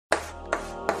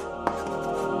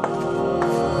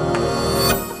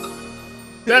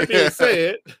that being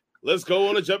said, let's go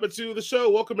on and jump into the show.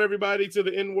 Welcome everybody to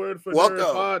the N-Word for Nerd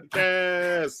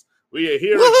podcast. We are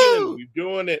here again. We're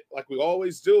doing it like we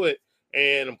always do it,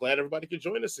 and I'm glad everybody could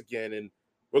join us again. And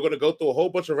we're going to go through a whole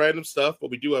bunch of random stuff, but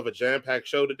we do have a jam-packed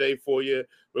show today for you.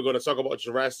 We're going to talk about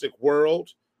Jurassic World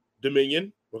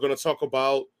Dominion. We're going to talk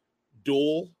about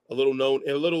Duel, a little known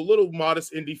and a little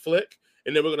modest indie flick,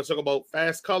 and then we're going to talk about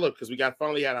Fast Color because we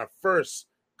finally had our first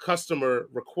customer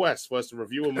request for us to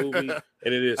review a movie, and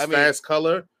it is Fast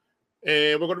Color.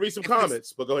 And we're going to read some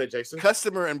comments, but go ahead, Jason.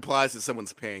 Customer implies that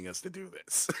someone's paying us to do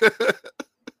this.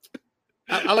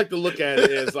 I like to look at it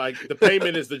as like the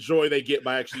payment is the joy they get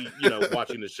by actually,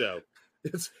 watching the show.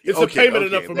 It's a payment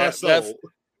enough for my soul.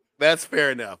 That's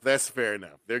fair enough. That's fair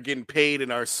enough. They're getting paid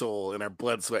in our soul, in our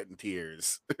blood, sweat, and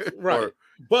tears. Right.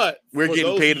 But we're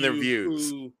getting paid in their views.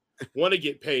 Who want to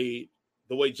get paid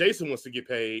the way Jason wants to get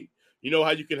paid, you know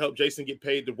how you can help Jason get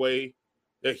paid the way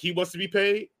that he wants to be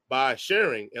paid? By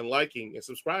sharing and liking and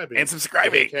subscribing.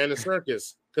 Canon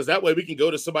Circus. Because that way we can go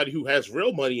to somebody who has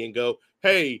real money and go,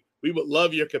 hey, we would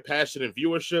love your compassion and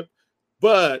viewership,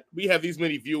 but we have these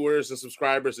many viewers and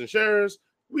subscribers and sharers.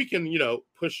 We can,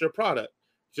 push your product.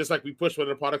 Just like we push one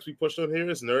of the products we push on here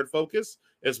is Nerd Focus,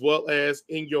 as well as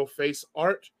In Your Face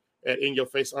Art at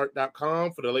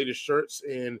inyourfaceart.com for the latest shirts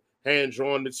and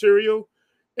hand-drawn material.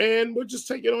 And we're just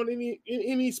taking on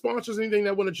any sponsors, anything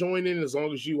that want to join in, as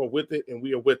long as you are with it and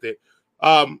we are with it.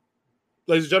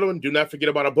 Ladies and gentlemen, do not forget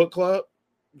about our book club,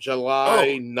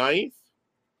 July 9th.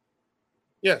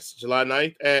 Yes, July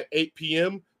 9th at 8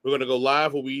 p.m. We're going to go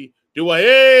live where we do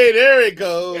there it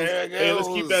goes. Hey, let's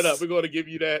keep that up. We're going to give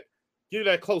you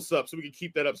that close up so we can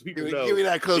keep that up so people know. Give me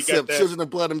that close up. Children of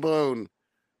Blood and Bone.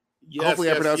 Yes,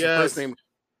 hopefully I pronounced the first name.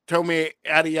 Tomi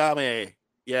Adeyemi.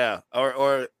 Yeah,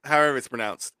 or however it's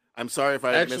pronounced. I'm sorry if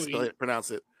I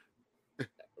mispronounce it.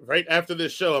 Right after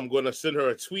this show, I'm going to send her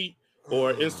a tweet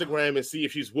or Instagram and see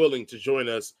if she's willing to join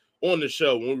us on the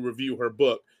show when we review her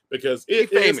book, because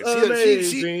it is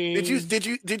amazing.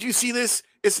 Did you see this?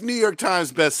 It's New York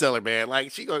Times bestseller, man.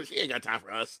 Like she ain't got time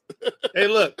for us. Hey,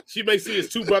 look, she may see his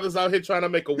two brothers out here trying to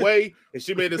make a way, and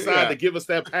she may decide to give us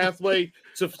that pathway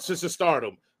to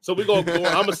stardom. So we're going to go.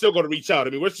 I'm still going to reach out.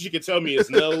 I mean, what she can tell me is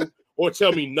no. Or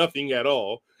tell me nothing at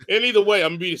all. And either way,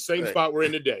 I'm gonna be the same spot we're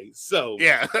in today. So,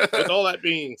 with all that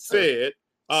being said,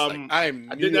 I am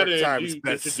New York Times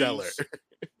bestseller.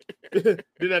 Did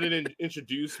not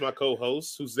introduce my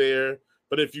co-host who's there.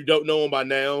 But if you don't know him by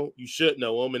now, you should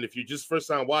know him. And if you're just first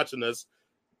time watching us,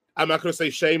 I'm not gonna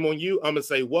say shame on you. I'm gonna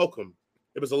say welcome.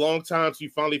 It was a long time since you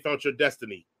finally found your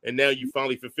destiny, and now you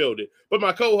finally fulfilled it. But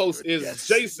my co-host is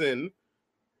Jason.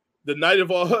 The Knight of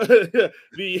all, the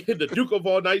Duke of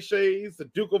all Nightshades, the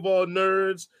Duke of all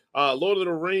Nerds, Lord of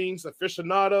the Rings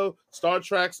aficionado, Star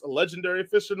Trek's a legendary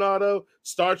aficionado,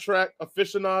 Star Trek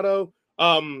aficionado,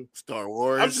 Star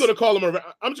Wars. I'm just gonna call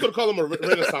him a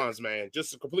Renaissance man,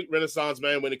 just a complete Renaissance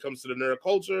man when it comes to the nerd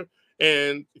culture.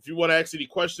 And if you want to ask any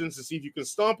questions to see if you can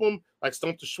stomp him, like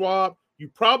stomp the Schwab, you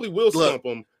probably will stomp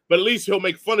him, but at least he'll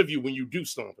make fun of you when you do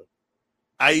stomp him.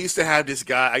 I used to have this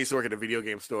guy. I used to work at a video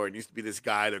game store, and used to be this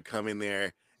guy that would come in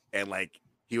there and like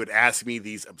he would ask me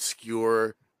these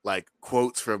obscure like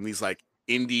quotes from these like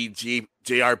indie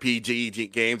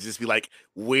JRPG games, just be like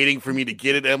waiting for me to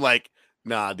get it. And I'm like,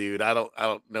 nah, dude, I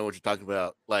don't know what you're talking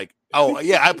about. Like, oh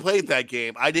yeah, I played that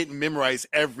game. I didn't memorize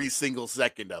every single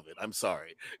second of it. I'm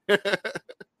sorry.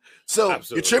 So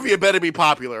your trivia better be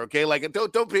popular, okay? Like,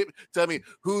 don't tell me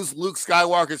who's Luke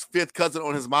Skywalker's fifth cousin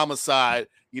on his mama's side,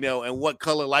 and what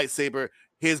color lightsaber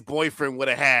his boyfriend would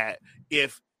have had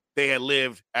if they had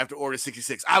lived after Order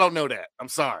 66. I don't know that. I'm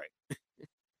sorry.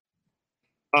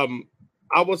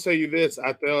 I will tell you this.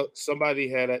 I felt somebody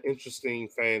had an interesting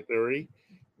fan theory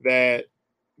that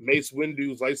Mace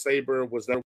Windu's lightsaber was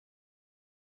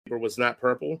not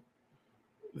purple,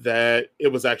 that it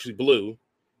was actually blue.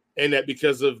 And that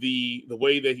because of the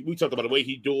way that we talked about, the way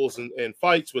he duels and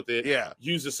fights with it,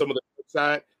 uses some of the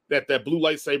side, that blue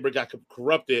lightsaber got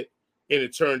corrupted and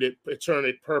it turned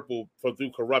it purple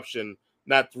through corruption,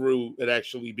 not through it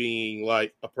actually being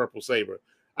like a purple saber.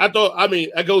 That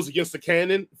goes against the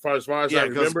canon as far as I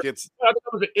remember. I thought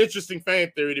it was an interesting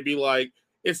fan theory to be like,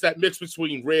 it's that mix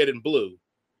between red and blue.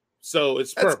 So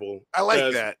it's purple. I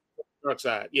like that. Dark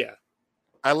side, yeah.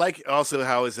 I like also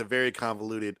how it's a very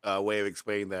convoluted way of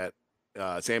explaining that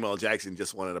Samuel L. Jackson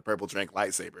just wanted a purple Trank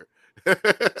lightsaber.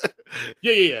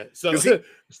 Yeah. So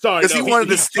because he wanted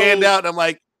to stand out. And I'm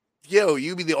like, yo,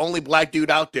 you be the only black dude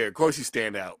out there. Of course you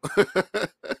stand out.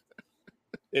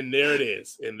 And there it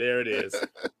is.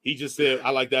 He just said, I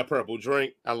like that purple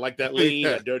drink. I like that lean,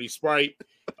 that dirty Sprite.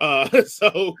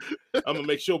 So I'm gonna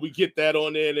make sure we get that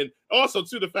on in. And also,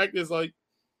 too, the fact is, like,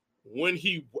 when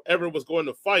he ever was going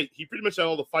to fight, he pretty much had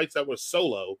all the fights that were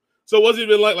solo. So it wasn't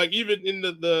even like even in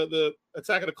the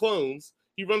Attack of the Clones,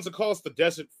 he runs across the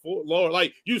desert floor.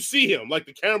 Like, you see him, like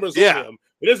the camera's on him.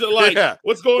 It isn't like,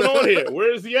 what's going on here?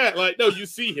 Where is he at? Like, no, you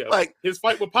see him. Like his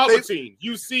fight with Palpatine,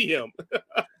 you see him.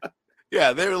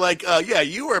 Yeah, they were like, yeah,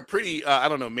 you were a pretty, I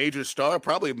don't know, major star,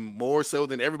 probably more so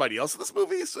than everybody else in this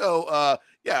movie. So,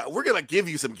 yeah, we're going to give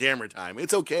you some camera time.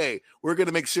 It's okay. We're going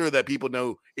to make sure that people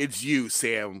know it's you,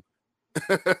 Sam.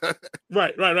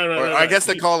 Right. I guess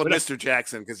they call him Mr.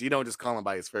 Jackson because you don't just call him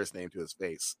by his first name to his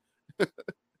face.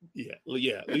 Yeah.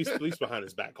 At least behind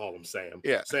his back, call him Sam.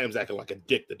 Yeah, Sam's acting like a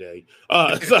dick today.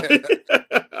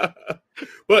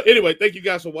 But anyway, thank you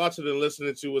guys for watching and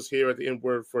listening to us here at the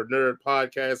N-Word for Nerd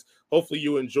podcast. Hopefully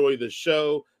you enjoy the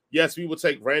show. Yes, we will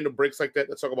take random breaks like that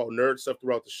to talk about nerd stuff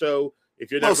throughout the show.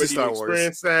 If you're not ready to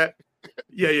experience that,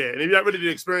 yeah. And if you're not ready to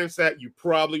experience that, you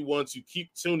probably want to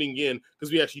keep tuning in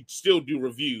because we actually still do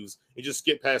reviews and just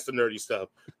skip past the nerdy stuff.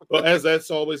 But as that's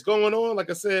always going on,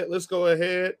 like I said, let's go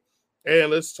ahead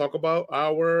and let's talk about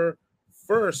our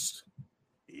first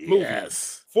movie.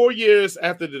 4 years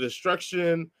after the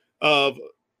destruction of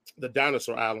the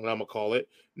dinosaur island, I'm gonna call it.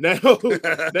 Now live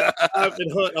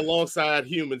and hunt alongside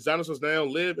humans. Dinosaurs now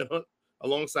live and hunt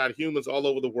alongside humans all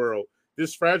over the world.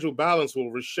 This fragile balance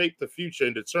will reshape the future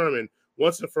and determine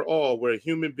once and for all where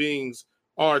human beings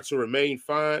are to remain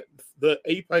fine. The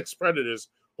apex predators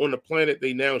on the planet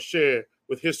they now share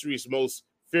with history's most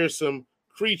fearsome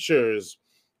creatures.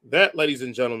 That, ladies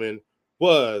and gentlemen,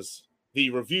 was the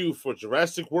review for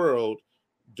Jurassic World,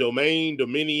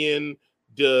 Dominion,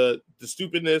 the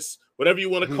stupidness, whatever you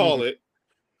want to call it.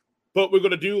 But we're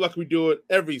going to do like we do it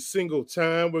every single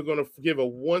time. We're going to give a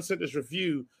one-sentence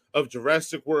review of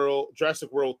Jurassic World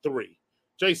 3.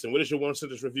 Jason, what is your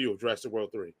one-sentence review of Jurassic World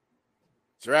 3?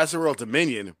 Jurassic World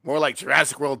Dominion, more like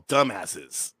Jurassic World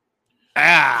dumbasses.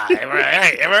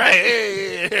 Right.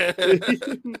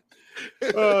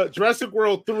 Jurassic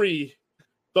World 3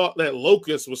 thought that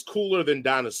locusts was cooler than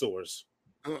dinosaurs.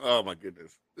 Oh my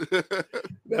goodness.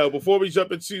 Now, before we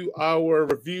jump into our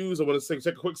reviews, I want to take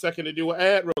a quick second to do an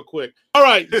ad real quick. All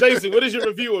right, Jason, what is your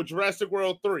review of Jurassic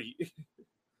World 3?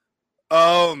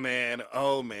 Oh man.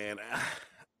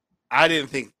 I did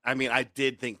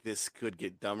think this could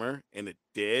get dumber, and it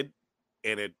did.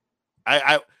 And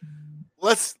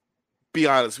let's be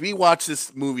honest. We watched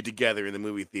this movie together in the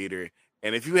movie theater,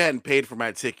 and if you hadn't paid for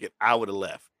my ticket, I would have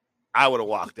left. I would have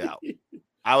walked out.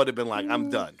 I would have been like, I'm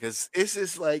done. Because it's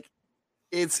just like,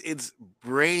 it's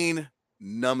brain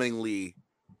numbingly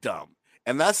dumb.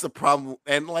 And that's the problem.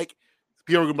 And like,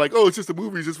 people are gonna be like, oh, it's just a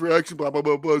movie, it's just for action, blah, blah,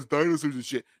 blah, blah, it's dinosaurs and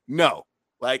shit. No.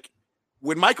 Like,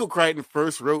 when Michael Crichton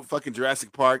first wrote fucking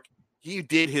Jurassic Park, he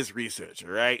did his research,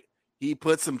 all right? He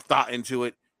put some thought into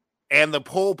it. And the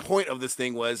whole point of this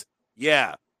thing was,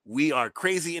 yeah, we are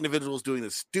crazy individuals doing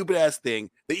this stupid ass thing.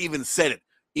 They even said it.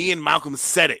 Ian Malcolm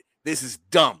said it. This is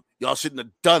dumb. Y'all shouldn't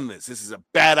have done this. This is a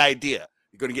bad idea.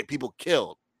 You're going to get people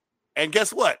killed. And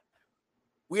guess what?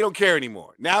 We don't care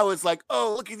anymore. Now it's like,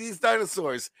 oh, look at these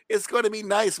dinosaurs. It's going to be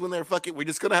nice when they're fucking, we're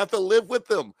just going to have to live with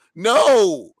them.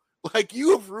 No, like,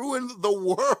 you have ruined the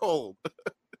world.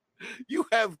 You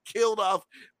have killed off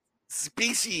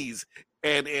species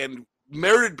and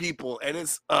murdered people. And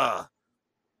it's,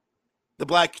 the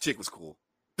black chick was cool.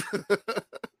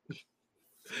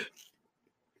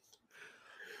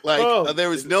 Like, there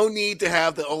was no need to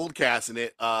have the old cast in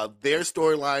it. Their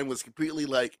storyline was completely,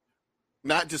 like,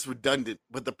 not just redundant,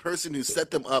 but the person who set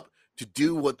them up to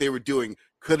do what they were doing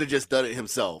could have just done it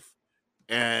himself,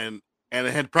 and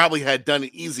had probably had done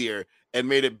it easier and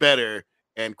made it better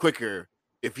and quicker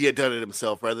if he had done it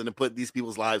himself rather than put these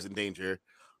people's lives in danger.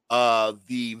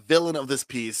 The villain of this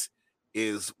piece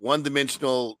is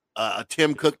one-dimensional.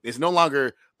 Tim Cook is no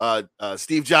longer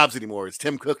Steve Jobs anymore. It's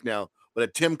Tim Cook now, but a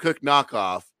Tim Cook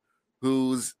knockoff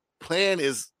whose plan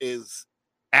is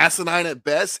asinine at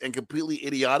best and completely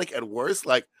idiotic at worst.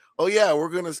 Like, oh yeah, we're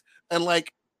gonna, and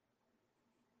like,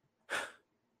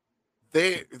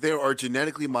 there are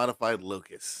genetically modified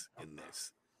locusts in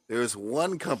this. There is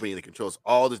one company that controls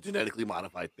all the genetically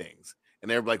modified things, and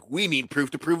they're like, we need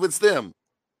proof to prove it's them.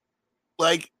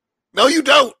 Like, no, you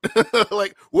don't.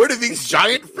 Like, where do these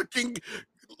giant freaking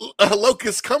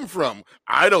locusts come from?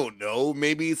 I don't know.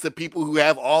 Maybe it's the people who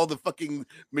have all the fucking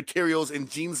materials and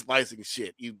gene splicing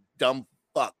shit. You dumb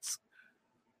fucks.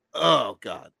 Oh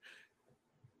god.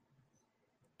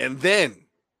 And then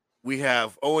we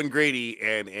have Owen Grady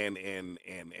and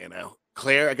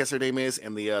Claire, I guess her name is,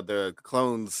 and the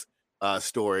clones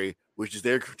story, which is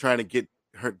they're trying to get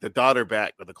the daughter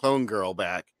back, or the clone girl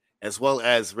back, as well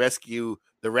as rescue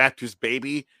the raptor's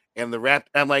baby and the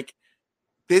I'm like,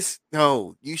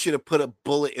 no, you should have put a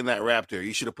bullet in that raptor.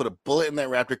 You should have put a bullet in that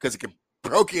raptor because it could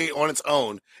procreate on its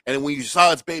own. And when you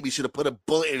saw its baby, you should have put a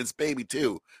bullet in its baby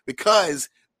too, because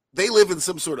they live in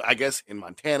some sort of, I guess, in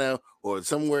Montana or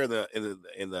somewhere in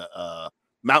the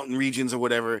mountain regions or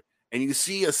whatever. And you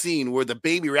see a scene where the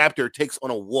baby raptor takes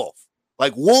on a wolf.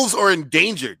 Like, wolves are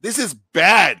endangered. This is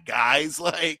bad, guys.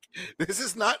 Like, this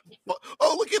is not.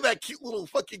 Oh, look at that cute little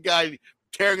fucking guy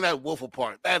tearing that wolf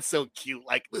apart. That's so cute.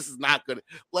 Like, this is not good.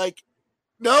 Like,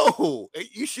 no,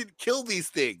 you should kill these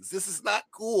things. This is not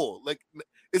cool. Like,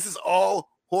 this is all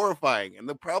horrifying. And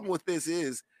the problem with this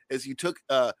is you took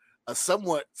a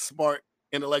somewhat smart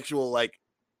intellectual like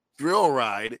thrill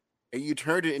ride and you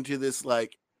turned it into this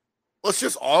like, let's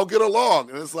just all get along.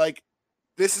 And it's like,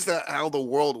 this is not how the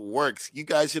world works. You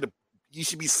guys you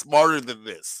should be smarter than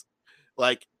this.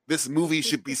 Like, this movie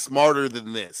should be smarter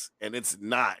than this, and it's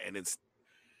not. And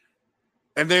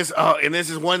there's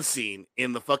this one scene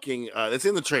in the fucking it's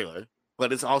in the trailer,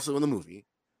 but it's also in the movie,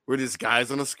 where this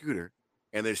guy's on a scooter,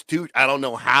 and there's two. I don't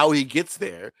know how he gets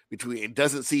there. It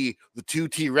doesn't see the two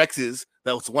T-Rexes.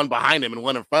 That was one behind him and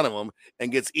one in front of him,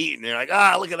 and gets eaten. They're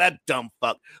like, look at that dumb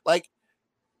fuck. Like,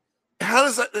 how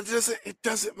does that? It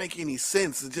doesn't make any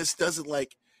sense. It just doesn't,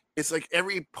 like. It's like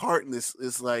every part in this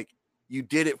is like you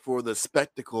did it for the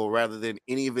spectacle rather than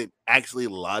any of it actually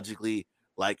logically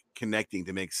like connecting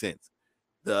to make sense.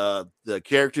 The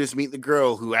characters meet the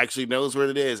girl who actually knows what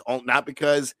it is, not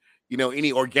because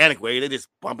any organic way. They just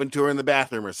bump into her in the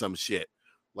bathroom or some shit.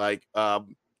 Like the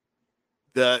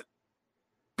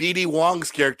BD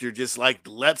Wong's character just like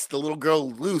lets the little girl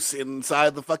loose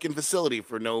inside the fucking facility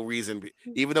for no reason,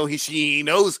 even though she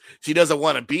knows she doesn't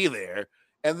want to be there.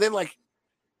 And then like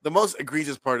the most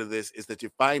egregious part of this is that you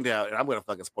find out, and I'm going to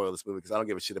fucking spoil this movie because I don't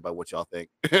give a shit about what y'all think,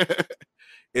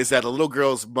 is that the little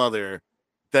girl's mother,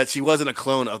 that she wasn't a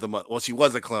clone of the mother. Well, she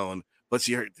was a clone, but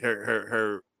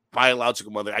her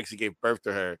biological mother actually gave birth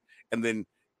to her and then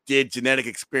did genetic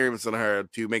experiments on her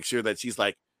to make sure that she's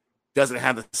like, doesn't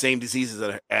have the same diseases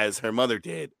as her mother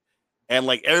did. And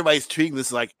like everybody's treating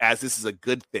this like as this is a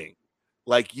good thing.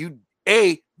 Like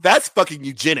that's fucking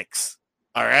eugenics.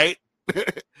 All right.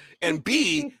 And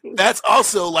B, that's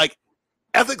also like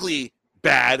ethically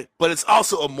bad, but it's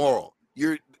also immoral.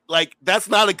 You're like, that's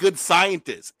not a good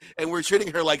scientist. And we're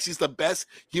treating her like she's the best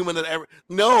human that ever.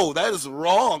 No, that is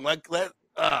wrong. Like that.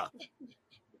 I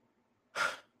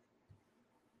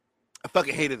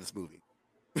fucking hated this movie.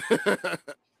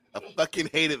 I fucking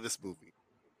hated this movie.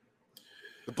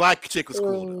 The black chick was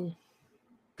cool though.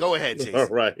 Go ahead, Jason. All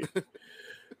right.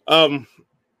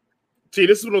 See,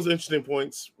 this is one of those interesting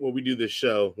points where we do this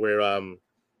show where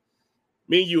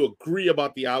me and you agree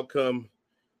about the outcome,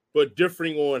 but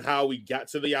differing on how we got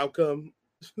to the outcome.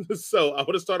 So I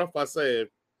want to start off by saying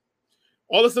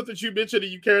all the stuff that you mentioned that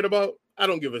you cared about, I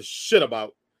don't give a shit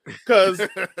about. Because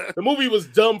the movie was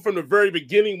dumb from the very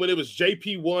beginning when it was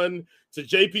JP1 to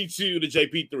JP2 to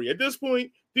JP3. At this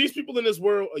point, these people in this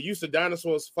world are used to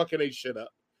dinosaurs fucking they shit up.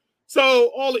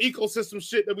 So all the ecosystem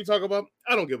shit that we talk about,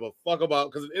 I don't give a fuck about,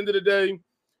 because at the end of the day,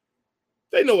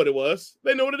 they know what it was.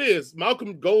 They know what it is.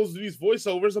 Malcolm goes to these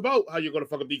voiceovers about how you're going to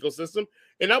fuck up the ecosystem,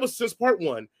 and that was since part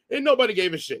 1, and nobody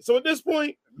gave a shit. So at this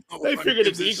point, they figured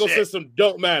that the ecosystem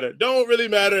don't matter. Don't really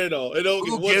matter at all. It don't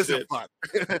give a shit.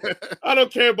 I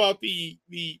don't care about the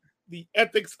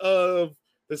ethics of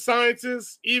the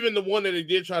scientists, even the one that they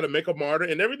did try to make a martyr,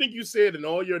 and everything you said in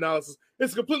all your analysis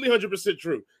is completely 100%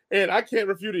 true. And I can't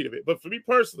refute any of it. But for me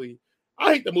personally,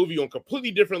 I hate the movie on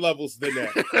completely different levels than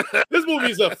that. This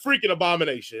movie is a freaking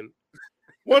abomination.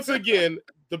 Once again,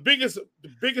 the biggest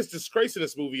disgrace in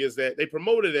this movie is that they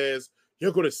promote it as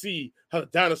you're going to see how the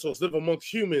dinosaurs live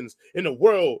amongst humans in the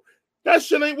world. That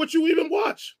shit ain't what you even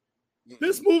watch.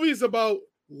 This movie is about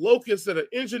locusts that are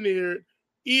engineered,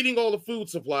 eating all the food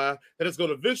supply that is going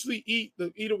to eventually eat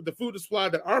the food supply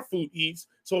that our food eats.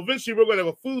 So eventually we're going to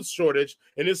have a food shortage,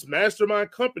 and this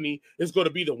mastermind company is going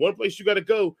to be the one place you got to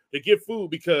go to get food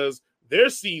because their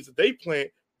seeds that they plant,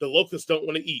 the locusts don't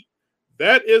want to eat.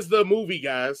 That is the movie,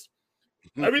 guys.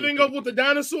 Everything up with the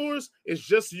dinosaurs is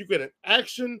just so you get an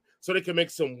action so they can make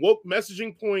some woke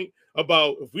messaging point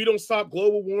about if we don't stop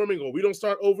global warming or we don't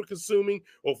start over consuming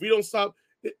or if we don't stop.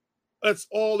 That's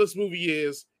all this movie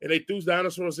is. And they threw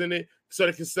dinosaurs in it so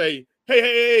they can say,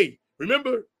 hey,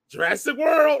 remember Jurassic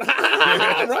World?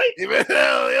 Right?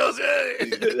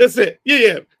 That's it.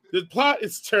 Yeah. The plot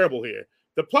is terrible here.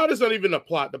 The plot is not even a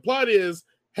plot. The plot is,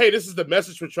 hey, this is the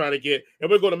message we're trying to get,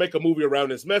 and we're going to make a movie around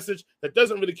this message that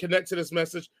doesn't really connect to this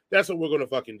message. That's what we're going to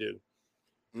fucking do.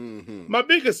 My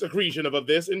biggest accretion of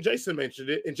this, and Jason mentioned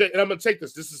it, and I'm going to take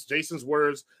this. This is Jason's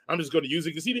words. I'm just going to use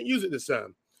it because he didn't use it this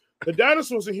time. The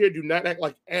dinosaurs in here do not act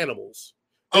like animals.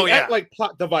 They act like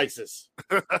plot devices.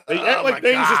 They act like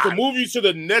things just to move you to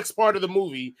the next part of the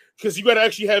movie because you got to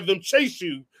actually have them chase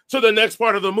you to the next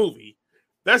part of the movie.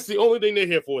 That's the only thing they're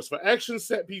here for, is for action,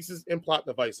 set pieces, and plot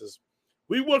devices.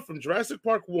 We went from Jurassic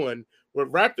Park 1, where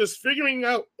Raptors figuring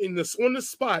out on the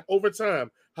spot over time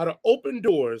how to open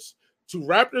doors, to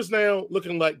Raptors now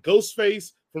looking like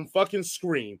Ghostface from fucking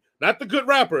Scream. Not the good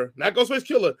rapper, not Ghostface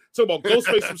Killer. Talk about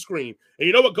Ghostface from Scream. And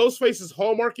you know what Ghostface's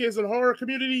hallmark is in horror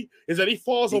community? Is that he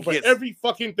falls over every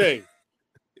fucking thing.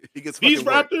 These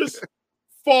Raptors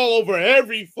fall over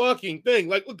every fucking thing.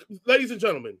 Like, look, ladies and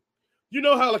gentlemen, you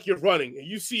know how like you're running and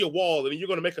you see a wall and you're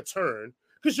going to make a turn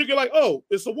because you're like, oh,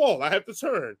 it's a wall. I have to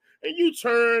turn. And you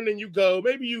turn and you go.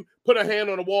 Maybe you put a hand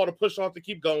on the wall to push off to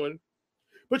keep going.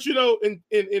 But you know, in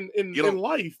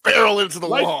life, barrel into the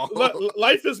wall.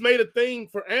 Life has made a thing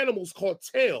for animals called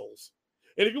tails.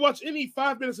 And if you watch any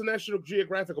 5 minutes of National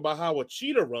Geographic about how a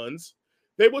cheetah runs,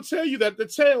 they will tell you that the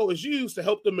tail is used to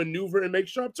help them maneuver and make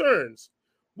sharp turns.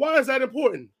 Why is that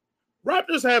important?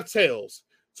 Raptors have tails.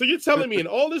 So you're telling me in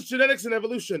all this genetics and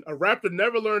evolution, a raptor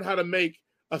never learned how to make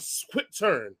a quick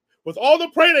turn. With all the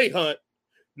prey they hunt,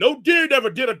 no deer ever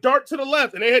did a dart to the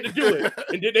left and they had to do it.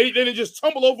 And they didn't just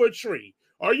tumble over a tree.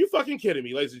 Are you fucking kidding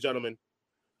me, ladies and gentlemen?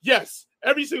 Yes,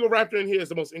 every single raptor in here is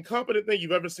the most incompetent thing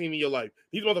you've ever seen in your life.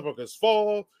 These motherfuckers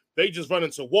fall. They just run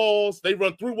into walls. They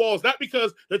run through walls, not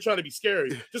because they're trying to be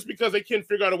scary, just because they can't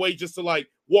figure out a way just to like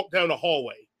walk down the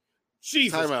hallway.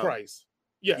 Jesus Christ.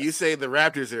 Yes. You say the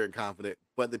Raptors are incompetent,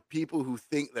 but the people who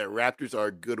think that Raptors are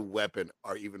a good weapon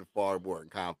are even far more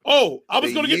incompetent. Oh, I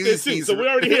was going to get this too. So we're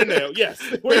already here now. Yes,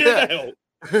 we're here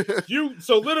now.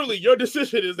 So literally your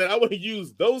decision is that I want to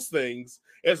use those things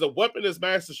as a weapon of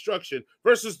mass destruction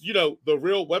versus, you know, the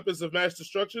real weapons of mass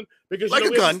destruction, because like you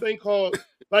know, we have this thing called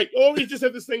we just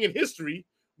have this thing in history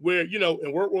where, you know,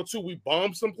 in World War II we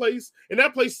bombed someplace and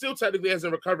that place still technically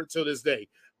hasn't recovered till this day.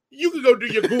 You can go do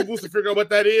your Googles to figure out what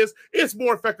that is. It's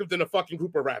more effective than a fucking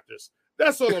group of Raptors.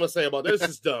 That's all I'm gonna say about that. This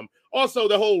is dumb. Also,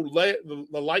 the whole the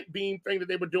light beam thing that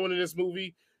they were doing in this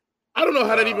movie, I don't know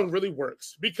how that even really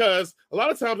works, because a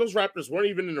lot of times those Raptors weren't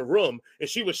even in the room and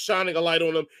she was shining a light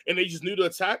on them and they just knew to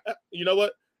attack. You know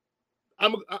what?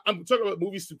 I'm talking about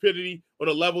movie stupidity on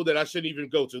a level that I shouldn't even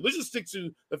go to. Let's just stick to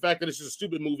the fact that it's just a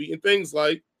stupid movie and things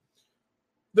like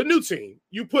the new team.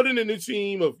 You put in a new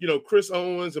team of, you know, Chris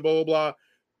Owens and blah, blah, blah.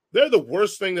 They're the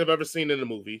worst thing I've ever seen in a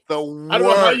movie. I don't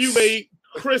know how you made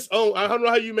Chris Owens. I don't know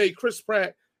how you made Chris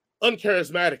Pratt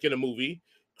uncharismatic in a movie.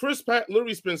 Chris Pratt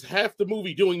literally spends half the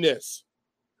movie doing this.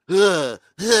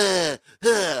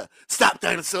 Stop,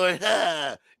 dinosaur.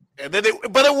 And then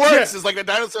but it works. Yeah. It's like the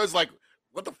dinosaur's like,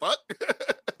 what the fuck?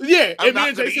 Yeah, and me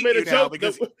and Jason made a joke.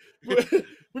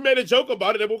 We made a joke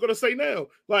about it, and we're going to say now.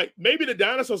 Like, maybe the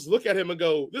dinosaurs look at him and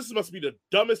go, this must be the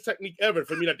dumbest technique ever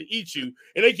for me not to eat you.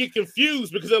 And they get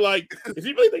confused because they're like, is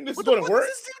he really think this is going to work?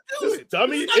 This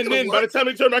dummy. And then by the time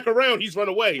they turn back around, he's run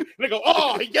away. And they go,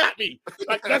 oh, he got me.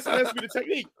 Like, that has to be the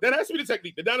technique. That has to be the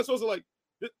technique. The dinosaurs are like,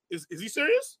 is he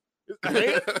serious?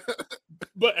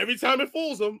 But every time it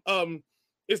fools them,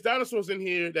 it's dinosaurs in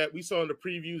here that we saw in the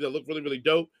preview that look really, really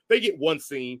dope. They get one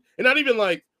scene, and not even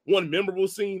like one memorable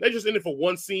scene. They just in it for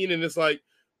one scene, and it's like,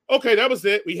 okay, that was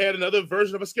it. We had another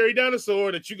version of a scary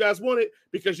dinosaur that you guys wanted,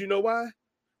 because you know why?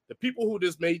 The people who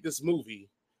just made this movie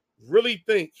really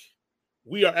think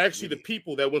we are actually the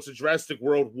people that went to Jurassic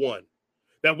World 1,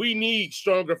 that we need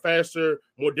stronger, faster,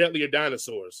 more deadlier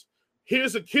dinosaurs.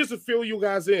 Here's a fill you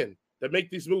guys in that make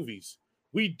these movies.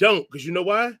 We don't, because you know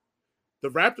why? The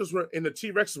Raptors were and the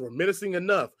T-Rexes were menacing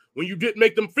enough when you didn't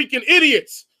make them freaking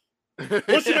idiots.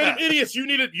 Once you made them idiots, you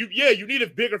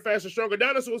needed bigger, faster, stronger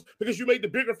dinosaurs, because you made the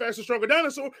bigger, faster, stronger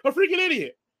dinosaur a freaking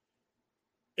idiot.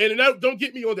 And now, don't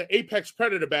get me on the Apex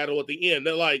Predator battle at the end.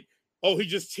 They're like, oh, he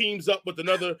just teams up with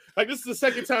another. Like, this is the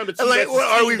second time the T-Rex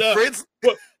are we friends?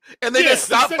 And they just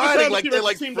stop fighting like they're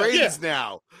like friends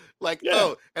now. Like,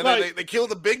 and then they kill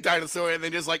the big dinosaur and they're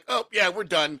just like, oh, yeah, we're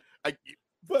done.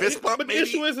 Fist bump, but the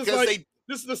issue is like,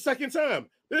 this is the second time.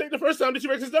 This ain't the first time the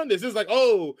T-Rex has done this. It's like,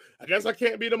 oh, I guess I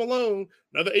can't beat them alone.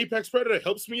 Another Apex Predator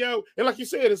helps me out. And like you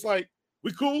said, it's like,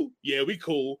 we cool? Yeah, we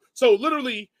cool. So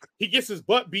literally, he gets his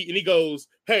butt beat and he goes,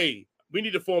 hey, we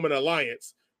need to form an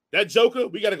alliance. That Joker,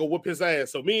 we got to go whoop his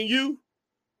ass. So me and you,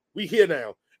 we here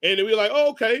now. And then we're like,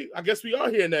 oh, okay, I guess we are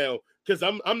here now, because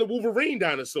I'm the Wolverine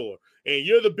dinosaur. And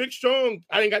you're the big, strong,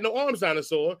 I ain't got no arms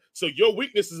dinosaur. So your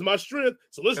weakness is my strength.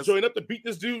 So let's join up to beat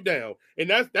this dude down. And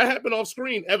that happened off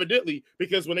screen, evidently,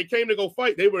 because when they came to go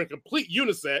fight, they were in complete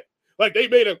unison. Like they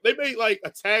made like a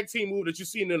tag team move that you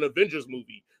see in an Avengers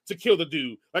movie to kill the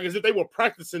dude, like as if they were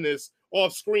practicing this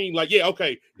off screen. Like, yeah,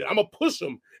 okay, then I'm gonna push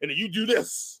him, and then you do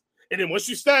this, and then once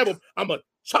you stab him, I'm gonna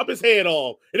chop his head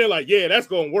off, and they're like, yeah, that's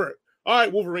gonna work. All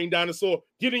right, Wolverine Dinosaur,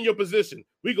 get in your position.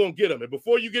 We're gonna get him, and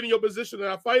before you get in your position and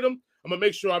I fight him, I'm gonna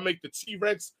make sure I make the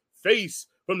T-Rex face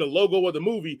from the logo of the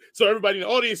movie, so everybody in the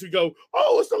audience would go,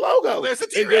 "Oh, it's the logo!" There's a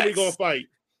T-Rex. And then we're gonna fight.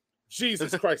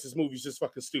 Jesus Christ, this movie's just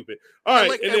fucking stupid. All right,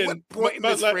 like, and at then what point in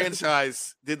this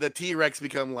franchise did the T-Rex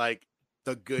become like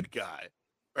the good guy,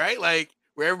 right? Like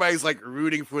where everybody's like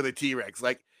rooting for the T-Rex.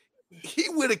 Like he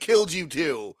would have killed you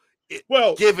too.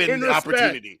 Well, given the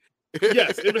opportunity.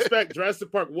 Yes, in respect,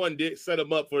 Jurassic Park 1 did set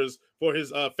him up for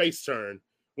his face turn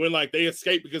when like they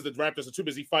escaped because the Raptors are too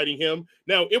busy fighting him.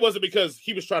 Now it wasn't because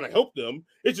he was trying to help them;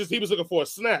 it's just he was looking for a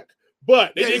snack.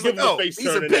 But they did give him a face turn.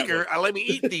 These are bigger. Let me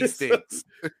eat these things.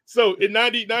 So in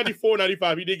 94,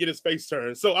 95, he did get his face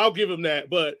turned. So I'll give him that.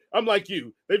 But I'm like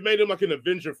you. They've made him like an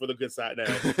Avenger for the good side now.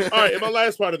 All right, and my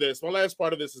last part of this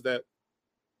is that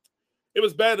it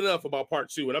was bad enough about part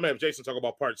 2, and I'm going to have Jason talk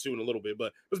about part 2 in a little bit, but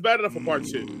it was bad enough for part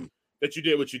 2 that you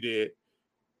did what you did.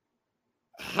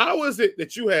 How is it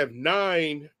that you have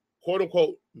 9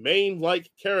 quote-unquote main-like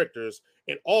characters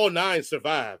and all 9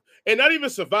 survive? And not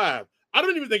even survive. I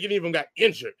don't even think any of them got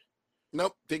injured.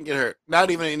 Nope, didn't get hurt.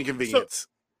 Not even an inconvenience.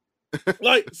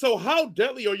 So how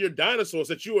deadly are your dinosaurs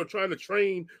that you are trying to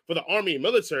train for the army and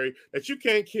military that you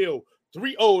can't kill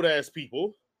 3 old-ass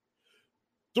people,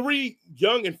 3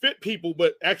 young and fit people,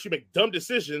 but actually make dumb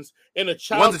decisions, and a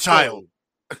child? One's a child.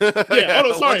 Yeah. Oh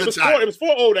no, sorry. It was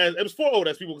 4 old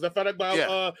ass people because I found out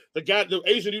about the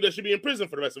Asian dude that should be in prison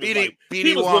for the rest of his life.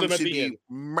 BD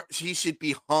Wong he should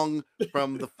be hung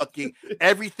from the fucking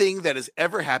everything that has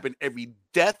ever happened, every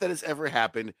death that has ever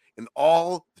happened in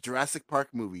all the Jurassic Park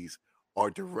movies are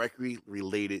directly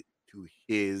related to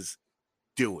his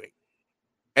doing.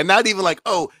 And not even like,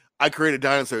 oh, I created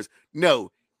dinosaurs.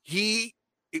 No, he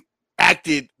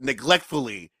acted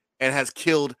neglectfully and has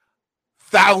killed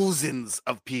thousands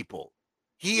of people.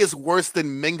 He is worse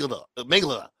than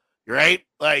Mengele, right?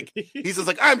 Like he's just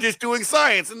like, I'm just doing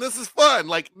science and this is fun.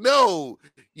 Like, no,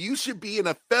 you should be in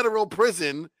a federal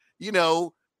prison,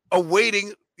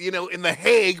 awaiting, in The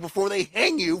Hague before they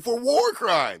hang you for war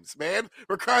crimes, man,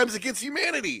 for crimes against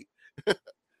humanity.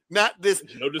 Not this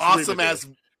awesome ass.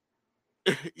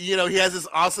 He has this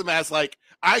awesome ass like,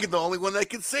 I'm the only one that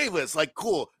can save us. Like,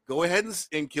 cool, go ahead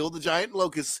and kill the giant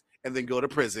locusts and then go to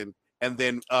prison. And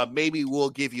then maybe we'll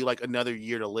give you like another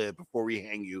year to live before we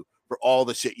hang you for all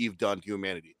the shit you've done to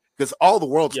humanity. Because all the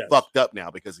world's fucked up now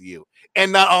because of you.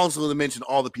 And not also to mention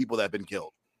all the people that have been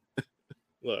killed.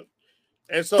 Look.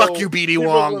 And so fuck you, BD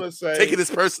Wong. Taking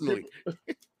this personally.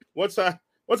 Once I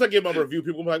give my review,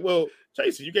 people be like, well,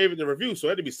 Jason, you gave it the review, so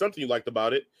it had to be something you liked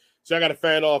about it. So I got to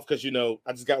fan off because,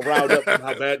 I just got riled up from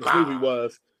how bad this movie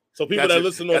was. So people that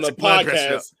listen on the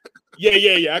podcast,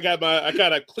 I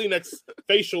got a Kleenex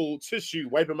facial tissue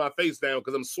wiping my face down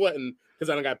because I'm sweating because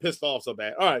I done got pissed off so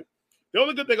bad. All right. The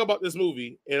only good thing about this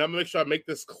movie, and I'm going to make sure I make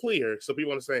this clear so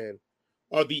people understand,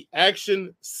 are the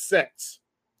action sets.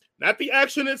 Not the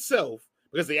action itself,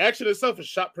 because the action itself is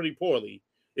shot pretty poorly.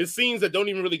 It's scenes that don't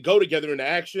even really go together in the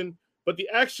action, but the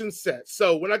action set.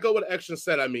 So when I go with action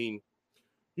set, I mean,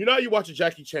 how you watch a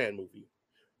Jackie Chan movie.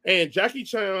 And Jackie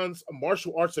Chan's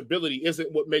martial arts ability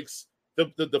isn't what makes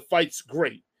the fights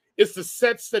great. It's the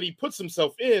sets that he puts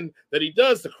himself in that he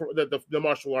does the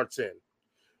martial arts in.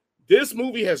 This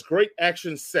movie has great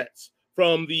action sets.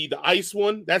 From the ice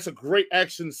one, that's a great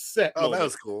action set. Oh, that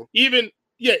was cool. Even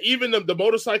the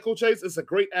motorcycle chase is a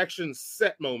great action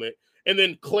set moment. And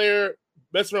then Claire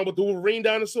messing around with the Wolverine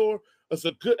dinosaur. It's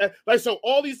a good so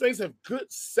all these things have good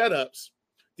setups.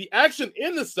 The action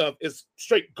in the stuff is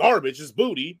straight garbage, it's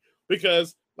booty,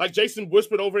 because like Jason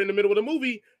whispered over in the middle of the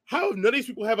movie, how none of these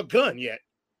people have a gun yet?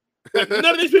 Like, none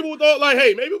of these people thought like,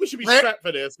 hey, maybe we should be strapped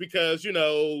for this because,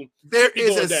 there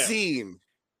is a scene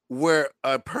where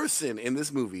a person in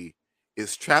this movie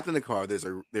is trapped in a car. There's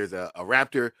a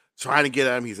raptor trying to get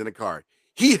at him. He's in a car.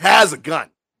 He has a gun.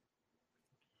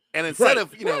 And instead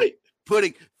of,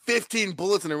 putting 15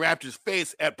 bullets in a raptor's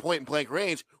face at point blank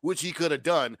range, which he could have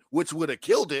done, which would have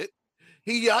killed it,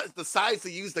 he decides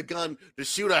to use the gun to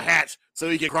shoot a hatch so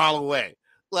he can crawl away.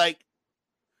 Like,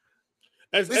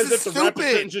 as if the raptor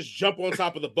couldn't just jump on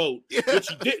top of the boat, which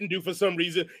he didn't do for some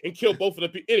reason, and kill both of the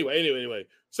people. Anyway.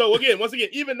 So once again,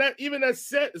 even that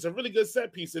set is a really good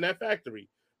set piece in that factory.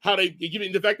 How they give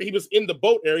it the fact that he was in the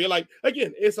boat area. Like,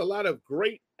 again, it's a lot of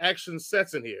great action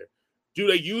sets in here. Do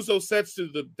they use those sets to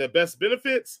the best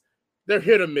benefits? They're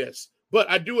hit or miss. But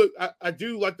I do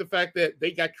like the fact that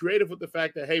they got creative with the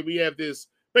fact that, hey, we have this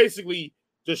basically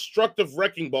destructive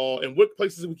wrecking ball and what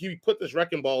places we can put this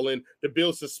wrecking ball in to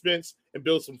build suspense and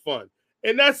build some fun.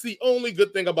 And that's the only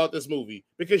good thing about this movie,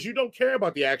 because you don't care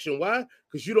about the action. Why?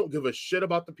 Because you don't give a shit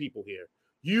about the people here.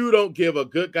 You don't give a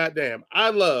good goddamn. I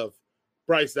love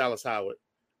Bryce Dallas Howard.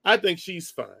 I think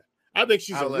she's fine. I think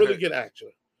she's a really good actor.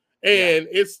 And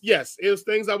it was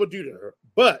things I would do to her.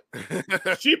 But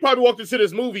she probably walked into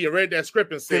this movie and read that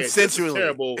script and said, "This is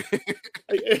terrible."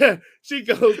 She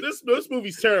goes, "This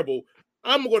movie's terrible.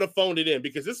 I'm going to phone it in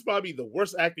because this is probably the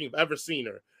worst acting I've ever seen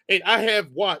her." And I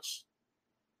have watched,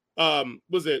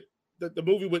 was it the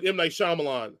movie with M. Night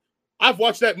Shyamalan? I've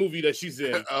watched that movie that she's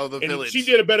in. The Village. She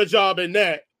did a better job in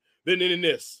that than in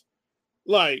this.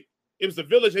 Like, it was The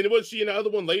Village, and was she in the other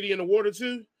one, Lady in the Water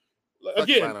too?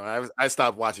 Again, I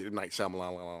stopped watching M. Night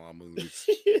Shyamalan movies.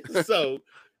 So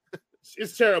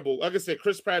it's terrible. Like I said,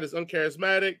 Chris Pratt is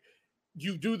uncharismatic.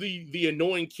 You do the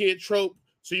annoying kid trope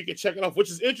so you can check it off, which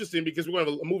is interesting because we're going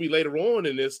to have a movie later on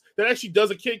in this that actually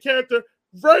does a kid character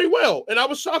very well. And I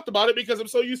was shocked about it because I'm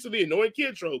so used to the annoying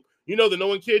kid trope. You know, the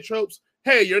annoying kid tropes.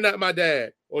 Hey, you're not my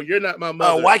dad, or you're not my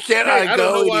mother. Oh, why can't I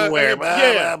go anywhere?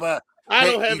 I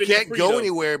don't have. You can't go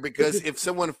anywhere because if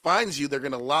someone finds you, they're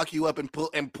gonna lock you up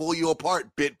and pull you apart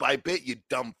bit by bit. You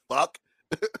dumb fuck.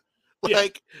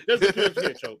 Like, there's the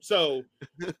kid trope. So,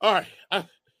 all right, I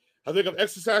think I've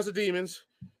exercised the demons.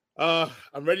 I'm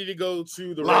ready to go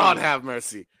to the Lord have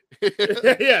mercy.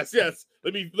 yes.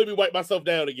 Let me wipe myself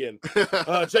down again.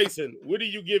 Jason, what are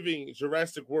you giving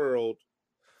Jurassic World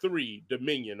 3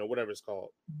 Dominion or whatever it's called?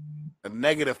 A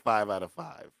 -5 out of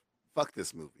 5. Fuck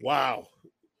this movie. Wow,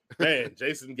 man,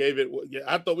 Jason gave it. Yeah,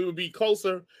 I thought we would be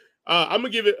closer. I'm gonna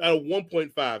give it a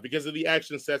 1.5 because of the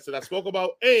action sets that I spoke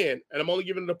about, and I'm only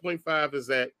giving it a 0.5 is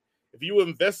that if you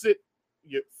invested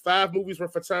your 5 movies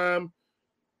worth of time,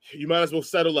 you might as well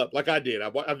settle up like I did.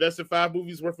 I invested 5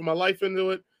 movies worth of my life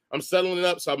into it. I'm settling it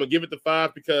up, so I'm gonna give it the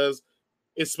 5 because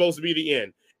it's supposed to be the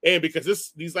end, and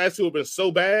because these last 2 have been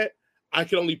so bad, I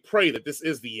can only pray that this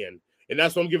is the end. And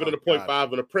that's why I'm giving it a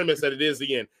 0.5 on the premise that it is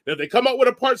the end. Now, if they come up with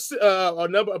a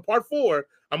part 4,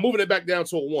 I'm moving it back down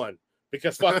to a 1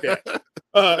 because fuck that.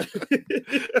 I'm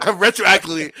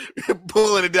retroactively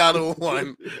pulling it down to a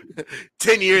 1.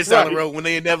 10 years down the road when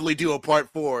they inevitably do a part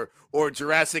 4 or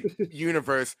Jurassic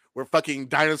Universe where fucking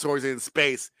dinosaurs in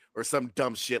space or some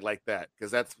dumb shit like that,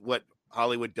 because that's what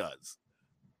Hollywood does.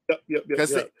 Yep.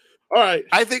 All right.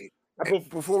 I think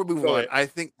before we move on, I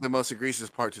think the most egregious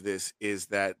part to this is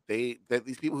that these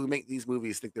people who make these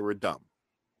movies think that we're dumb,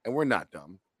 and we're not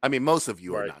dumb. I mean, most of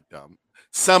you are not dumb.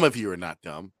 Some of you are not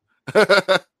dumb,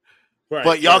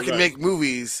 but y'all can make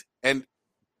movies and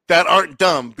that aren't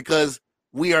dumb because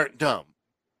we aren't dumb.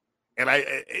 And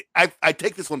I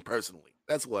take this one personally.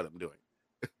 That's what I'm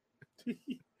doing.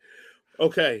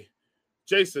 Okay,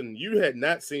 Jason, you had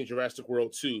not seen Jurassic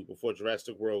World 2 before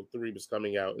Jurassic World 3 was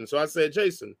coming out, and so I said,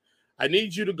 Jason, I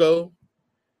need you to go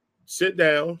sit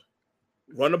down,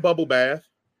 run a bubble bath,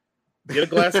 get a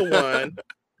glass of wine,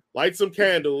 light some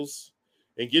candles,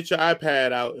 and get your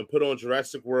iPad out and put on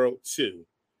Jurassic World 2,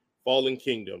 Fallen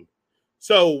Kingdom.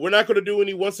 So we're not going to do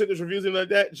any one-sentence reviews like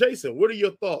that. Jason, what are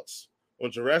your thoughts on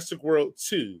Jurassic World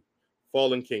 2,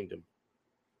 Fallen Kingdom?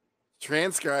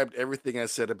 Transcribed everything I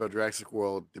said about Jurassic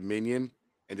World Dominion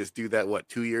and just do that,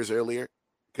 2 years earlier?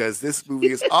 Because this movie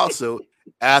is also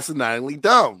asininely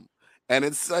dumb. And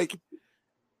it's like,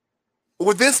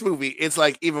 with this movie, it's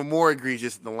like even more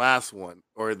egregious than the last one,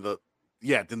 than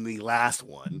the last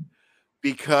one,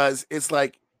 because it's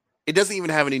like, it doesn't even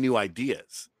have any new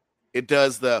ideas. It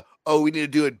does we need to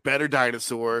do a better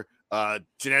dinosaur,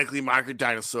 genetically modified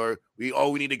dinosaur. We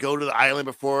need to go to the island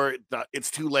before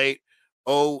it's too late.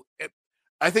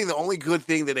 I think the only good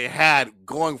thing that they had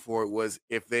going for it was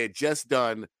if they had just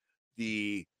done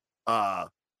the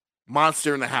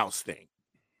monster in the house thing.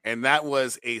 And that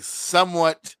was a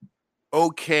somewhat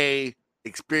okay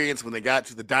experience when they got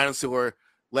to the dinosaur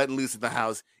letting loose in the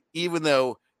house, even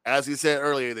though, as we said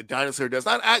earlier, the dinosaur does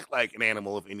not act like an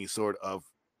animal of any sort of,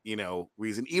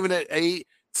 reason. Even a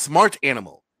smart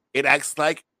animal, it acts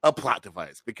like a plot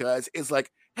device because it's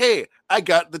like, hey, I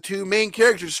got the 2 main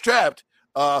characters trapped.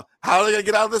 How are they gonna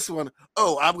get out of this one?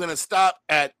 Oh, I'm gonna stop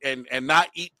at and not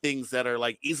eat things that are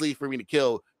like easily for me to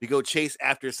kill to go chase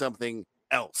after something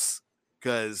else.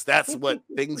 Because that's what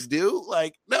things do.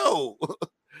 Like, no.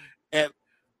 And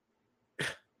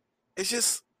it's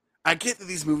just, I get that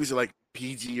these movies are like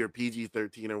PG or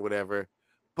PG-13 or whatever.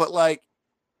 But like,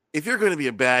 if you're going to be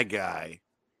a bad guy,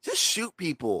 just shoot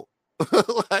people.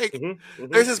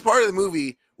 There's this part of the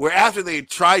movie where after they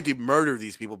tried to murder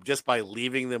these people just by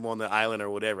leaving them on the island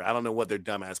or whatever, I don't know what their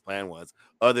dumbass plan was,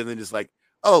 other than just like,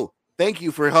 oh, thank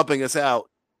you for helping us out.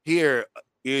 here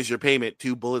is your payment,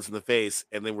 2 bullets in the face,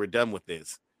 and then we're done with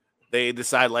this. They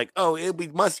decide like, oh, it'd be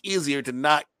much easier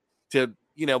to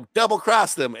double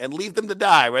cross them and leave them to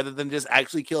die rather than just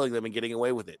actually killing them and getting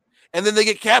away with it. And then they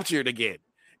get captured again.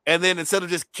 And then instead of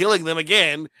just killing them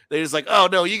again, they're just like, oh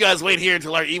no, you guys wait here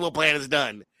until our evil plan is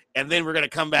done. And then we're going to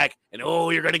come back and, oh,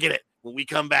 you're going to get it when we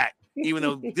come back, even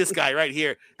though this guy right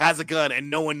here has a gun and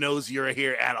no one knows you're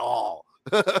here at all.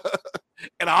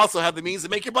 And I also have the means to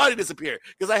make your body disappear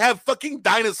because I have fucking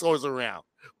dinosaurs around.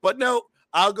 But no,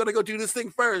 I'm going to go do this thing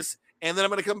first. And then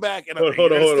I'm going to come back. And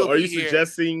hold on. Are you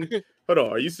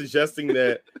suggesting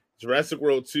that Jurassic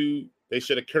World 2, they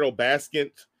should have Carol Baskin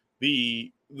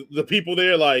the people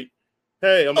there like,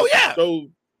 hey, I'm going to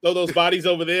throw those bodies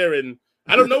over there, and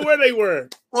I don't know where they were.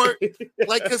 Or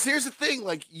like, because here's the thing,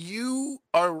 like, you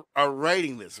are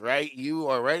writing this, right? You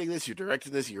are writing this, you're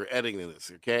directing this, you're editing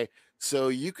this, okay? So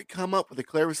you could come up with a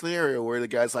clever scenario where the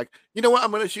guy's like, you know what,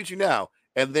 I'm going to shoot you now.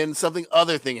 And then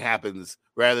other thing happens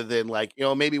rather than like,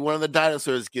 maybe one of the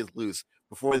dinosaurs gets loose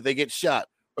before they get shot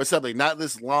or something. Not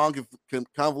this long,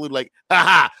 convoluted, like,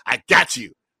 haha, I got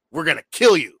you. We're going to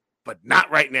kill you, but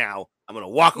not right now. I'm going to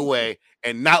walk away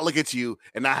and not look at you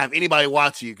and not have anybody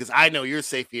watch you because I know you're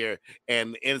safe here.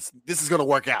 And this is going to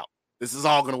work out. This is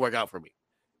all going to work out for me.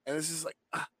 And it's just like,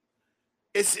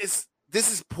 this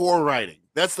is poor writing.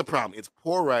 That's the problem. It's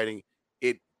poor writing.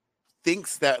 It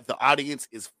thinks that the audience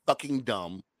is fucking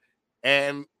dumb.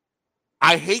 And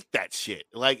I hate that shit.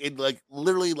 Like, it, like,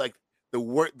 literally, like,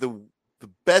 the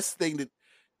best thing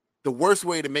the worst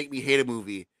way to make me hate a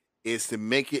movie is to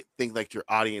make it think like your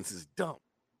audience is dumb.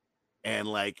 And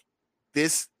like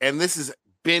this has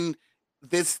been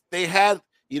this, they had,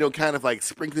 kind of like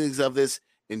sprinklings of this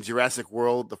in Jurassic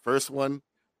World, the first one,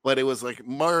 but it was like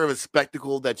more of a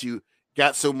spectacle that you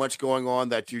got so much going on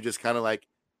that you just kind of like,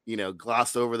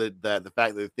 glossed over the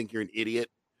fact that they think you're an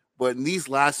idiot. But in these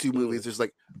last 2 movies, there's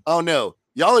like, oh no,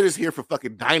 y'all are just here for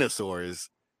fucking dinosaurs.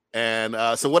 And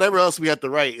so whatever else we have to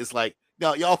write is like,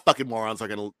 no, y'all fucking morons are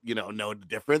gonna, know the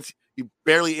difference. You're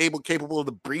barely capable of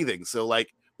the breathing. So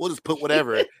like, we'll just put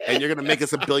whatever, and you're gonna make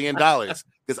us $1 billion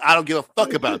because I don't give a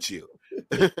fuck about you.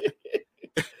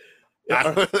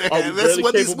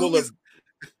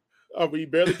 Are we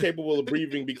barely capable of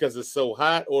breathing because it's so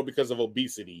hot or because of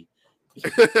obesity?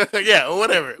 Yeah, or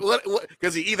whatever.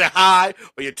 Because you're either high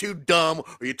or you're too dumb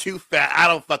or you're too fat. I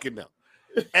don't fucking know.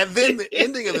 And then the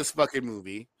ending of this fucking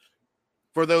movie,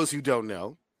 for those who don't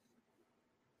know,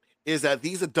 is that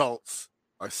these adults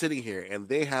are sitting here and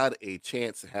they had a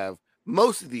chance to have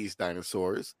most of these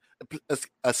dinosaurs,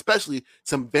 especially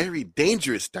some very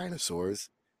dangerous dinosaurs,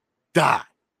 die,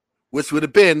 which would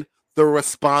have been the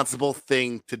responsible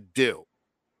thing to do.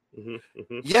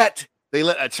 Yet they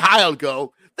let a child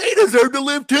go. They deserve to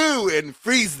live too, and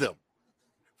freeze them,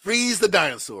 freeze the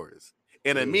dinosaurs,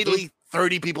 and immediately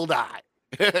 30 people die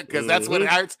because that's what it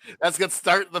hurts. That's gonna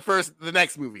start the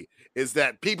next movie is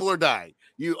that people are dying.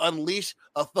 You unleash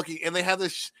a fucking, and they have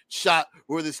this shot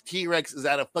where this T-Rex is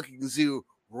at a fucking zoo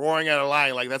roaring at a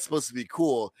lion like that's supposed to be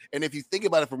cool. And if you think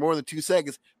about it for more than 2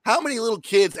 seconds, how many little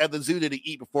kids at the zoo did it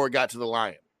eat before it got to the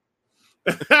lion?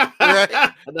 Right?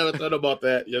 I never thought about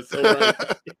that. You're so right.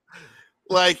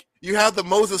 Like, you have the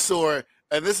mosasaur,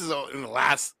 and this is in the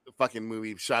last fucking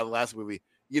movie, shot of the last movie,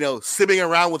 simming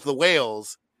around with the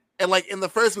whales. And like in the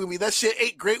first movie, that shit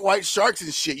ate great white sharks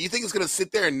and shit. You think it's gonna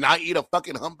sit there and not eat a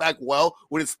fucking humpback whale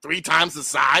when it's 3 times the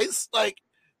size? Like,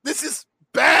 this is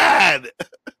bad.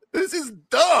 This is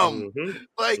dumb.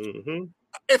 Like,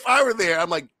 if I were there,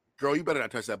 I'm like, girl, you better not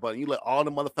touch that button. You let all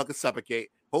the motherfuckers suffocate.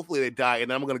 Hopefully they die,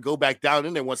 and then I'm gonna go back down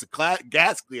in there once the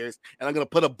gas clears, and I'm gonna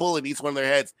put a bullet in each one of their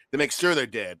heads to make sure they're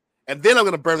dead. And then I'm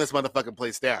gonna burn this motherfucking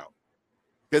place down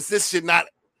because this should not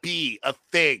be a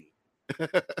thing.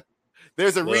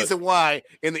 There's a reason why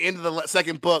in the end of the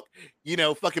second book,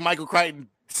 fucking Michael Crichton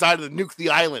decided to nuke the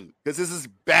island because this is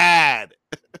bad.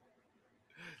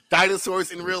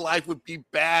 Dinosaurs in real life would be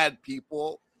bad,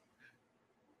 people.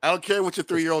 I don't care what your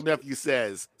 3-year-old nephew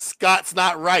says. Scott's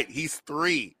not right. He's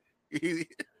 3.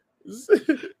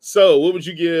 So what would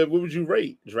you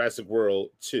rate Jurassic World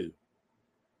 2?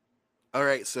 All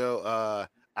right, so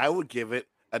I would give it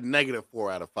a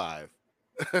 -4 out of 5.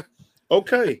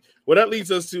 Okay, well, that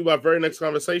leads us to my very next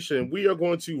conversation. We are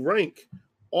going to rank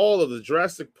all of the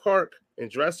Jurassic Park and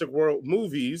Jurassic World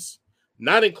movies,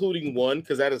 not including one,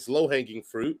 because that is low-hanging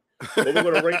fruit. But we're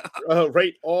going to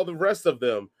rate all the rest of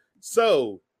them.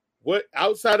 So, what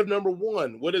outside of number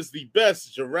 1, what is the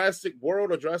best Jurassic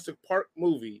World or Jurassic Park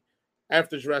movie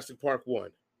after Jurassic Park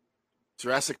 1?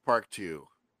 Jurassic Park 2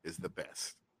 is the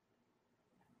best.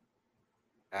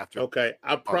 Okay,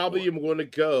 I probably am going to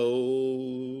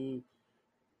go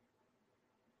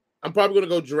I'm probably going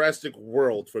to go Jurassic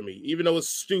World for me. Even though it's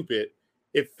stupid,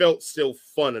 it felt still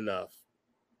fun enough.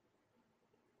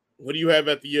 What do you have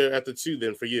at the 2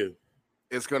 then for you?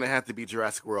 It's going to have to be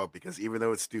Jurassic World because even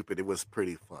though it's stupid, it was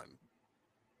pretty fun.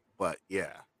 But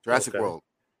yeah, Jurassic World.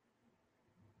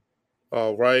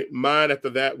 All right. Mine after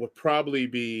that would probably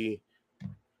be,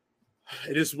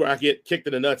 this is where I get kicked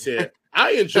in the nuts here.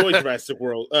 I enjoy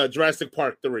Jurassic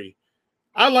Park 3.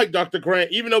 I like Dr.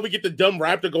 Grant, even though we get the dumb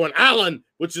raptor going, Alan,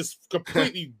 which is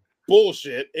completely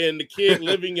bullshit, and the kid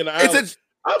living in the island.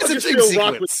 It's a dream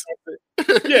sequence.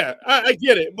 Yeah, I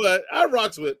get it, but I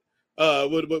rocks with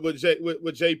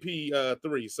JP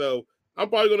 3. So I'm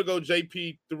probably gonna go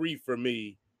JP 3 for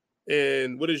me.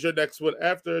 And what is your next one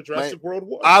after Jurassic World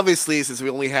 1? Obviously, since we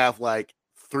only have like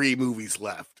 3 movies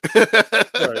left,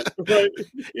 right.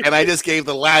 And I just gave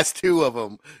the last 2 of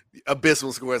them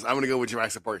abysmal scores. I'm gonna go with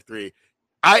Jurassic Park 3.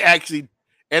 And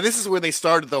this is where they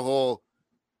started the whole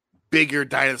bigger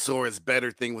dinosaur is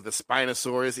better thing with the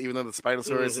Spinosaurus, even though the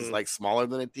Spinosaurus is like smaller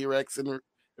than a T-Rex in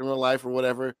real life or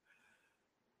whatever.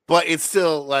 But it's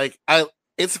still like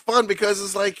it's fun because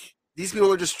it's like these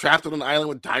people are just trapped on an island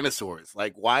with dinosaurs.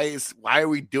 Like, why are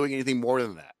we doing anything more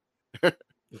than that?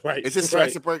 Right. It's just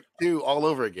Jurassic Park 2 all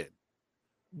over again.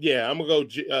 Yeah, I'm gonna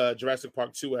go Jurassic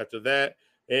Park 2 after that.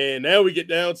 And now we get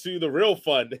down to the real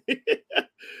fun.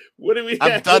 What do we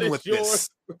have? I'm done with this.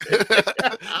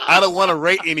 I don't want to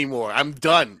rate anymore. I'm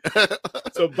done.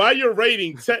 So by your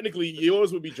rating, technically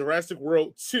yours would be Jurassic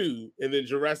World 2 and then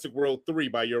Jurassic World 3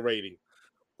 by your rating.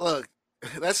 Look,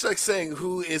 that's like saying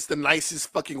who is the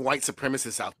nicest fucking white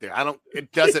supremacist out there.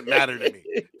 It doesn't matter to me.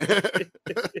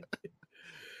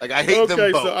 Like, I hate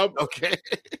them both. So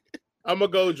I'm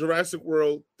going to go Jurassic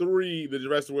World 3, the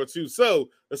Jurassic World 2. So,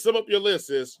 to sum up your list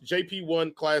is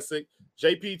JP1 Classic,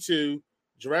 JP2,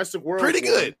 Jurassic World pretty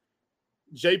good,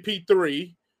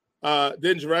 JP3,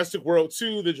 then Jurassic World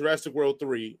 2, the Jurassic World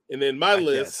 3. And then my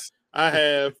list, I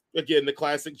have, again, the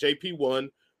Classic JP1,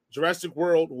 Jurassic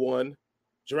World 1,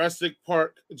 Jurassic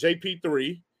Park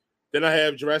JP3. Then I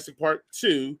have Jurassic Park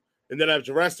 2, and then I have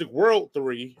Jurassic World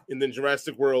 3, and then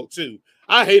Jurassic World 2.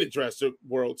 I hated Jurassic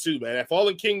World 2, man. At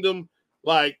Fallen Kingdom,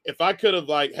 like, if I could have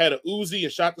like had a Uzi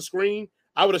and shot the screen,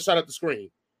 I would have shot at the screen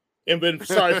and been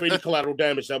sorry for any collateral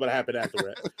damage that would have happened after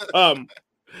that.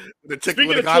 The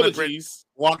speaking of trilogies,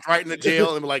 walked right in the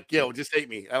jail and be like, "Yo, just hate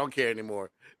me. I don't care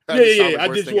anymore." Yeah. I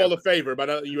did you all a favor,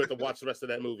 but you have to watch the rest of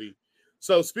that movie.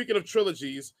 So speaking of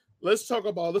trilogies, let's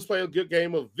play a good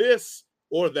game of this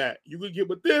or that. You could get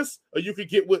with this or you could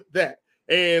get with that.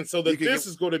 And so this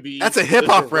is going to be... That's a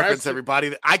hip-hop reference,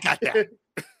 everybody. I got that.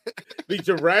 The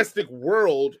Jurassic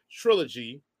World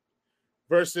trilogy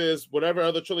versus whatever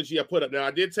other trilogy I put up. Now,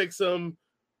 I did take some...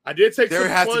 There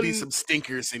has to be some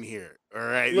stinkers in here, all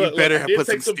right? You better have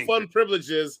put some fun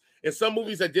privileges. In some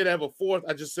movies, I did have a fourth.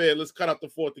 I just said, let's cut out the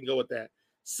fourth and go with that.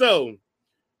 So,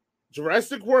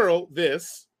 Jurassic World,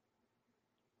 this,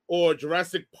 or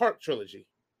Jurassic Park trilogy?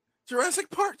 Jurassic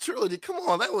Park trilogy. Come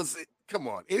on, that was it. Come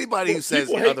on. Anybody who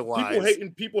says otherwise.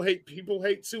 People hate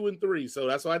 2 and 3. So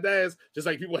that's why I asked. Just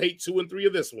like people hate 2 and 3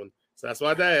 of this one. So that's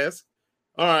why I asked.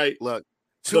 All right. Look,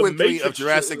 2 and 3 of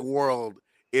Jurassic World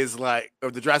is like, or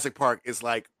the Jurassic Park is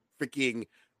like freaking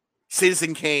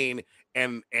Citizen Kane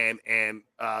and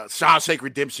Shawshank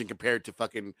Redemption compared to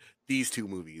fucking these 2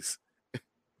 movies.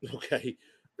 Okay.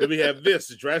 Then we have this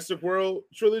Jurassic World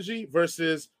trilogy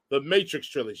versus the Matrix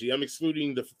trilogy. I'm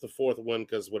excluding the fourth one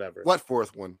because whatever. What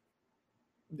fourth one?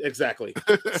 Exactly.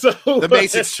 So the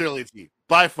Matrix trilogy,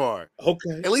 by far.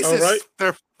 Okay. At least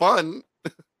they're fun.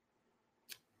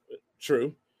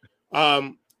 True.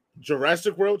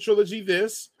 Jurassic World trilogy,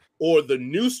 this, or the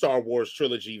new Star Wars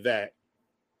trilogy, that.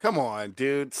 Come on,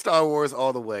 dude. Star Wars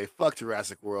all the way. Fuck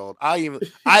Jurassic World. I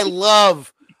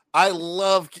love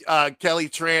Kelly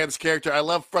Tran's character. I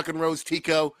love fucking Rose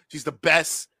Tico. She's the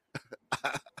best.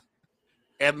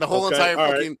 And the whole entire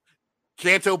fucking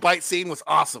Canto bite scene was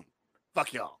awesome.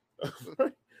 Fuck y'all.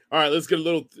 All right, let's get a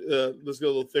little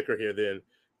thicker here then.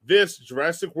 This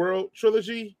Jurassic World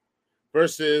trilogy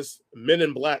versus Men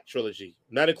in Black trilogy,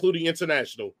 not including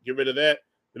international. Get rid of that.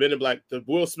 The Men in Black, the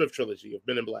Will Smith trilogy of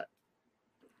Men in Black.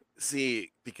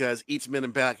 See, because each Men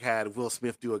in Black had Will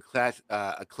Smith do a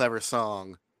clever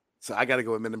song, so I got to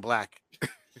go with Men in Black.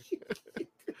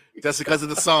 Just because of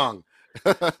the song.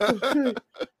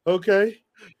 Okay.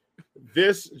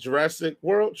 This Jurassic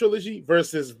World trilogy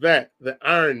versus that, the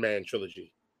Iron Man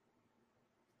trilogy.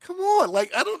 Come on,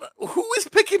 like, I don't know. Who is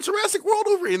picking Jurassic World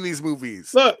over in these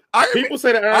movies? Look, people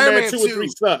say that Iron Man 2 and 3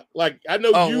 suck. Like, I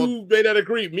know you may not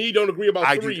agree. Me don't agree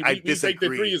about 3. We think that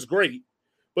 3 is great.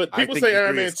 But people say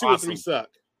Iron Man 2 and 3 suck.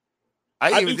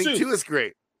 I even think 2 is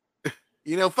great.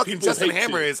 You know, fucking Justin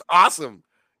Hammer is awesome.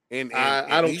 And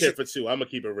I don't care for 2. I'm gonna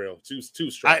keep it real.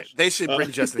 Two's trash. They should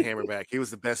bring Justin Hammer back. He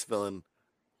was the best villain.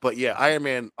 But yeah, Iron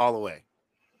Man all the way.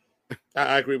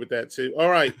 I agree with that too. All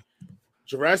right,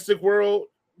 Jurassic World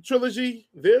trilogy,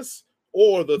 this,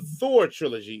 or the Thor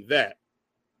trilogy, that.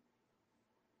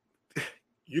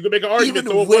 You can make an argument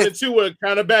Thor 1 and 2 are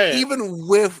kind of bad. Even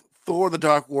with Thor the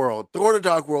Dark World,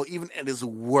 even at its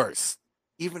worst,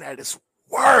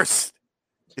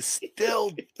 is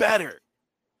still better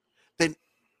than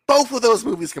both of those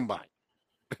movies combined.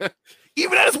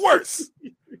 Even at its worst.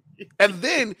 And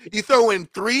then you throw in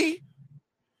 3,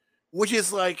 which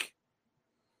is like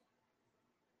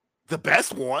the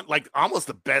best one, like almost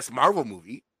the best Marvel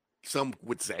movie, some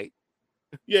would say.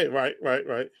 Yeah, right.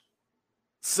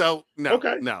 So, no,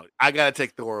 I got to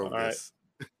take Thor over this.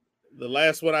 Right. The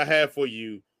last one I have for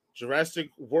you, Jurassic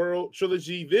World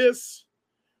trilogy, this,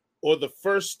 or the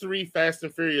first 3 Fast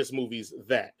and Furious movies,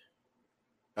 that.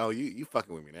 Oh, you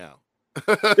fucking with me now.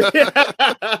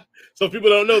 So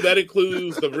people don't know, that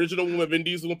includes the original one with Vin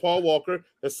Diesel and Paul Walker,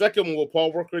 the second one with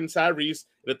Paul Walker and Tyrese,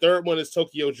 and the third one is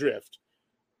Tokyo Drift.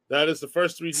 That is the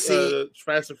first 3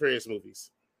 Fast and Furious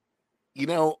movies. You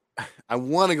know, I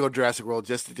want to go Jurassic World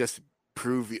just to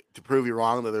prove you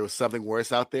wrong that there was something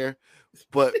worse out there.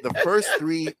 But the first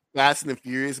 3 Fast and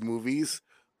Furious movies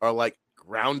are like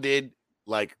grounded,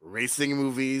 like racing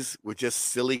movies with just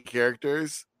silly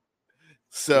characters.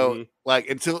 So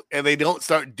and they don't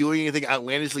start doing anything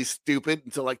outlandishly stupid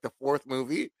until like the 4th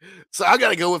movie. So I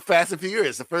gotta go with Fast and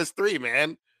Furious, the first 3,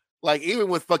 man. Like, even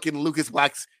with fucking Lucas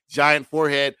Black's giant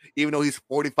forehead, even though he's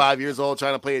 45 years old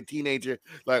trying to play a teenager,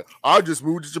 like, I just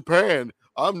moved to Japan.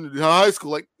 I'm in high school.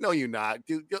 Like, no, you're not.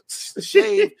 Dude,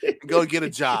 shave and go get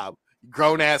a job.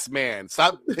 Grown-ass man.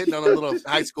 Stop hitting on the little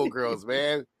high school girls,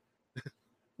 man.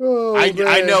 Oh, I man.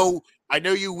 I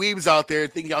know you weebs out there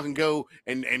think y'all can go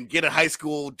and get a high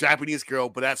school Japanese girl,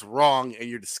 but that's wrong, and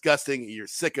you're disgusting, and you're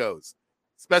sickos.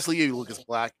 Especially you, Lucas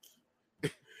Black.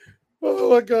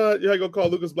 Oh my God! You're gonna call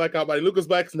Lucas Black out by Lucas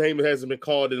Black's name hasn't been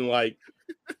called in like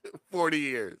 40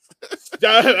 years.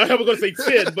 I was gonna say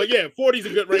 10, but yeah, 40 is a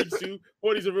good range too.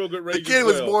 40 is a real good range. The kid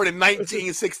was born in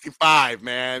 1965,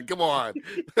 man. Come on.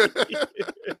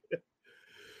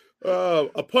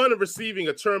 Upon receiving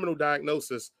a terminal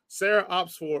diagnosis, Sarah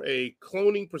opts for a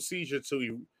cloning procedure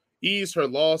to ease her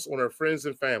loss on her friends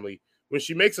and family. When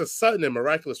she makes a sudden and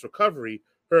miraculous recovery,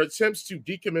 her attempts to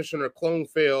decommission her clone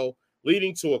fail,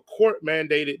 leading to a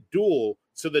court-mandated duel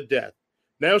to the death.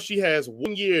 Now she has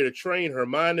 1 year to train her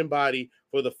mind and body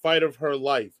for the fight of her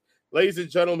life. Ladies and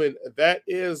gentlemen, that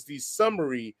is the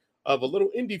summary of a little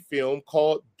indie film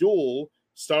called Duel,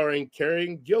 starring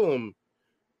Karen Gillan.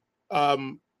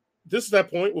 This is that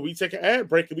point where we take an ad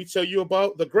break and we tell you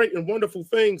about the great and wonderful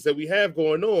things that we have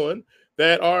going on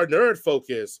that are nerd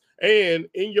focused and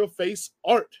in your face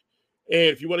art. And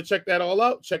if you want to check that all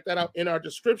out, check that out in our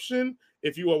description.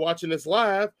 If you are watching this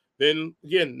live, then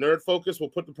again, Nerd Focus will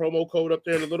put the promo code up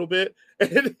there in a little bit.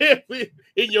 And then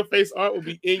In Your Face Art will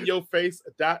be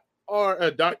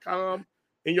inyourface.com,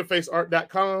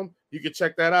 inyourfaceart.com. You can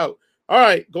check that out. All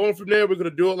right, going from there, we're going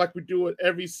to do it like we do it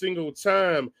every single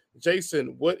time.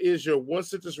 Jason, what is your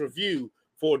 1-sentence review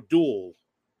for Duel?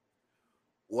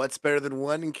 What's better than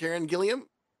 1 in Karen Gillan?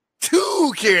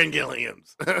 2 Karen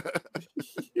Gilliams.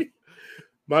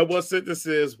 My 1 sentence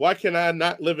is, why can I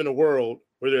not live in a world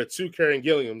where there are 2 Karen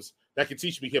Gilliams that can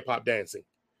teach me hip-hop dancing?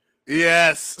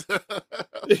 Yes.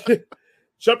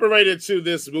 Jumping right into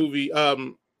this movie.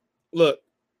 Look,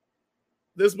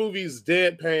 this movie's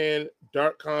deadpan,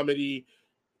 dark comedy.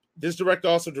 This director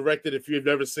also directed, if you've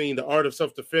never seen, The Art of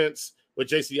Self-Defense with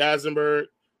J.C. Eisenberg,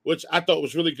 which I thought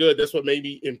was really good. That's what made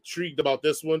me intrigued about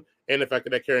this one, and the fact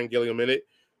that Karen Gillan in it.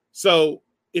 So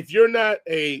if you're not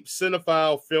a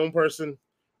cinephile film person,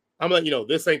 I'm letting you know,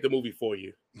 this ain't the movie for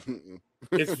you.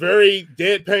 It's very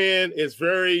deadpan.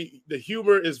 The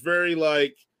humor is very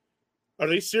like, are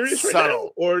they serious right now?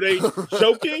 Or are they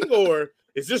joking? Or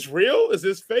is this real? Is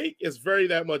this fake? It's very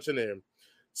that much in there.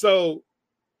 So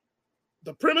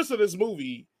the premise of this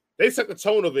movie, they set the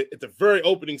tone of it at the very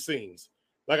opening scenes.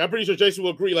 Like, I'm pretty sure Jason will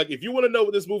agree. Like, if you want to know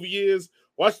what this movie is,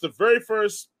 watch the very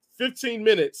first 15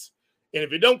 minutes. And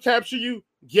if it don't capture you,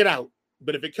 get out.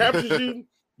 But if it captures you,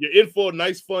 you're in for a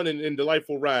nice, fun, and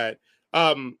delightful ride.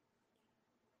 Karen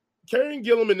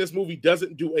Gillan in this movie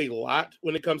doesn't do a lot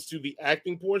when it comes to the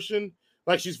acting portion.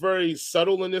 Like, she's very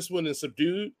subtle in this one and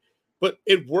subdued, but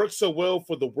it works so well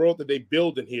for the world that they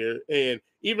build in here. And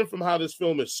even from how this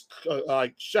film is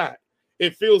like shot,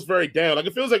 it feels very down. Like,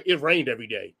 it feels like it rained every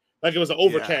day. Like, it was an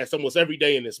overcast almost every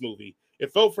day in this movie.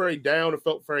 It felt very down. It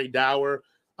felt very dour.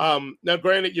 Now,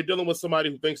 granted, you're dealing with somebody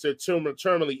who thinks they're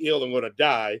terminally ill and going to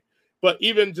die, but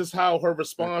even just how her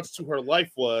response to her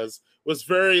life was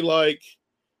very like,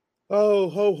 oh,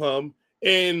 ho hum.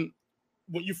 And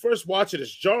when you first watch it,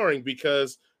 it's jarring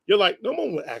because you're like, no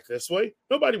one would act this way.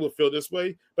 Nobody would feel this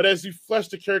way. But as you flesh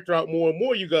the character out more and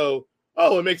more, you go,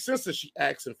 oh, it makes sense that she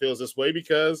acts and feels this way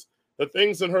because the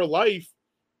things in her life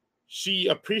she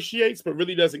appreciates but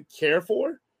really doesn't care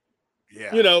for.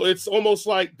 Yeah. You know, it's almost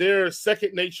like they're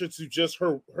second nature to just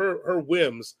her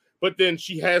whims, but then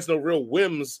she has no real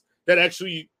whims that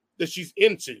she's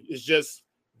into. It's just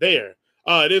there.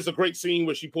 It is a great scene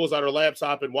where she pulls out her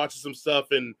laptop and watches some stuff,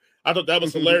 and I thought that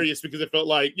was hilarious because it felt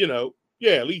like, you know,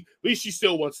 yeah, at least she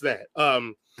still wants that.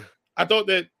 I thought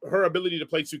that her ability to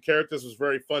play two characters was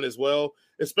very fun as well,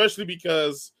 especially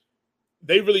because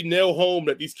they really nail home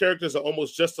that these characters are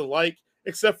almost just alike,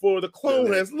 except for the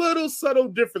clone has little subtle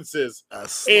differences. A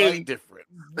slight difference.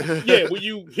 Yeah, when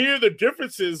you hear the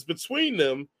differences between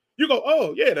them, you go,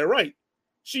 oh, yeah, they're right.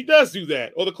 She does do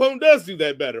that, or the clone does do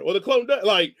that better, or the clone does.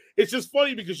 Like, it's just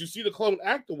funny because you see the clone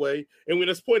act the way, and when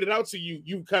it's pointed out to you,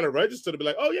 you kind of register to be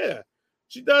like, oh, yeah,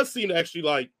 she does seem to actually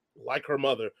like her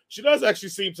mother. She does actually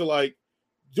seem to like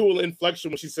do an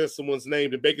inflection when she says someone's name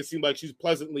to make it seem like she's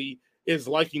pleasantly is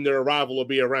liking their arrival or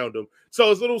be around them.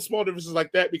 So it's little small differences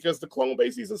like that because the clone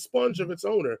basically is a sponge of its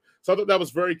owner. So I thought that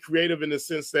was very creative in the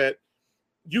sense that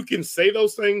you can say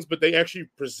those things, but they actually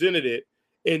presented it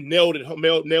and nailed it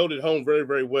home very,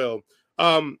 very well.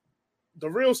 The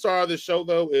real star of this show,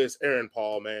 though, is Aaron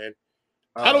Paul, man.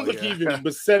 I don't think he even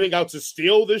was setting out to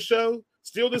steal this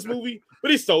movie,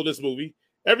 but he stole this movie.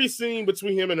 Every scene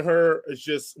between him and her is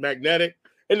just magnetic.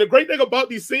 And the great thing about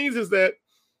these scenes is that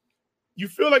you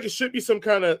feel like it should be some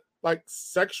kind of like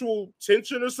sexual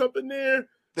tension or something there.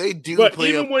 They do, but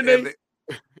even when they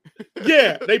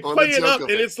they play it up,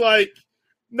 and it's like,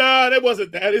 nah, that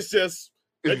wasn't that. It's just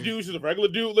that dude's just a regular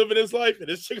dude living his life, and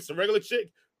this chick's a regular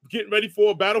chick getting ready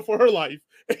for a battle for her life.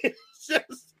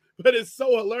 But it's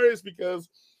so hilarious because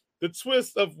the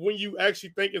twist of when you actually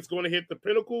think it's going to hit the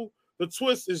pinnacle, the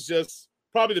twist is just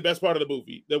probably the best part of the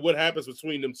movie. That what happens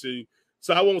between them two.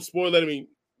 So I won't spoil it. I mean,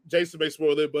 Jason may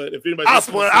spoil it, but if anybody, I'll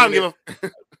spoil it. I don't give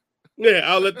a. Yeah,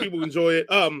 I'll let people enjoy it.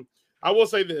 I will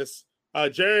say this: me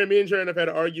and Jaren have had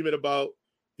an argument about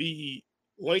the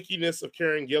lankiness of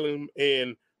Karen Gillan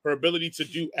and her ability to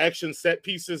do action set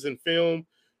pieces in film.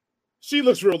 She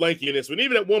looks real lanky in this one.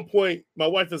 Even at one point, my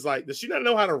wife is like, "Does she not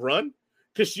know how to run?"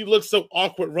 Because she looks so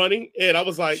awkward running. And I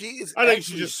was like, I think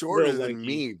she's just shorter than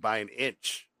me by an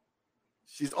inch.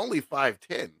 She's only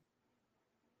 5'10".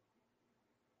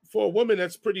 For a woman,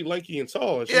 that's pretty lanky and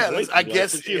tall. And lanky, I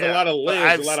guess she has a lot of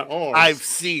legs, a lot of arms. I've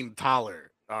seen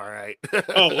taller. All right.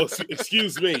 Oh,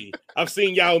 excuse me. I've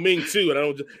seen Yao Ming too, and I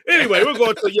don't. Anyway, we're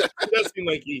going to it does seem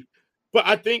lanky, but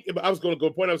I think I was going to go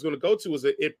to is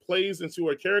that it plays into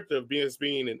her character of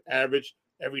being an average,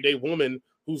 everyday woman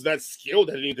who's not skilled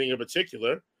at anything in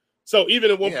particular. So even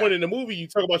at one point in the movie, you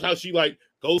talk about how she like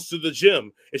goes to the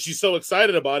gym and she's so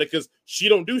excited about it because she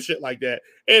don't do shit like that.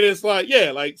 And it's like,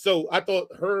 so I thought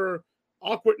her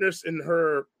awkwardness and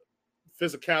her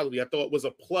physicality, I thought was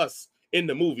a plus in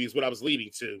the movie is what I was leading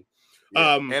to.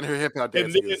 Yeah. And her hip hop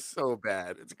dancing is so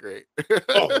bad. It's great.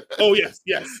 oh yes.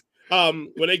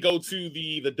 When they go to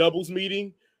the doubles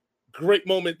meeting, great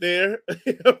moment there.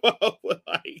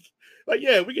 Like,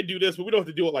 yeah, we can do this, but we don't have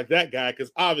to do it like that guy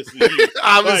because obviously,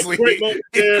 great moment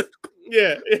there.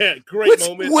 Yeah, great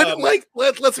moment.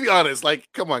 Let's be honest. Like,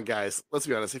 come on, guys. Let's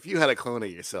be honest. If you had a clone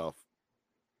of yourself,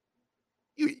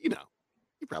 you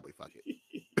probably fuck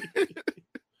it.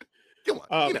 Come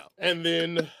on, And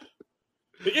then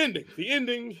the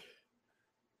ending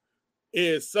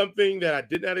is something that I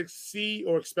did not see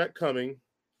or expect coming,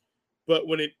 but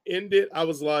when it ended, I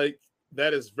was like,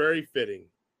 that is very fitting.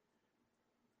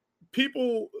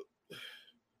 People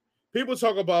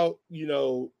talk about,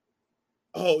 you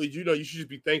should just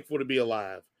be thankful to be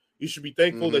alive. You should be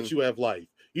thankful that you have life.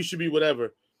 You should be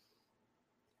whatever.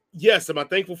 Yes, am I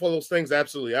thankful for those things?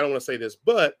 Absolutely. I don't want to say this,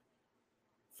 but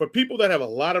for people that have a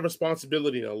lot of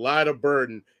responsibility and a lot of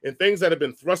burden and things that have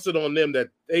been thrusted on them that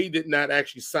they did not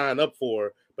actually sign up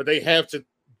for, but they have to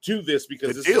do this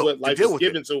because this is what life is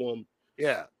given to them.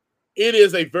 Yeah. It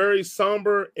is a very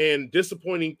somber and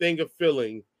disappointing thing of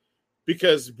feeling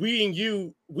because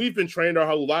we've been trained our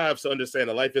whole lives to understand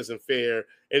that life isn't fair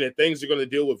and that things you're going to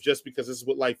deal with just because this is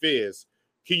what life is.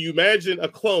 Can you imagine a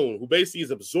clone who basically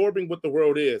is absorbing what the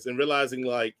world is and realizing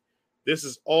like, this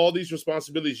is all these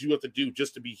responsibilities you have to do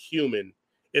just to be human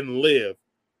and live?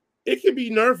 It can be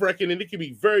nerve-wracking and it can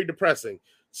be very depressing.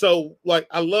 So, like,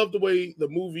 I love the way the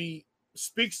movie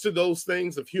speaks to those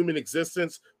things of human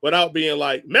existence without being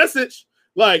like message.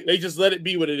 Like they just let it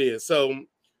be what it is. So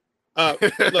look,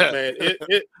 man,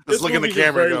 this movie's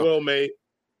just very well made.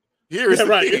 Here's the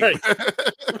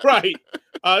theme. Right.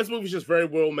 This movie's just very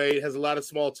well made. It has a lot of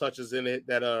small touches in it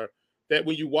that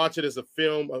when you watch it as a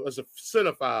film, as a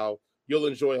cinephile, you'll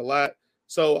enjoy a lot.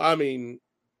 So I mean,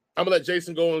 I'm gonna let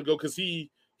Jason go because he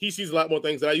sees a lot more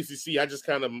things that I used to see. I just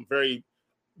kind of very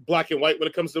black and white when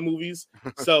it comes to movies.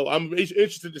 So I'm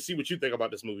interested to see what you think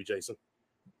about this movie, Jason.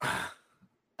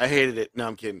 I hated it. No,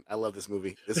 I'm kidding. I love this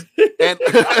movie. Hated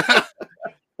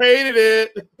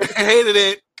it.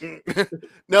 Hated it.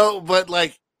 No, but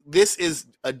like this is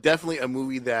definitely a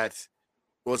movie that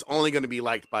was only going to be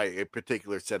liked by a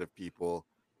particular set of people.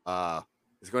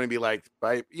 It's going to be liked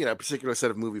by a particular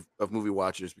set of movie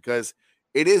watchers because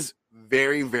it is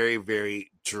very, very,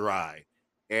 very dry.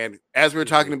 And as we were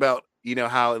talking about,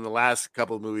 how in the last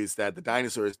couple of movies that the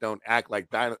dinosaurs don't act like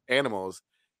animals,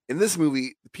 in this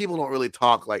movie, people don't really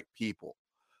talk like people.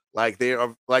 Like they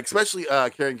are like, especially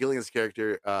Karen Gillan's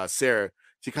character, Sarah,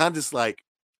 she kind of just like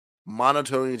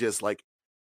monotonely just like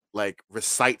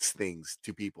recites things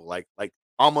to people, like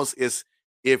almost as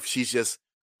if she's just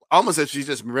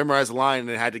memorized a line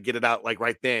and had to get it out like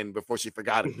right then before she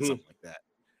forgot it or something like that.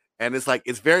 And it's like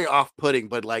it's very off-putting,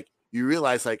 but like you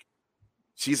realize like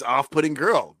she's off-putting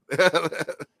girl.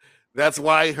 That's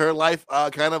why her life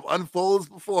kind of unfolds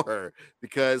before her,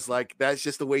 because like that's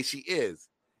just the way she is.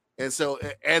 And so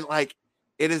and like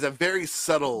it is a very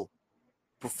subtle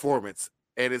performance,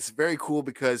 and it's very cool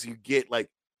because you get like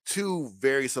two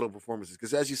very subtle performances,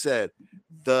 because as you said,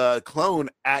 the clone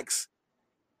acts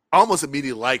almost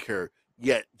immediately like her,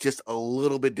 yet just a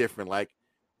little bit different. Like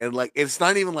it's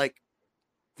not even like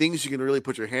things you can really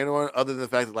put your hand on, other than the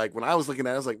fact that like when I was looking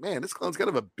at it, I was like, man, this clone's kind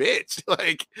of a bitch.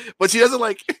 Like, but she doesn't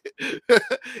like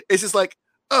it's just like,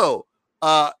 oh,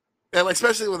 and like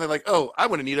especially when they're like, oh, I'm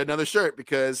gonna need another shirt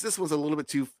because this one's a little bit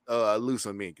too loose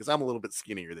on me because I'm a little bit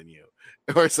skinnier than you,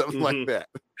 or something like that.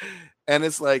 And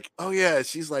it's like, oh yeah,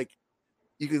 she's like,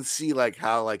 you can see like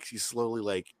how like she's slowly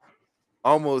like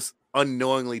almost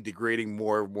unknowingly degrading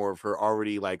more and more of her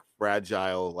already like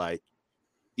fragile like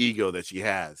ego that she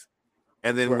has.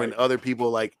 And then when other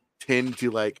people like tend to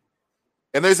like,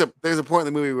 and there's a point in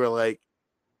the movie where like,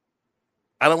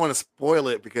 I don't want to spoil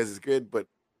it because it's good, but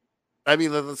I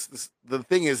mean the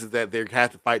thing is that they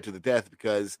have to fight to the death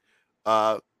because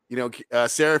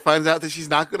Sarah finds out that she's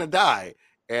not gonna die,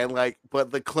 and like,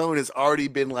 but the clone has already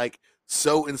been like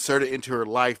so inserted into her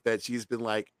life that she's been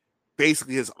like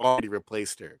basically has already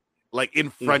replaced her, like in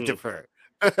front of her.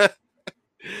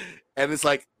 And it's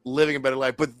like living a better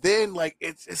life, but then like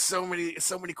it's so many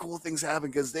cool things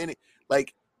happen, because then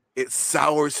it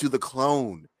sours to the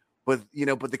clone, but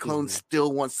the clone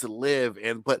still wants to live,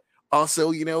 and but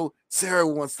also Sarah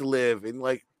wants to live, and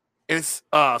like it's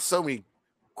so many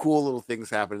cool little things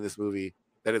happen in this movie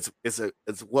that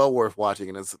it's well worth watching,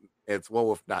 and it's well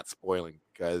worth not spoiling,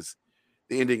 because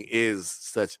the ending is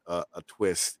such a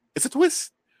twist. It's a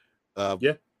twist.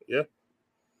 Yeah.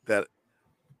 That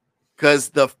because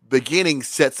the beginning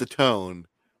sets the tone,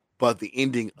 but the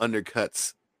ending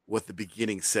undercuts what the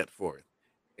beginning set forth.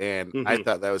 And I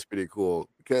thought that was pretty cool,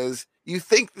 because you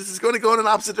think this is going to go in an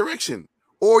opposite direction,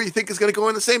 or you think it's going to go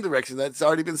in the same direction that's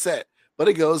already been set, but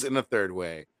it goes in a third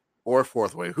way or a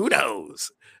fourth way. Who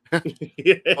knows?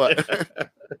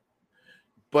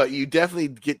 But you definitely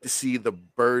get to see the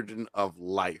burden of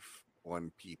life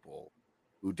on people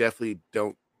who definitely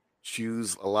don't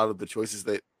choose a lot of the choices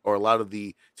or a lot of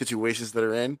the situations that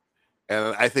are in.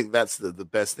 And I think that's the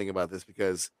best thing about this,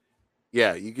 because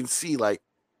yeah, you can see like,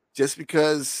 just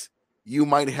because you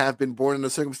might have been born in a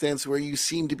circumstance where you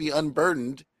seem to be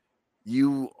unburdened,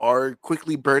 you are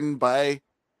quickly burdened by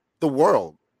the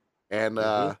world. And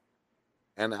that's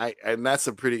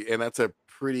a pretty and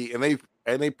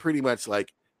they pretty much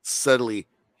like subtly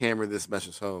hammer this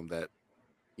message home that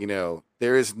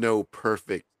there is no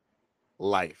perfect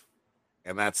life.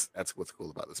 And that's what's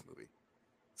cool about this movie.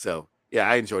 So yeah,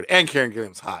 I enjoyed it. And Karen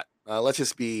Gillan's hot. Let's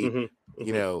just be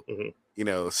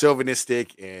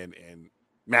chauvinistic and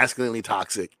masculinely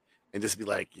toxic, and just be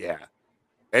like, yeah.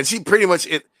 And she pretty much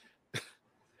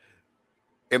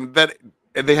and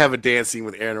they have a dance scene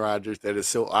with Aaron Rodgers that is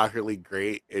so awkwardly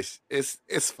great.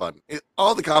 It's fun.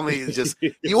 All the comedy is just,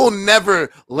 you will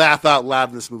never laugh out loud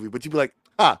in this movie, but you'll be like,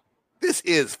 this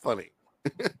is funny.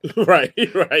 Right.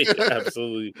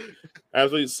 Absolutely.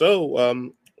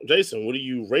 So, Jason, what are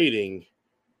you rating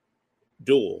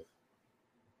Duel?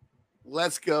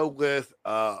 Let's go with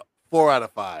 4 out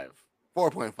of 5.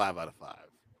 4.5 out of 5.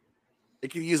 It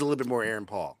could use a little bit more Aaron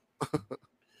Paul.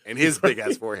 and his big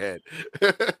ass forehead.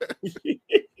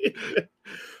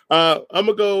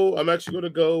 I'm actually gonna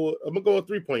go a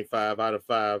 3.5 out of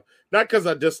 5. Not because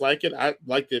I dislike it. I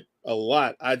liked it a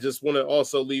lot. I just want to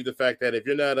also leave the fact that if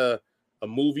you're not a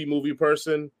movie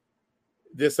person,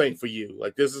 this ain't for you.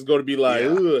 Like, this is going to be like,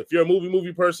 if you're a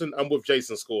movie person, I'm with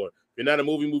Jason's score. If you're not a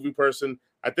movie person,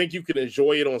 I think you can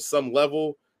enjoy it on some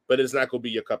level, but it's not going to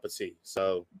be your cup of tea.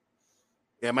 So,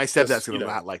 yeah, my stepdad's going to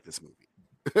not like this movie.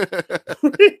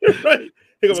 Right.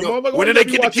 When did they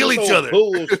get to kill each other?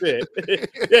 Bullshit.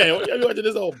 Yeah, why you watching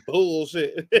this old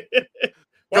bullshit?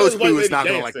 Coach Boo is not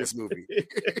going to like this movie.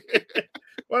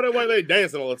 Why the white lady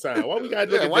dancing all the time? Why we got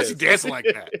to why is she dancing like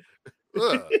that?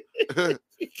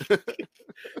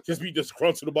 Just be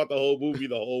disgruntled about the whole movie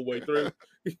the whole way through.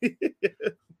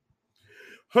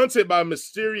 Hunted by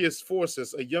mysterious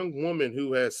forces, a young woman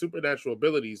who has supernatural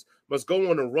abilities must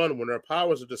go on a run when her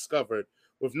powers are discovered.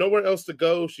 With nowhere else to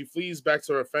go, she flees back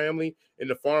to her family in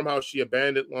the farmhouse she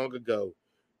abandoned long ago.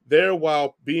 There,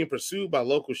 while being pursued by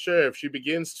local sheriff, she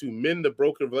begins to mend the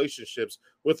broken relationships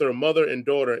with her mother and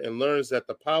daughter and learns that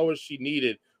the powers she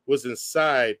needed was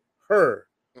inside her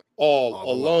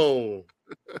all alone.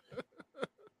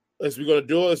 As we're going to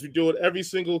do it, as we do it every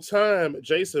single time,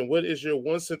 Jason, what is your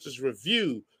one sentence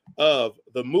review of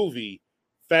the movie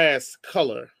Fast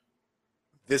Color?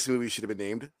 This movie should have been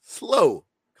named Slow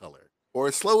Color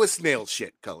or Slowest Snail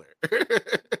Shit Color.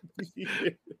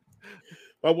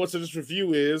 My one sentence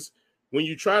review is when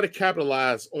you try to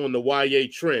capitalize on the YA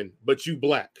trend, but you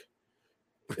black.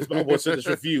 It's my one sentence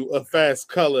review of Fast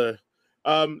Color.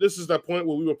 This is the point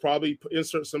where we will probably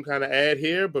insert some kind of ad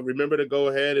here, but remember to go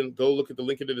ahead and go look at the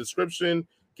link in the description,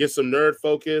 get some nerd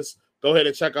focus. Go ahead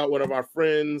and check out one of our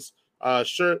friends'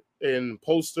 shirt and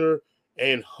poster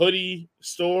and hoodie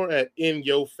store at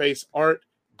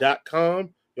inyourfaceart.com.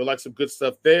 You'll like some good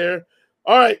stuff there.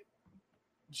 All right,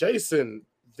 Jason,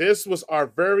 this was our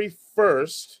very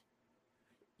first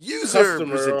viewer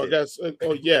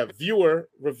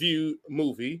review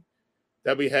movie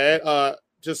that we had.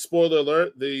 Just spoiler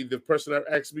alert, the person that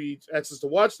asked us to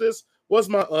watch this was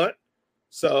my aunt.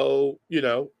 So,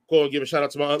 go and give a shout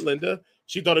out to my Aunt Linda.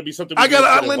 She thought it'd be something. I got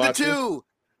an Aunt Linda too.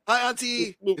 Hi,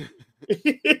 Auntie.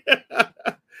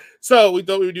 So we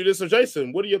thought we would do this. So,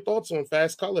 Jason, what are your thoughts on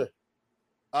Fast Color?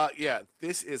 Yeah,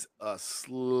 this is a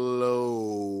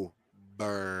slow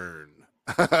burn.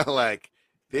 Like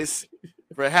this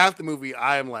for half the movie,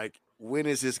 I am like, when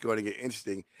is this going to get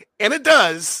interesting? And it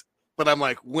does. But I'm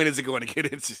like, when is it going to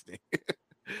get interesting?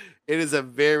 It is a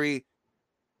very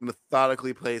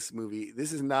methodically placed movie.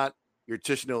 This is not your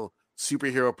traditional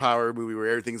superhero power movie where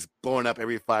everything's blowing up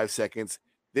every 5 seconds.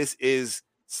 This is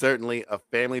certainly a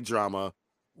family drama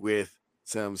with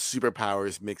some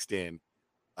superpowers mixed in.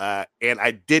 And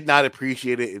I did not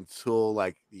appreciate it until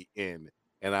like the end.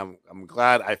 And I'm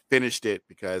glad I finished it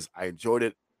because I enjoyed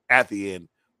it at the end.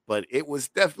 But it was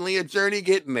definitely a journey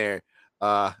getting there.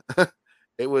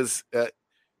 It was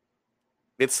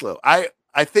it's slow. I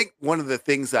think one of the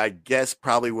things that I guess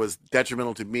probably was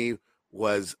detrimental to me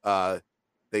was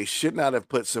they should not have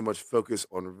put so much focus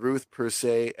on Ruth per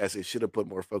se as they should have put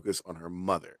more focus on her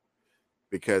mother,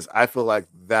 because I feel like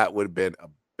that would have been a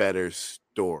better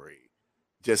story.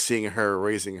 Just seeing her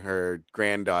raising her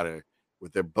granddaughter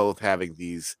with them both having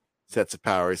these sets of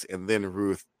powers, and then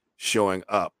Ruth showing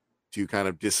up to kind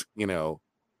of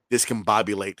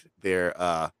discombobulate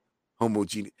their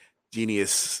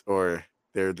homogeneous or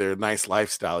their nice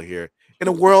lifestyle here in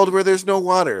a world where there's no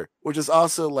water, which is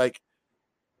also like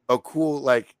a cool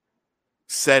like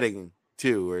setting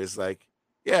too, where it's like,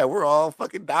 yeah, we're all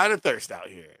fucking dying of thirst out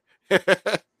here.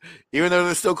 Even though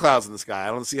there's still clouds in the sky.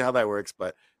 I don't see how that works,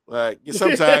 but like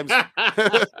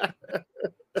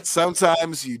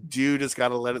sometimes you do just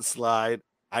gotta let it slide.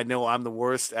 I know I'm the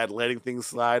worst at letting things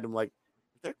slide. I'm like,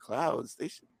 if they're clouds, they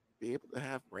should be able to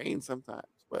have rain sometimes.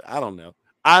 But I don't know.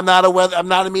 I'm not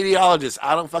a meteorologist.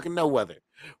 I don't fucking know weather.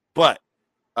 But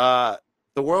the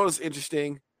world is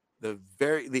interesting.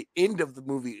 The end of the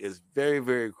movie is very,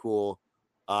 very cool.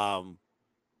 A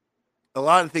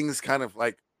lot of things kind of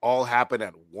like all happen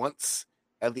at once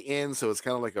at the end, so it's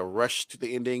kind of like a rush to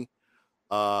the ending.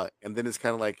 And then it's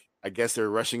kind of like, I guess they're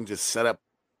rushing to set up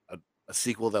a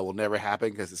sequel that will never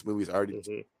happen because this movie is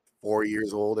already 4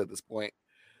 years old at this point.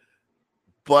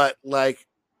 But like,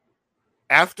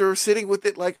 after sitting with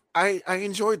it, like I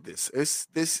enjoyed this.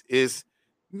 This is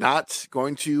not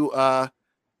going to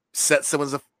set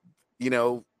someone's,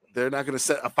 they're not going to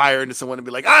set a fire into someone and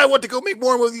be like, I want to go make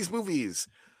more of these movies.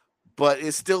 But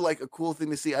it's still like a cool thing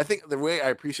to see. I think the way I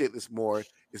appreciate this more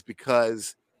is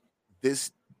because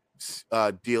this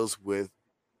deals with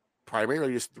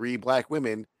primarily just 3 black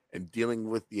women and dealing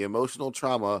with the emotional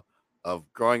trauma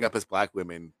of growing up as Black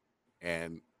women,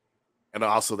 and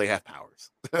also they have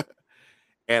powers.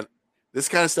 And this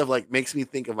kind of stuff like makes me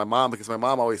think of my mom, because my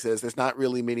mom always says there's not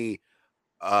really many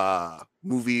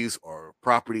movies or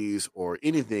properties or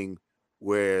anything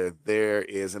where there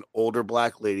is an older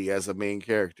Black lady as a main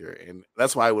character. And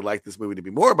that's why I would like this movie to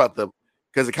be more about them,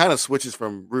 because it kind of switches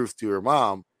from Ruth to her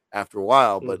mom after a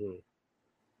while. But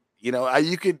you know,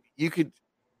 you could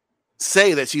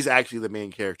say that she's actually the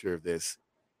main character of this.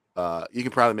 You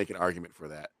can probably make an argument for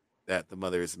that the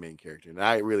mother is the main character. And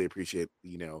I really appreciate,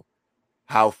 you know,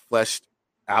 how fleshed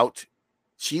out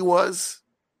she was,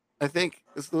 I think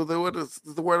is the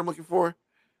word I'm looking for,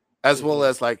 as well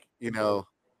as, like, you know,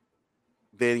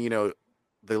 then, you know,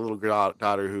 the little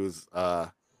daughter who's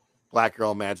Black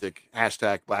girl magic,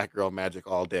 hashtag Black girl magic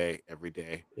all day, every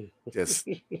day, just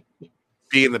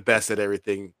being the best at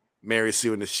everything, Mary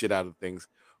suing the shit out of things.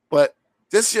 But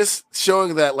this just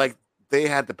showing that, like, they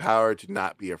had the power to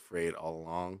not be afraid all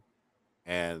along.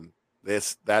 And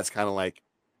that's kind of like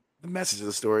the message of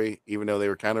the story. Even though they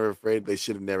were kind of afraid, they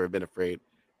should have never been afraid.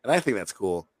 And I think that's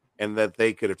cool. And that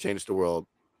they could have changed the world,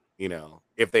 you know,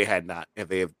 if they had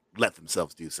let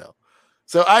themselves do so.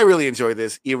 So I really enjoy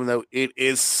this, even though it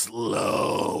is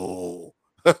slow.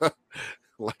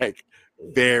 Like,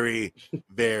 very,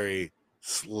 very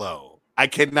slow. I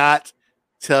cannot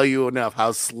tell you enough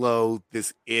how slow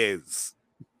this is.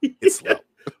 It's slow.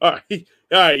 All right.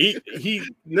 He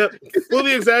not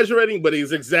fully exaggerating, but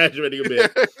he's exaggerating a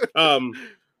bit.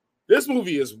 This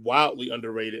movie is wildly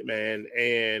underrated, man.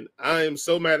 And I am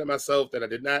so mad at myself that I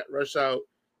did not rush out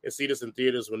and see this in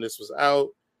theaters when this was out.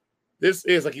 This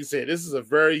is, like you said, this is a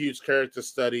very huge character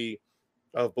study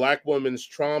of Black women's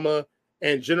trauma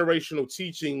and generational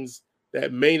teachings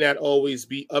that may not always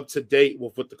be up to date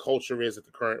with what the culture is at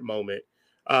the current moment.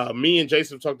 Me and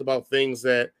Jason talked about things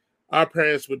that our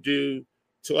parents would do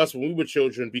to us when we were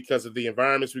children because of the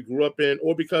environments we grew up in,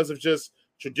 or because of just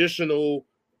traditional,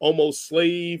 almost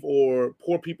slave or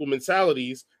poor people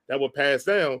mentalities that were passed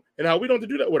down, and how we don't have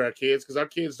to do that with our kids because our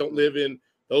kids don't live in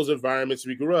those environments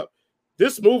we grew up.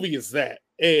 This movie is that,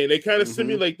 and they kind of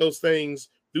simulate those things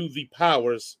through the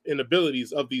powers and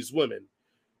abilities of these women.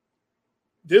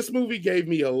 This movie gave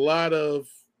me a lot of,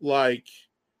 like,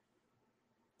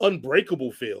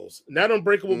 Unbreakable feels. Not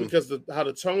Unbreakable because of how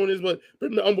the tone is, but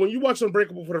when you watch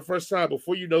Unbreakable for the first time,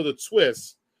 before you know the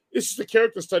twist, it's just a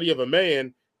character study of a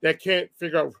man that can't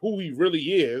figure out who he really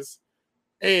is,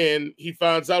 and he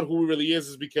finds out who he really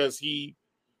is because he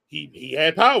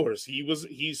had powers.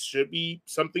 He should be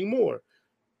something more.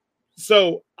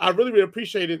 So I really, really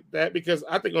appreciated that, because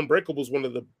I think Unbreakable is one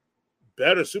of the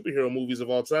better superhero movies of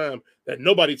all time that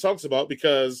nobody talks about,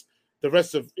 because the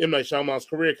rest of M. Night Shyamalan's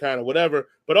career kind of whatever.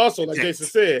 But also, like Jason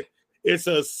said, it's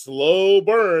a slow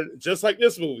burn, just like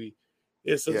this movie.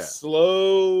 It's a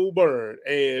slow burn.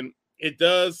 And it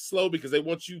does slow because they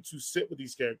want you to sit with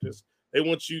these characters. They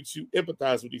want you to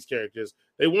empathize with these characters.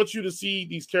 They want you to see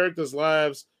these characters'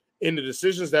 lives and the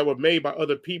decisions that were made by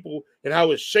other people and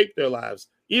how it shaped their lives.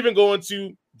 Even going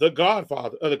to the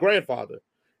Godfather, or the Grandfather,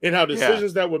 and how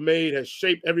decisions that were made has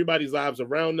shaped everybody's lives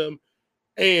around them.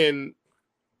 And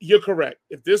you're correct.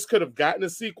 If this could have gotten a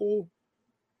sequel,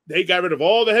 they got rid of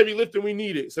all the heavy lifting we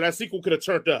needed, so that sequel could have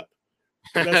turned up.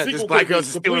 This Black girl's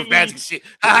stealing magic shit.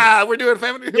 We're doing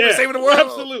family. We're saving the world.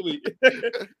 Absolutely.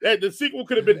 The sequel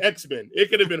could have been X-Men. It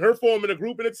could have been her forming a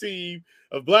group and a team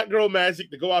of Black girl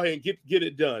magic to go out here and get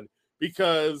it done.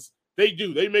 Because they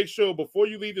do. They make sure before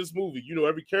you leave this movie, you know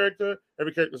every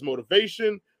character's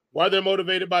motivation, why they're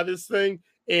motivated by this thing,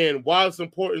 and why it's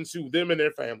important to them and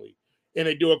their family. And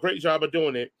they do a great job of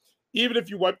doing it. Even if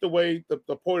you wiped away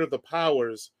the point of the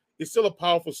powers, it's still a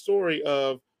powerful story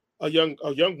of a young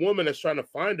woman that's trying to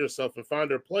find herself and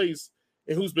find her place,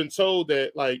 and who's been told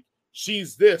that, like,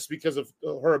 she's this because of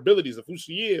her abilities, of who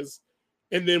she is.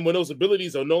 And then when those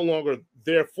abilities are no longer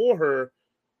there for her,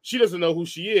 she doesn't know who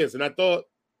she is. And I thought,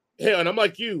 hell, and I'm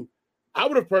like you, I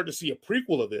would have preferred to see a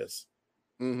prequel of this.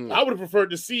 I would have preferred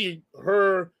to see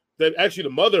her, that actually the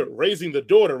mother raising the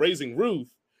daughter, raising Ruth,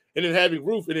 and then having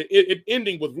Ruth, and it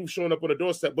ending with Ruth showing up on the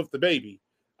doorstep with the baby.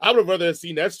 I would have rather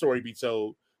seen that story be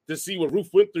told, to see what Ruth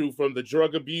went through from the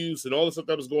drug abuse and all the stuff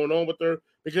that was going on with her.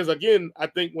 Because again, I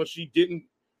think when she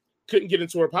couldn't get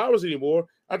into her powers anymore,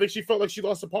 I think she felt like she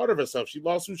lost a part of herself. She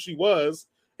lost who she was,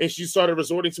 and she started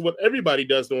resorting to what everybody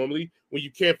does normally when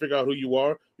you can't figure out who you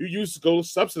are. You use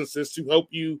those substances to help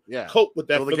you cope with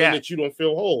that feeling that you don't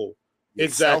feel whole.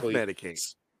 Exactly.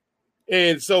 Self-medicate.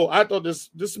 And so I thought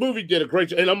this movie did a great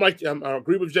job. And I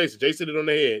agree with Jason. Jason hit it on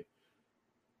the head.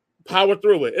 Power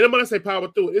through it. And when I say power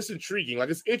through it, it's intriguing. Like,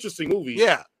 it's an interesting movie.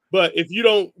 Yeah. But if you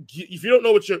don't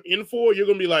know what you're in for, you're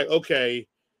gonna be like, okay,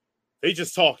 they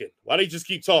just talking. Why they just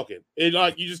keep talking? And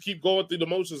like you just keep going through the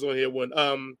motions on here.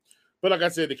 But like I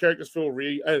said, the characters feel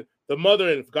really. The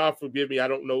mother, and God forgive me, I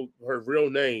don't know her real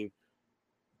name.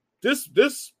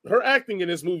 Her acting in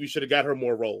this movie should have got her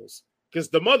more roles, because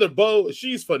the mother Bo,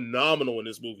 she's phenomenal in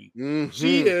this movie. Mm-hmm.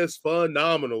 She is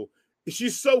phenomenal.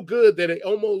 She's so good that it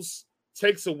almost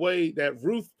takes away that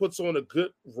Ruth puts on a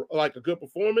good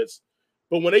performance.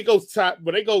 But when they go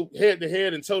head to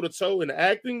head and toe to toe in the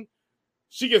acting,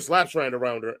 she gets laps right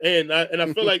around her. And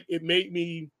I feel like it made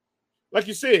me, like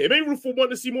you said, it made Ruth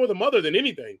want to see more of the mother than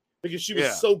anything, because she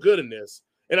was so good in this.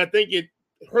 And I think it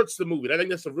hurts the movie. I think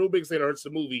that's the real big thing that hurts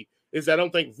the movie, is I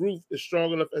don't think Ruth is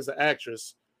strong enough as an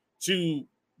actress to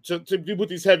be with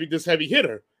this heavy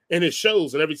hitter, and it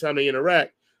shows. And every time they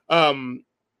interact, but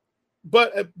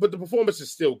the performance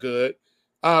is still good.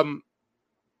 The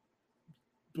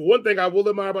one thing I will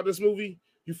admire about this movie,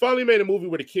 you finally made a movie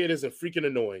where the kid isn't freaking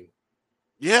annoying.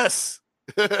 Yes.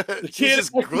 The kid is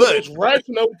good. The most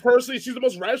rational person. She's the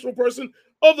most rational person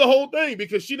of the whole thing,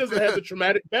 because she doesn't have the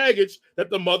traumatic baggage that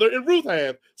the mother and Ruth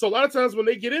have. So a lot of times when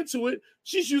they get into it,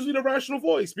 she's usually the rational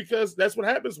voice, because that's what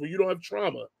happens when you don't have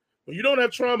trauma. When you don't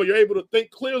have trauma, you're able to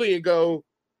think clearly and go,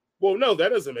 well, no, that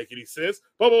doesn't make any sense.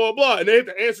 Blah, blah, blah, blah. And they have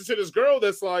to answer to this girl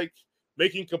that's like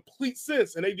making complete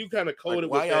sense. And they do kind of code like, it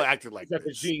why with y'all acting like that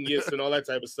genius and all that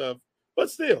type of stuff.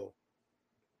 But still.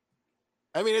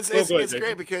 I mean, it's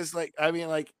great, because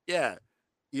yeah,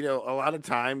 you know, a lot of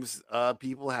times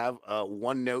people have a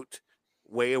one note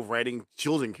way of writing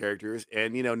children characters,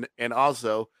 and you know, and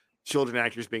also children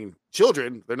actors being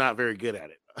children, they're not very good at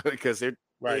it because they've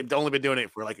only been doing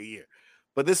it for like a year.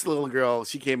 But this little girl,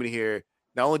 she came in here.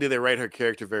 Not only did they write her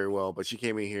character very well, but she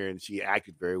came in here and she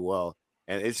acted very well,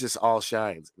 and it's just all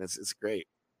shines, and it's great.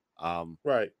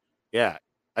 Right. Yeah.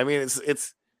 I mean,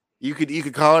 it's you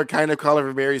could call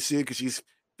her Mary Sue, because she's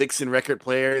fixing record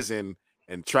players and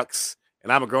trucks,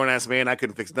 and I'm a grown ass man. I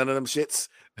couldn't fix none of them shits.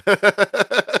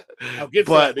 I'll get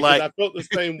to that, because I felt the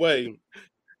same way.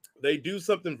 They do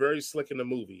something very slick in the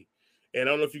movie, and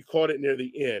I don't know if you caught it near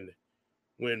the end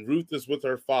when Ruth is with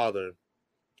her father,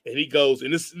 and he goes,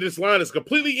 and this line is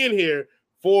completely in here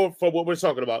for what we're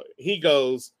talking about. He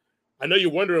goes, "I know you're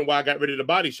wondering why I got rid of the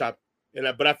body shop,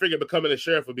 but I figured becoming a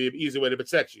sheriff would be an easy way to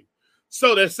protect you."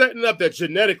 So they're setting up that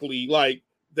genetically, like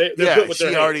they're good with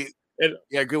their hands.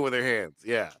 Good with their hands.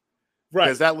 Yeah. Right.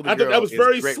 Because that little girl, that was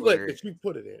very slick that you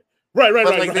put it in. Right.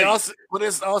 But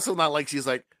it's also not like she's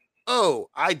like, oh,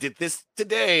 I did this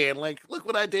today, and like, look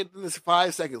what I did in this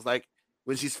 5 seconds. Like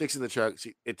when she's fixing the truck,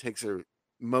 it takes her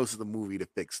most of the movie to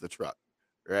fix the truck,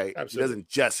 right? Absolutely. She doesn't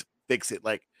just fix it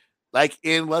like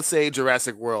in, let's say,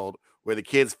 Jurassic World, where the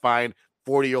kids find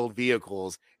 40-year-old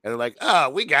vehicles and they're like, oh,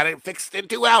 we got it fixed in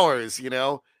 2 hours, you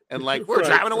know, and like we're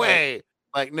driving away.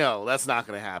 Like, no, that's not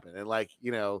going to happen. And like,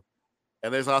 you know,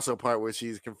 and there's also a part where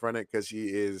she's confronted because she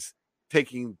is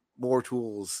taking more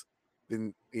tools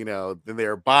than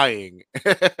they're buying,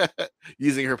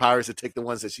 using her powers to take the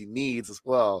ones that she needs as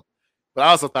well. But I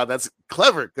also thought that's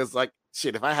clever, because like,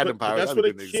 shit, if I had them powers, that's what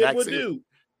a kid would do.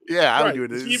 Yeah, I would do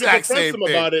the exact same thing.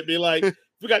 About it, be like, if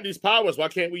we got these powers, why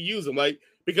can't we use them? Like,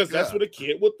 because that's what a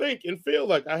kid would think and feel.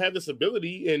 Like, I have this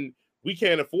ability and we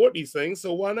can't afford these things,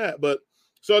 so why not? But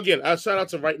so again, I shout out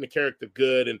to writing the character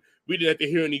good, and we didn't have to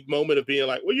hear any moment of being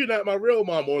like, well, you're not my real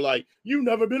mom, or like, you've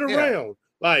never been around.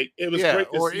 Like, it was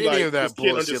great to or see, any like, of that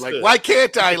bullshit. Like, why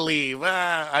can't I leave?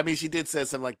 I mean, she did say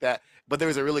something like that, but there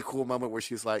was a really cool moment where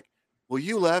she's like, well,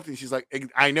 you left, and she's like,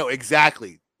 I know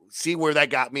exactly. See where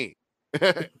that got me.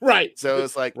 Right. So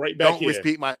it's like, right back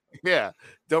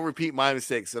don't repeat my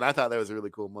mistakes. And I thought that was a really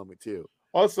cool moment too.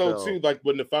 Also, too, like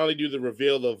when they finally do the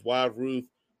reveal of why Ruth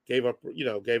gave up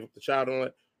the child on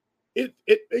it,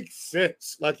 it makes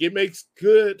sense. Like, it makes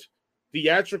good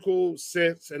theatrical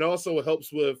sense, and also it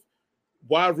helps with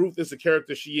why Ruth is the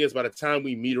character she is by the time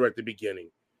we meet her at the beginning.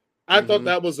 I thought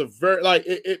that was a very, like,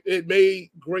 it made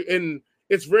great, and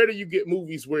it's rare that you get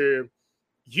movies where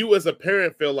you as a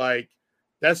parent feel like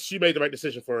she made the right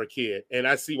decision for her kid, and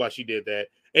I see why she did that.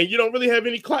 And you don't really have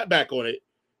any clapback on it,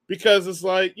 because it's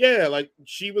like, yeah, like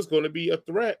she was going to be a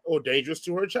threat or dangerous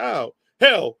to her child.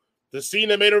 Hell, the scene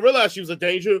that made her realize she was a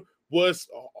danger was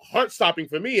heart-stopping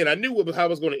for me, and I knew how it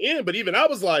was going to end. But even I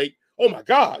was like, oh my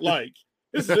God, like,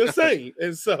 this is insane.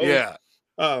 And so,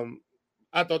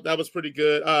 I thought that was pretty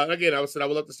good. Again, I would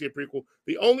love to see a prequel.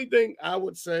 The only thing I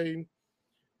would say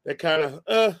that kind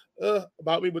of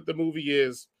about me with the movie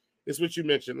is what you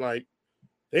mentioned. Like,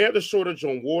 they have the shortage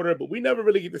on water, but we never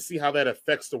really get to see how that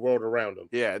affects the world around them.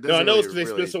 Yeah. Now, I know it's because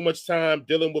they spend so much time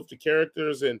dealing with the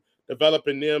characters and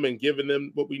developing them and giving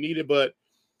them what we needed, but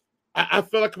I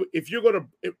feel like if you're going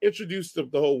to introduce the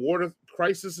whole water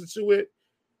crisis into it,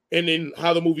 and then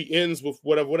how the movie ends with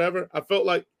whatever, I felt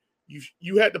like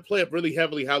you had to play up really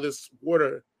heavily how this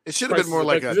water. It should have been more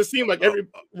like it seemed like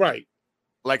right.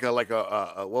 Like a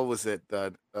what was it?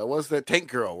 What was the Tank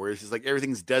Girl, where it's just like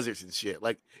everything's deserts and shit.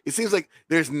 Like it seems like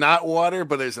there's not water,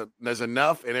 but there's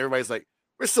enough, and everybody's like,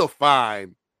 we're still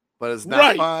fine, but it's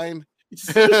not fine. It's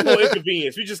just more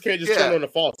inconvenience. We just can't just turn on the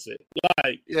faucet.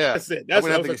 Like that's it. That's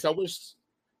what I was like. So I wish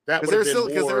that would have been more.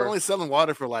 Because they're only selling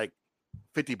water for like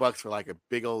 $50 for like a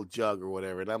big old jug or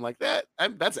whatever, and I'm like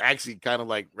that's actually kind of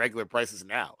like regular prices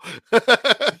now.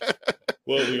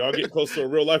 Well, we are getting close to a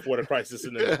real life water crisis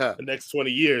in the next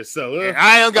 20 years. So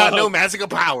I ain't got no magical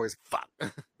powers. Fuck.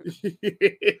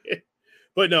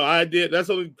 But no, I did. That's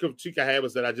the only critique I had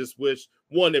was that I just wish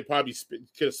one, they probably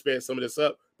could have sped some of this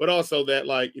up, but also that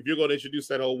like if you're going to introduce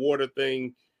that whole water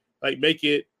thing, like make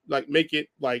it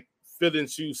fit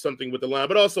into something with the line.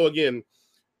 But also again,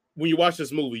 when you watch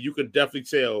this movie, you can definitely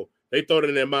tell they thought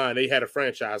in their mind they had a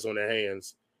franchise on their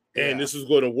hands, and this is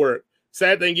going to work.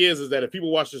 Sad thing is that if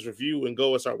people watch this review and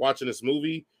go and start watching this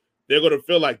movie, they're going to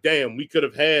feel like, damn, we could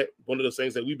have had one of those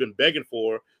things that we've been begging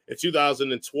for in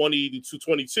 2020 to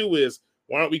 2022 is,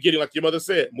 why aren't we getting, like your mother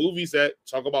said, movies that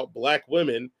talk about Black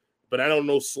women, but I don't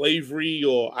know, slavery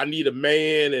or I need a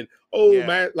man and,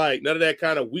 man, like none of that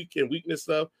kind of weakness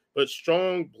stuff, but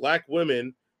strong Black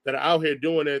women that are out here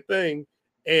doing their thing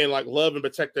and like love and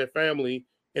protect their family.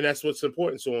 And that's what's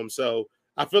important to them. So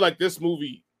I feel like this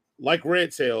movie, like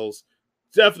Red Tails,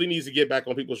 definitely needs to get back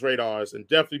on people's radars, and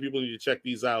definitely people need to check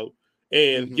these out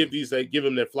and give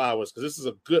them their flowers, because this is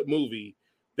a good movie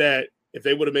that if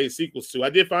they would have made sequels to. I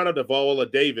did find out that Viola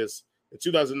Davis in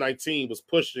 2019 was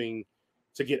pushing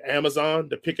to get Amazon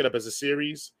to pick it up as a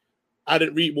series. I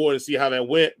didn't read more and see how that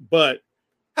went, but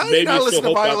maybe it's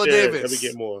still hope out there that we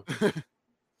get more.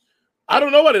 I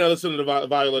don't know why they don't listen to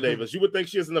Viola Davis. You would think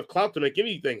she has enough clout to make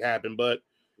anything happen, but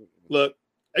look,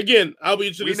 again, I'll be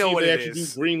interested to see if they actually do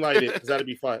greenlight it, because that'd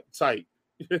be tight.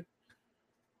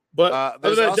 But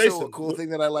there's also Jason, a cool thing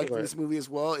that I like in this movie as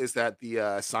well is that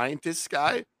the scientist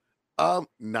guy,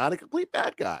 not a complete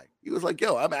bad guy. He was like,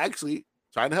 yo, I'm actually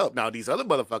trying to help. Now, these other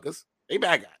motherfuckers, they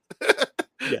bad guys.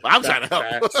 I'm trying to help.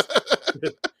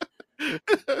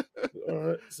 All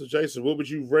right. So, Jason, what would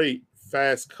you rate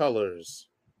Fast Colors?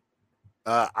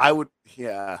 I would,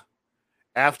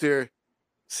 after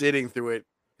sitting through it,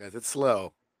 because it's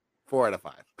slow, 4 out of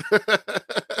 5.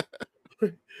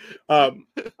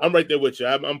 I'm right there with you.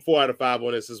 I'm 4 out of 5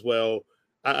 on this as well.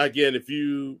 Again, if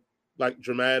you like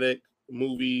dramatic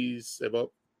movies,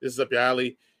 this is up your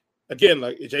alley. Again,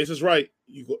 like Jason's right.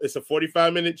 It's a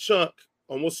 45-minute chunk,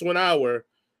 almost to an hour,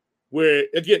 where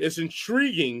again it's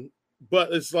intriguing,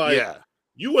 but it's like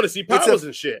you want to see powers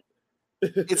and shit.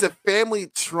 It's a family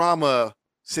trauma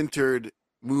centered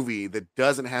movie that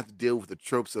doesn't have to deal with the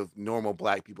tropes of normal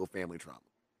Black people family trauma,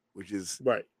 which is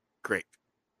great.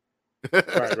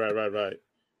 Right.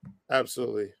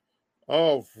 Absolutely.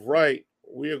 All right.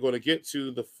 We are going to get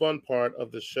to the fun part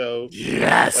of the show.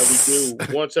 Yes. That we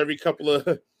do once every couple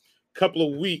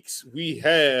of weeks. We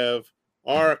have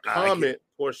our comment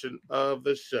portion of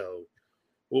the show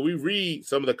where we read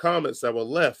some of the comments that were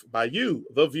left by you,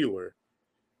 the viewer.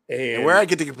 And where I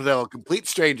get to compel complete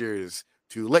strangers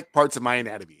to lick parts of my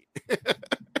anatomy.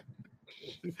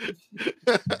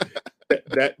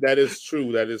 That is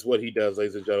true. That is what he does,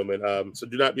 ladies and gentlemen. So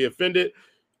do not be offended.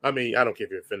 I mean, I don't care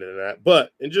if you're offended in that,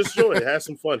 but just enjoy it. Have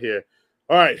some fun here.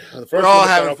 All right. We're all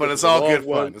having fun. It's all good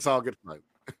fun. It's all good fun.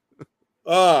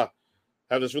 I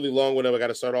have this really long one that I got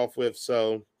to start off with.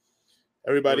 So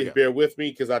everybody bear with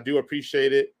me because I do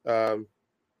appreciate it.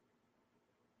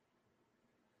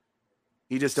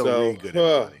 He just don't read good,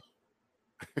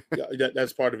 everybody.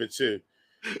 That's part of it too.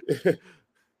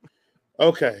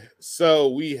 Okay, so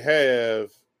we have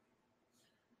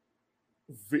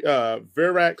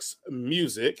Verax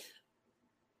Music.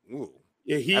 Ooh,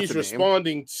 he's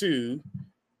responding to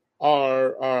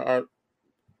our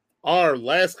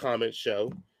last comment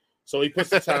show. So he puts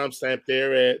the timestamp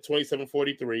there at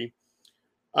 27:43.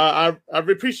 I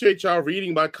appreciate y'all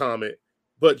reading my comment,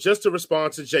 but just to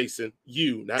respond to Jason,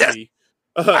 you, not me.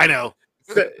 I know.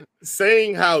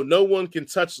 Saying how no one can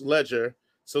touch Ledger,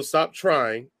 so stop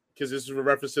trying, because this is a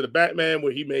reference to the Batman,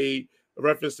 where he made a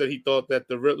reference that he thought that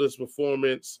the Riddler's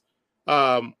performance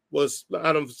was,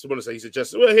 I don't want to say he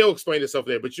suggested, well, he'll explain himself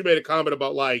there, but you made a comment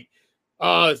about like,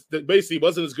 basically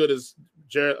wasn't as good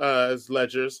as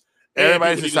Ledger's.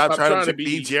 Everybody should stop trying to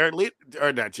be Jared Leto,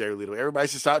 or not Jared Leto. Everybody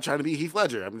should stop trying to be Heath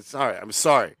Ledger. I'm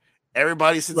sorry.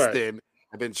 Everybody since then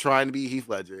have been trying to be Heath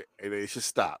Ledger, and they should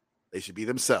stop. They should be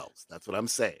themselves. That's what I'm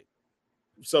saying.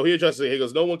 So he addresses it. He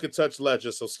goes, "No one can touch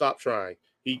Ledger, so stop trying."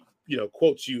 He,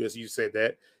 quotes you as you said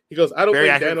that. He goes, "I don't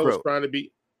think Dano was trying to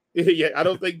be. Yeah, I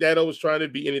don't think Dano was trying to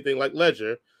be anything like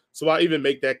Ledger. So I even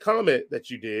make that comment that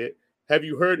you did. Have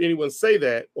you heard anyone say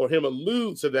that or him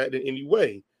allude to that in any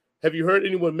way? Have you heard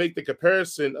anyone make the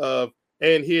comparison of,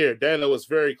 and here, Dano is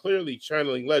very clearly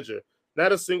channeling Ledger?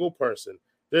 Not a single person.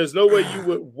 There's no way you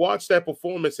would watch that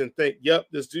performance and think, yep,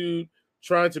 this dude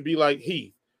trying to be like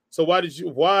Heath. So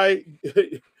why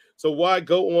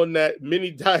go on that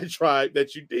mini diatribe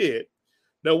that you did?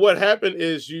 Now, what happened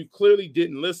is you clearly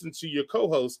didn't listen to your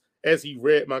co-host as he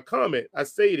read my comment. I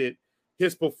stated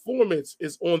his performance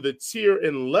is on the tier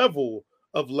and level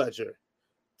of Ledger.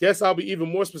 Guess I'll be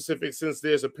even more specific since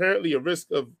there's apparently a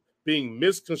risk of being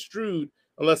misconstrued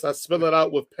unless I spell it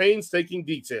out with painstaking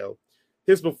detail.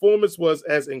 His performance was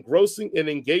as engrossing and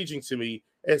engaging to me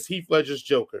as Heath Ledger's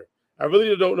Joker. I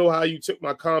really don't know how you took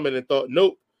my comment and thought,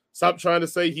 nope, stop trying to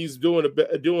say he's doing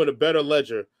a better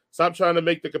Ledger. Stop trying to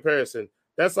make the comparison.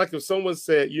 That's like if someone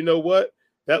said, you know what?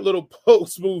 That little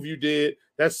post move you did,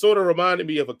 that sort of reminded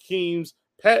me of Akeem's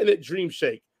patented dream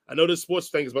shake. I know this sports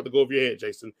thing is about to go over your head,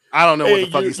 Jason. I don't know what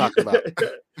the fuck he's talking about.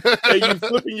 And you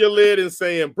flipping your lid and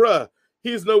saying, bruh,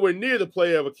 he's nowhere near the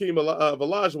player of Akeem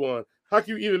Olajuwon. How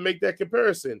can you even make that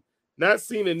comparison? Not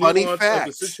seeing the nuance of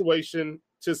the situation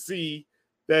to see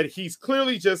that he's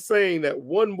clearly just saying that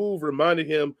one move reminded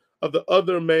him of the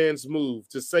other man's move,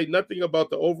 to say nothing about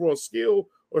the overall skill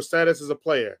or status as a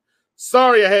player.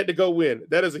 Sorry, I had to go in.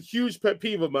 That is a huge pet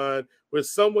peeve of mine, where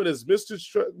someone is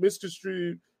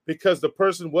misconstrued because the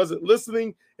person wasn't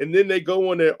listening, and then they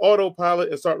go on their autopilot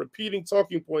and start repeating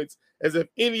talking points as if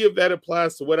any of that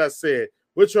applies to what I said,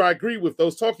 which I agree with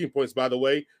those talking points, by the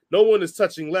way. No one is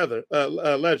touching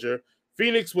Ledger.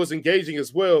 Phoenix was engaging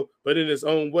as well, but in his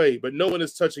own way. But no one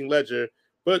is touching Ledger.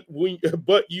 But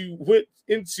you went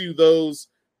into those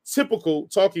typical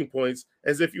talking points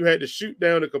as if you had to shoot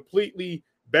down a completely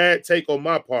bad take on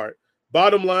my part.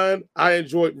 Bottom line, I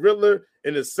enjoyed Riddler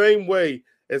in the same way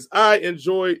as I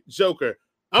enjoyed Joker.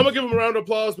 I'm going to give him a round of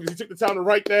applause because he took the time to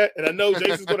write that. And I know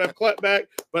Jason's going to have clap back,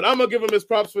 but I'm going to give him his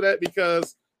props for that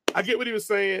because I get what he was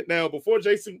saying. Now, before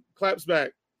Jason claps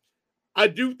back, I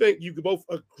do think you both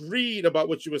agreed about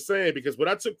what you were saying, because when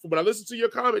I listened to your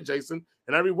comment, Jason,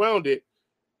 and I rewound it,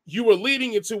 you were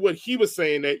leading into what he was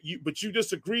saying, but you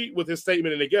disagreed with his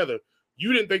statement and together.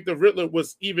 You didn't think the Riddler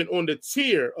was even on the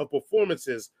tier of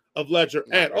performances of Ledger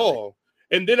at all.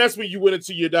 And then that's when you went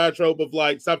into your diatribe of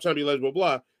like, stop trying to be Ledger, blah,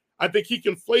 blah. I think he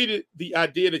conflated the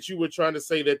idea that you were trying to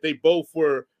say that they both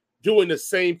were doing the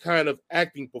same kind of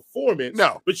acting performance.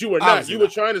 No, but you were not. You were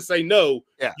trying to say, no,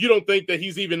 you don't think that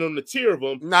he's even on the tier of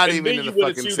them. Not and even in the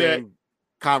fucking same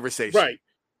conversation. Right.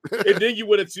 And then you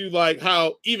went into like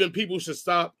how even people should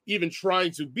stop even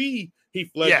trying to be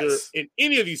Heath Ledger in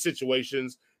any of these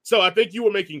situations. So I think you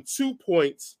were making 2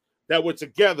 points that were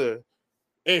together,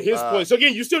 and his point. So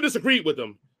again, you still disagreed with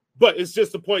him, but it's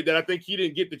just the point that I think he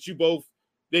didn't get that you both.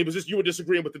 You were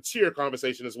disagreeing with the tier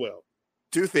conversation as well.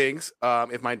 2 things.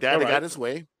 If my dad had got his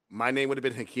way, my name would have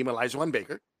been Hakeem Olajuwon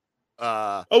Baker.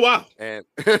 Oh wow! And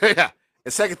yeah.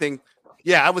 And second thing,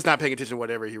 I was not paying attention to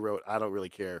whatever he wrote. I don't really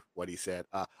care what he said.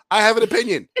 I have an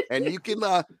opinion, and you can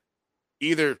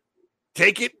either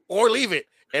take it or leave it.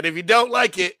 And if you don't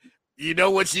like it, you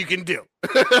know what you can do.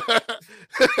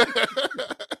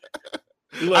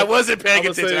 Look, I wasn't paying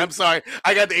attention. I'm sorry.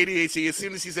 I got the ADHD. As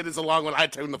soon as she said it's a long one, I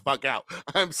turned the fuck out.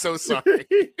 I'm so sorry.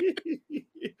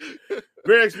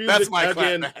 That's my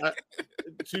again.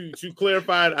 To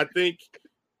clarify, I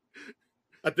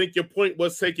think your point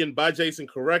was taken by Jason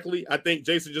correctly. I think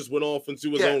Jason just went off into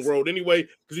his own world anyway,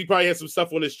 because he probably had some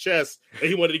stuff on his chest and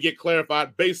he wanted to get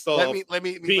clarified based off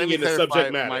being in the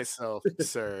subject matter. Myself,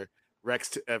 sir,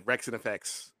 Rex and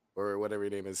Effects, or whatever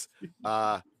your name is.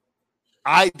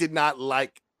 I did not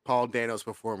like Paul Dano's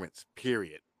performance.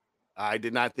 Period. I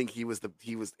did not think he was.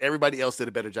 Everybody else did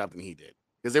a better job than he did,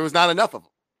 because there was not enough of him.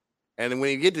 And then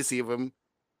when you get to see him,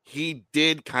 he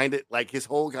did kind of like his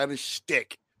whole kind of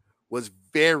shtick was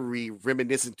very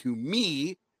reminiscent to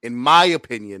me, in my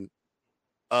opinion,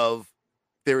 of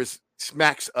there is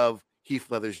smacks of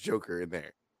Heath Ledger's Joker in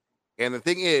there. And the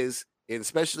thing is, and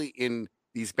especially in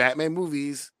these Batman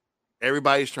movies,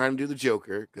 everybody's trying to do the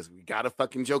Joker because we got a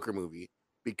fucking Joker movie,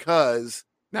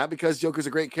 not because Joker's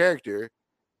a great character,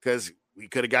 because we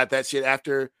could have got that shit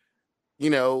after,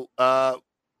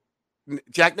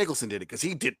 Jack Nicholson did it, because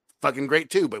he did fucking great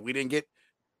too, but we didn't get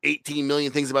 18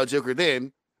 million things about Joker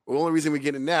then. The only reason we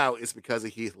get it now is because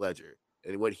of Heath Ledger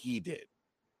and what he did.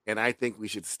 And I think we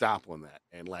should stop on that.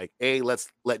 And let's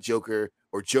let Joker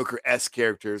or Joker-esque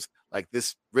characters like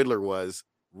this Riddler was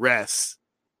rest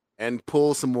and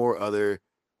pull some more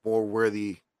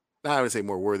worthy, not I would say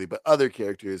more worthy, but other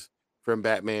characters from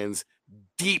Batman's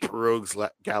deep rogues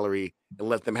gallery and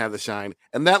let them have the shine,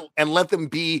 and let them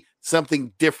be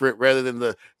something different rather than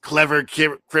the clever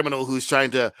criminal who's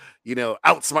trying to,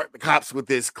 outsmart the cops with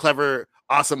his clever,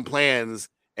 awesome plans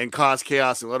and cause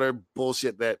chaos and other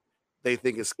bullshit that they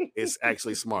think is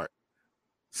actually smart.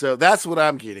 So that's what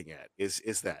I'm getting at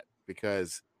is that,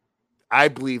 because I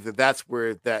believe that's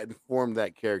where that informed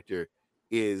that character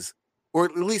is, or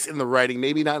at least in the writing,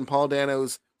 maybe not in Paul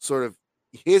Dano's sort of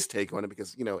his take on it,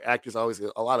 because actors always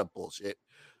get a lot of bullshit,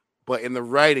 but in the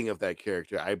writing of that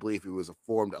character, I believe it was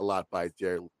formed a lot by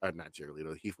not Jared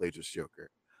Leto, Heath Ledger's Joker.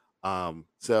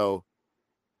 So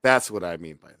that's what I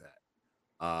mean by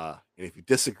that. And if you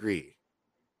disagree,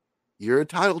 you're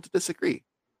entitled to disagree.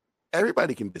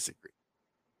 Everybody can disagree.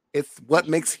 It's what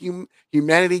makes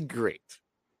humanity great.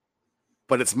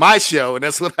 But it's my show, and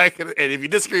that's what I can. And if you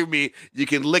disagree with me, you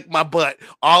can lick my butt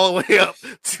all the way up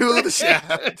to the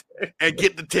shaft and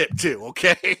get the tip too.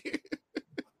 Okay.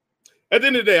 At the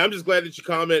end of the day, I'm just glad that you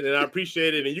comment, and I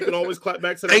appreciate it. And you can always clap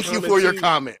back to that. Thank you for your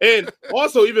comment. And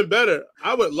also, even better,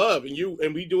 I would love,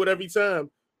 and we do it every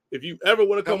time. If you ever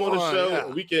want to come on the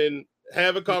show, we can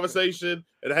have a conversation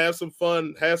and have some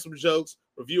fun, have some jokes,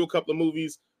 review a couple of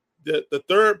movies. The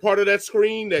third part of that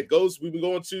screen that goes, we will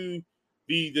go into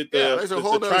there's a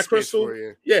whole track crystal for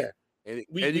you. Yeah, and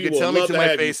you can tell me to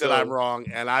my face that I'm wrong,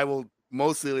 and I will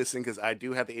mostly listen because I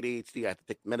do have the ADHD. I have to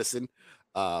take medicine,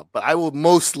 but I will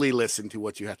mostly listen to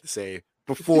what you have to say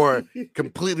before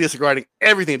completely disregarding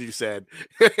everything that you said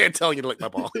and telling you to lick my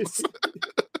balls.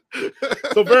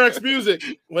 So Verax Music,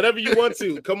 whenever you want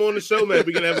to, come on the show, man.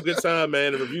 We can have a good time,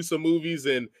 man, and review some movies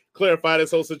and clarify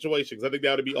this whole situation, because I think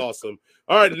that would be awesome.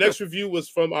 All right, the next review was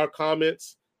from our comment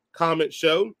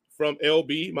show from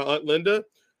LB, my Aunt Linda.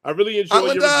 I really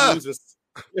enjoy your reviews,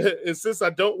 and since I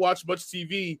don't watch much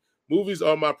TV, movies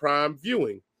are my prime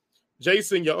viewing.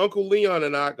 Jason, your Uncle Leon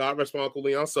and I, God rest my Uncle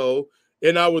Leon soul,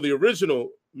 and I were the original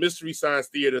Mystery Science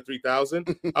Theater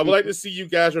 3000. I would like to see you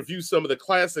guys review some of the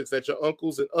classics that your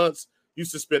uncles and aunts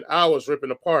used to spend hours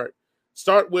ripping apart.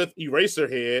 Start with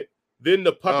Eraserhead, then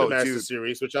the Puppet Master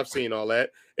series, which I've seen all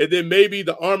that, and then maybe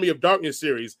the Army of Darkness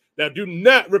series. Now, do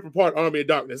not rip apart Army of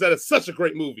Darkness. That is such a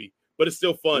great movie, but it's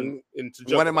still fun.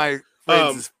 One of my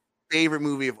friends' favorite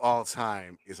movie of all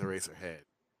time is Eraserhead,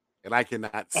 and I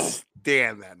cannot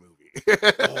stand that movie.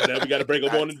 Now we got to break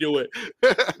them on and do it.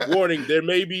 Warning, there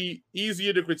may be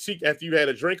easier to critique after you had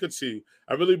a drink or two.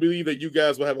 I really believe that you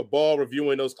guys will have a ball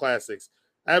reviewing those classics.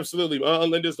 Absolutely.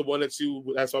 Linda's the one that's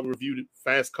why we reviewed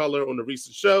Fast Color on the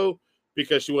recent show,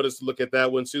 because she wanted us to look at that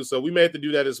one too. So we may have to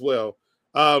do that as well.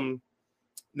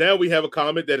 Now we have a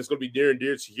comment that is going to be near and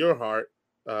dear to your heart,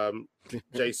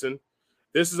 Jason.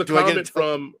 This is a comment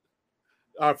from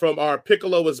our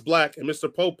Piccolo is Black and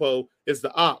Mr. Popo is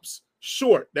the Ops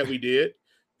short that we did.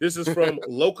 This is from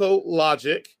Loco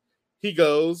Logic. He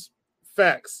goes,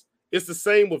 facts. It's the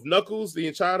same with Knuckles, the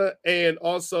Enchada, and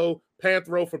also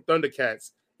Panthro from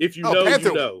Thundercats. If you know,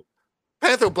 you know.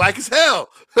 Panthro black as hell.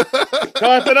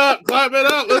 Clap it up.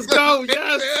 Let's go.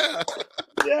 Yes.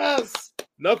 Yes.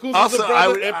 Knuckles is a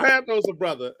brother, and Panthro's a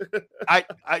brother.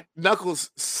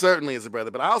 Knuckles certainly is a brother,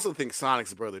 but I also think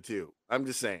Sonic's a brother too. I'm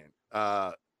just saying.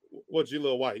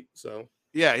 Jaleel White, so.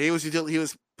 Yeah, he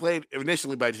was played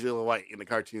initially by Jaleel White in the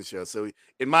cartoon show. So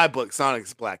in my book,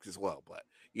 Sonic's black as well. But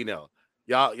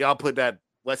y'all put that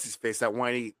what's his face, that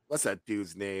whiny, what's that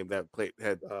dude's name that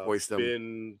had voiced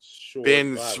him?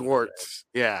 Ben Schwartz.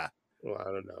 Yeah. Well, I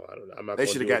don't know. They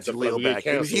should have got Jaleel back.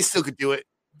 He still could do it.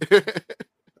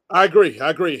 I agree.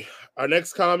 Our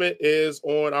next comment is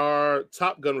on our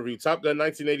Top Gun review. Top Gun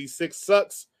 1986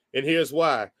 sucks, and here's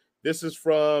why. This is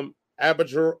from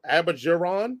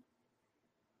Abajaron.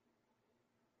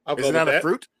 Isn't that a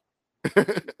fruit?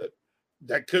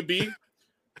 That could be.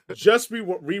 Just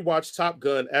rewatched Top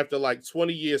Gun after like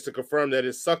 20 years to confirm that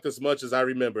it sucked as much as I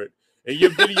remembered. And your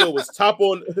video was top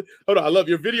on. Hold on, I love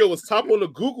your video was top on the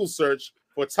Google search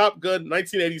for Top Gun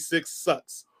 1986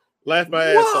 sucks. Laugh my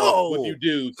ass off with you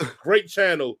dudes. Great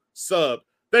channel, sub.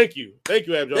 Thank you,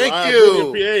 Abdul. Thank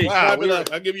you. Really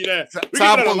I'll give you that.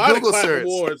 Top on Google search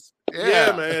awards.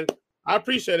 Yeah, man. I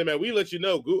appreciate it, man. We let you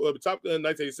know. Top Gun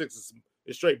 1986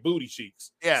 is straight booty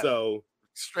cheeks. Yeah. So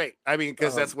straight. I mean,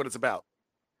 because that's what it's about.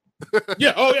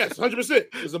 Yeah. Oh, yes. 100%.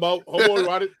 It's about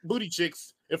homoerotic booty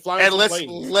chicks and flying. And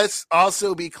let's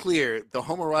also be clear: the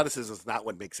homoeroticism is not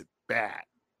what makes it bad.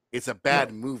 It's a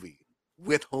bad movie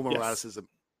with homoeroticism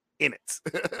in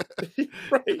it.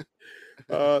 Right.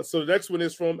 So the next one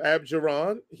is from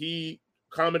Abjaron. He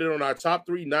commented on our top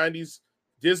 3 90s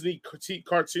Disney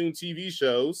cartoon TV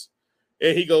shows.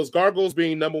 And he goes, Gargoyles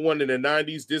being number one in the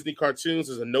 90s Disney cartoons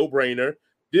is a no-brainer.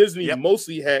 Disney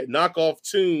mostly had knockoff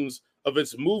tunes of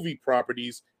its movie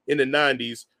properties in the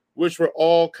 90s, which were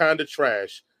all kind of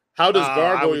trash. How does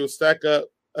Gargoyles stack up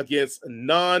against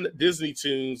non-Disney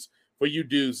tunes for you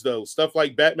dudes, though? Stuff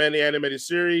like Batman the Animated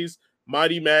Series,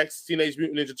 Mighty Max, Teenage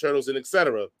Mutant Ninja Turtles, and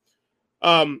etc.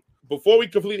 Before we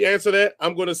completely answer that,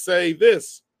 I'm going to say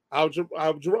this,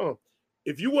 Jerome.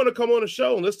 If you want to come on the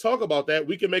show and let's talk about that,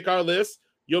 we can make our list.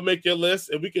 You'll make your list,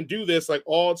 and we can do this like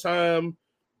all-time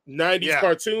 90s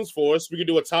cartoons for us. We can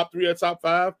do a top 3 or top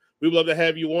 5. We would love to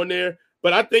have you on there.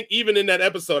 But I think even in that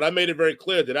episode, I made it very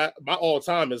clear that my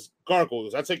all-time is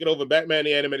Gargoyles. I take it over Batman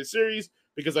the Animated Series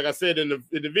because, like I said in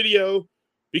the video,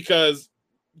 because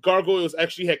Gargoyles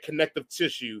actually had connective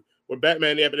tissue, where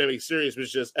Batman the Animated Series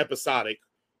was just episodic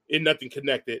and nothing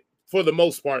connected for the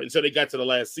most part until they got to the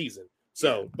last season.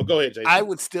 So, but go ahead, Jason. I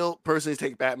would still personally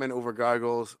take Batman over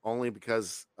Gargoyles only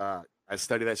because I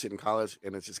studied that shit in college,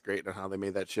 and it's just great on how they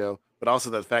made that show. But also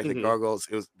the fact that Gargoyles,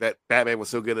 that Batman was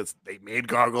so good that they made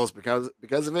Gargoyles because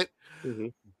of it.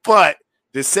 But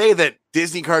to say that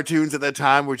Disney cartoons at that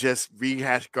time were just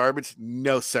rehashed garbage,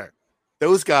 no, sir.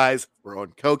 Those guys were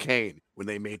on cocaine when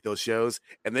they made those shows,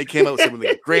 and they came up with some of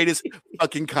the greatest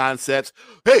fucking concepts.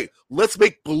 Hey, let's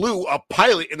make Baloo a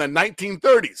pilot in the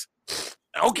 1930s.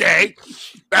 Okay,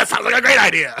 that sounds like a great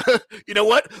idea. You know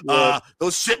what?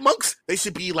 Those chipmunks, they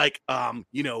should be like,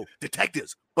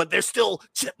 detectives, but they're still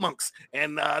chipmunks,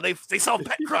 and they solve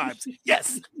pet crimes.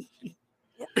 Yes.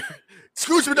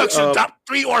 Scrooge Production, top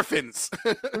 3 orphans.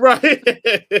 Right.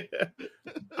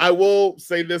 I will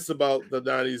say this about the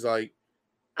 90s. Like,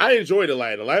 I enjoyed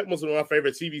Aladdin. Aladdin was one of my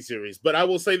favorite TV series, but I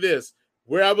will say this,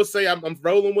 where I would say I'm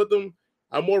rolling with them.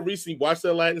 I more recently watched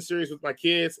the Aladdin series with my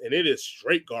kids, and it is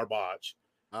straight garbage.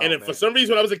 For some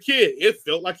reason, when I was a kid, it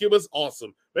felt like it was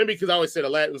awesome. Maybe because I always said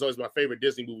Aladdin was always my favorite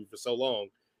Disney movie for so long.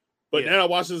 But now I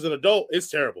watch it as an adult, it's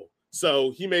terrible.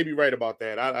 So he may be right about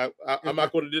that. I'm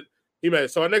not going to do. He may.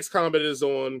 So our next comment is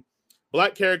on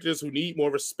Black characters who need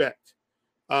more respect.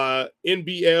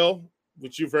 NBL,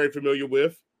 which you're very familiar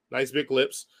with. Nice big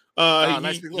lips.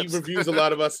 He reviews a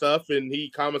lot of our stuff, and he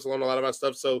comments on a lot of our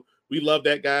stuff. So we love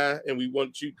that guy, and we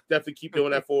want you definitely keep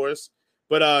doing that for us.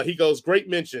 But he goes, great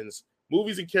mentions.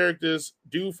 Movies and characters.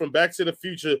 Dude from Back to the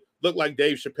Future looked like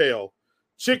Dave Chappelle.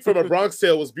 Chick from A Bronx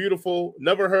Tale was beautiful.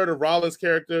 Never heard of Rollins'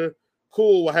 character.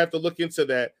 Cool, we'll have to look into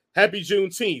that. Happy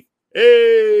Juneteenth.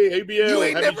 Hey, ABL. You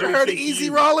ain't never heard of Easy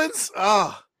Rollins?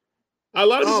 A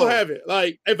lot of people haven't.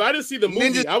 Like, if I didn't see the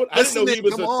movie, I didn't know he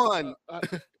was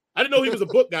I didn't know he was a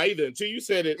book guy either until you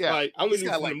said it. Yeah. Like, I only knew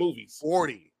from the movies.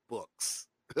 40 books.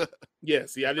 Yeah,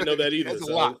 see, I didn't know that either. That's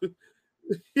a lot.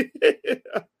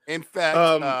 In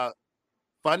fact,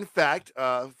 fun fact,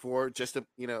 for just to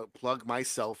plug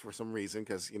myself for some reason,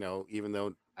 because even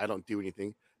though I don't do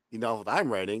anything, the novel that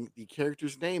I'm writing, the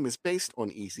character's name is based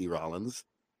on E.C. Rollins.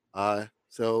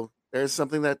 So there's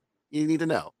something that you need to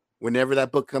know whenever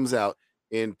that book comes out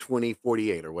in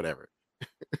 2048 or whatever.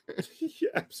 Yeah,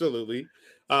 absolutely.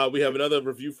 We have another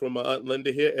review from Aunt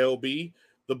Linda here, LB.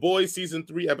 The Boys season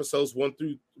 3 episodes 1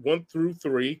 through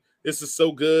 3. This is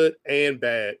so good and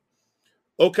bad.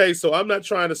 Okay, so I'm not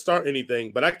trying to start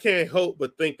anything, but I can't help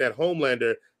but think that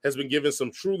Homelander has been given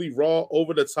some truly raw,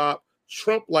 over-the-top,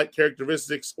 Trump-like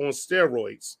characteristics on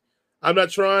steroids. I'm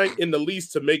not trying in the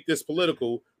least to make this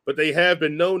political, but they have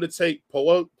been known to take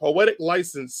poetic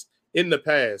license in the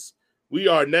past. We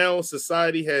are now,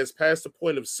 society has passed the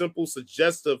point of simple,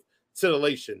 suggestive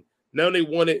titillation. Now they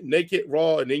want it naked,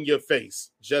 raw, and in your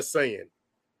face. Just saying.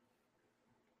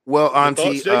 Well,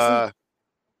 Auntie,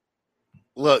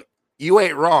 look, you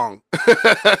ain't wrong.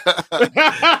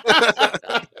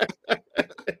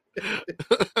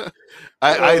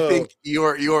 I think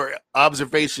your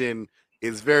observation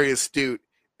is very astute,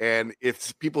 and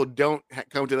if people don't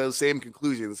come to those same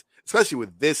conclusions, especially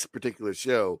with this particular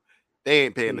show, they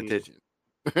ain't paying attention.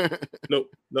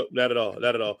 Nope, not at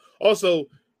all. Also,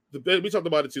 we talked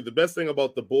about it too. The best thing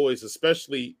about The Boys,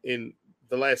 especially in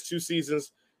the last 2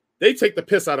 seasons, they take the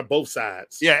piss out of both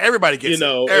sides. Yeah, everybody gets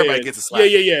everybody gets a slap.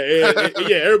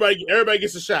 Yeah. Everybody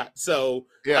gets a shot. So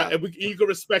you can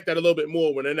respect that a little bit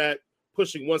more when they're not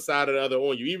pushing one side or the other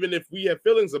on you. Even if we have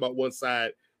feelings about one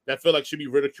side that feel like should be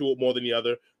ridiculed more than the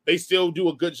other, they still do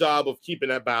a good job of keeping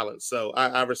that balance. So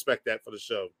I respect that for the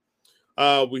show.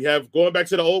 We have, going back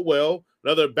to the old well,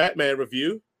 another Batman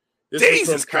review. This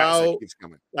is from Kyle.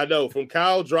 I know, from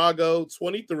Kyle Drago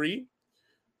 23.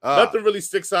 Nothing really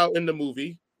sticks out in the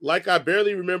movie. Like, I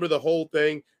barely remember the whole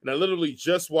thing, and I literally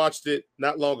just watched it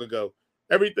not long ago.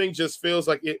 Everything just feels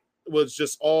like it was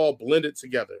just all blended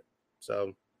together.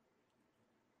 So,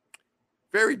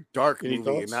 very dark Any movie,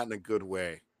 thoughts? and not in a good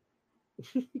way.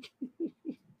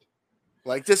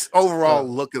 Like, just overall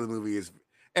look of the movie is,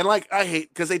 and like, I hate,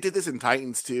 because they did this in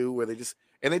Titans too, where they just,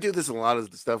 and they do this in a lot of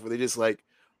the stuff where they just like,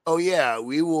 oh yeah,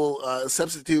 we will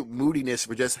substitute moodiness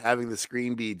for just having the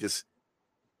screen be just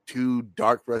too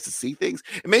dark for us to see things.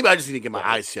 And maybe I just need to get my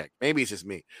eyes checked. Maybe it's just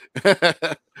me.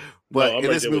 But no, I'm in right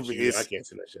this there movie, with you. I can't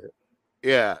see that shit.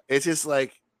 Yeah, it's just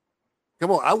like, come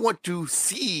on, I want to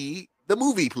see the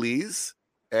movie, please.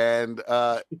 And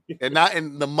not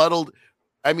in the muddled,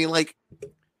 I mean, like,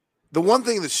 the one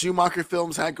thing the Schumacher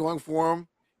films had going for them,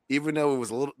 even though it was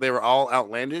a little, they were all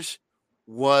outlandish,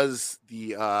 was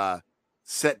the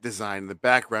set design, the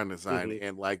background design,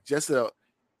 and like just the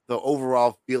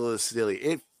overall feel of the city.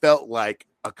 It felt like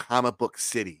a comic book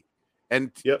city,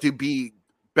 and to be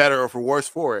better or for worse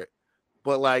for it,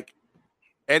 but like,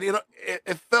 and you know,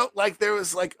 it felt like there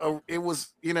was like it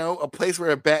was, you know, a place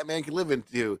where a Batman could live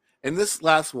into. And this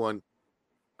last one,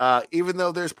 even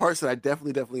though there's parts that I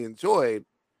definitely enjoyed,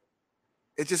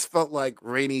 it just felt like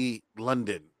rainy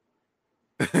London.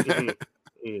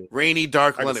 Rainy,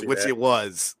 dark London, which it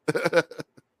was.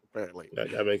 Apparently.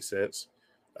 That makes sense.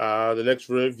 The next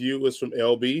review is from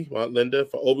LB, Linda,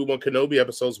 for Obi-Wan Kenobi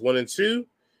episodes 1 and 2.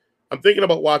 I'm thinking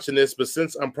about watching this, but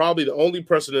since I'm probably the only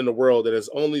person in the world that has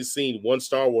only seen one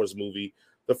Star Wars movie,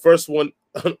 the first one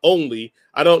only,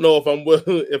 I don't know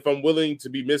if I'm willing to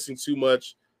be missing too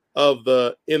much of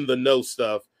the in the know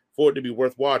stuff for it to be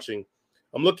worth watching.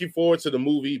 I'm looking forward to the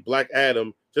movie Black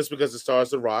Adam just because it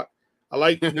stars The Rock. I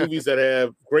like movies that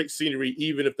have great scenery,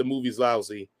 even if the movie's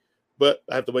lousy. But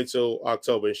I have to wait till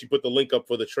October. And she put the link up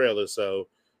for the trailer. So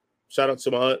shout out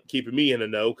to my aunt keeping me in the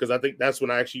know, because I think that's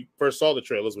when I actually first saw the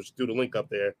trailers, which threw the link up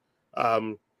there.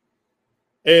 And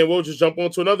we'll just jump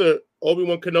on to another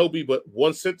Obi-Wan Kenobi, but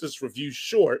one sentence review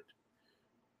short.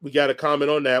 We got a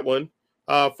comment on that one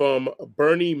from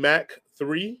Bernie Mac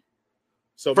 3.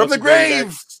 So from the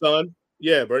grave, son.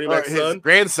 Yeah, Bernie Mac's son.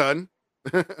 Grandson.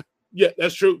 Yeah,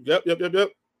 that's true. Yep.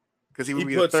 Because he would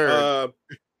be the third.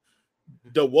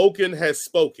 The Woken has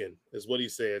spoken, is what he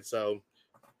said. So,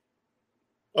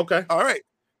 okay. All right.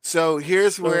 So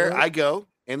here's where I go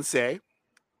and say,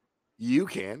 you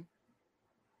can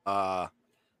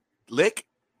lick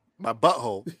my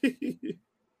butthole.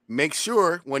 Make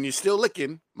sure when you're still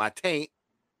licking my taint,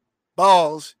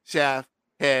 balls, shaft,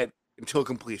 head, until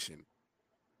completion.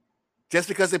 Just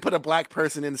because they put a black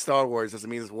person in Star Wars doesn't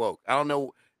mean it's woke. I don't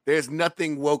know. There's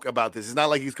nothing woke about this. It's not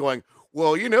like he's going,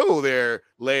 well, you know, there,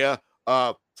 Leia,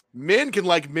 men can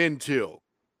like men too.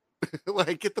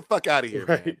 Like, get the fuck out of here,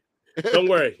 right? Man. Don't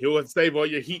worry. You'll save all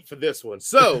your heat for this one.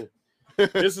 So,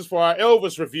 this is for our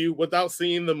Elvis review without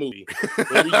seeing the movie.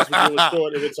 We just were doing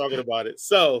short and we're talking about it.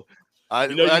 So,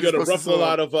 you know, you're going to ruffle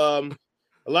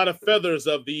a lot of feathers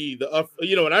of the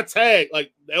you know, and I tag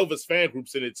like the Elvis fan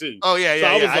groups in it too. Oh yeah,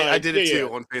 so I did it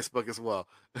too on Facebook as well.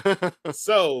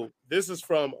 So this is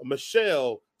from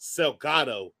Michelle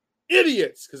Salgado.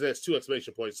 Idiots, because there's 2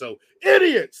 exclamation points. So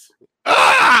idiots,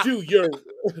 do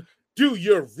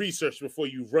your research before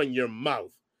you run your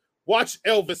mouth. Watch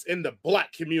Elvis in the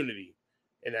black community,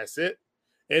 and that's it.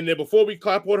 And then before we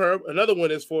clap on her, another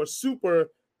one is for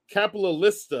Super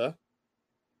Capitalista.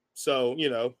 So you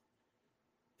know.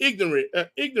 Ignorant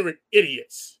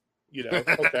idiots, you know.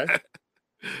 Okay.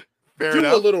 Fair Do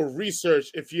enough. a little research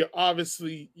if you're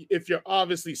obviously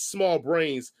small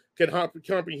brains can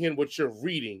comprehend what you're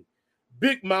reading.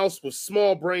 Big mouse with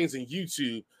small brains in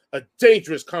YouTube, a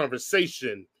dangerous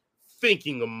conversation.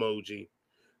 Thinking emoji.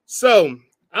 So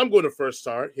I'm going to first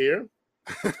start here.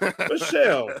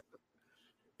 Michelle,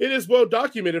 it is well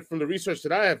documented from the research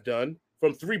that I have done,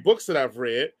 from 3 books that I've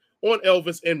read on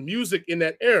Elvis and music in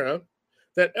that era,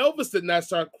 that Elvis did not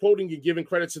start quoting and giving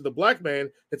credit to the black man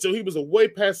until he was a way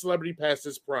past celebrity, past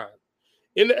his prime.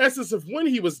 In the essence of when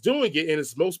he was doing it and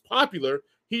his most popular,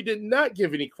 he did not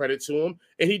give any credit to him,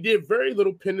 and he did very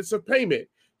little penance of payment.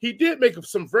 He did make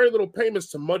some very little payments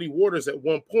to Muddy Waters at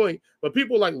one point, but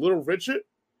people like Little Richard,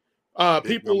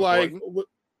 people like,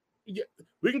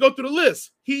 we can go through the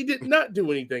list. He did not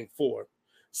do anything for.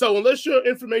 So unless your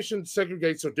information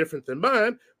segregates are different than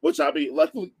mine, which I'll be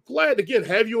luckily glad to again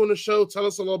have you on the show, tell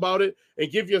us a little about it,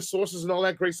 and give your sources and all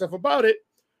that great stuff about it.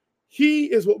 He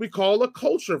is what we call a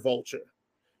culture vulture.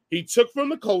 He took from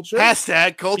the culture.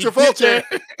 Hashtag culture vulture.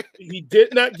 He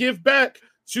did not give back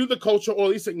to the culture, or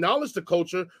at least acknowledge the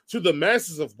culture to the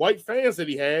masses of white fans that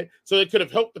he had, so it could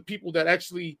have helped the people that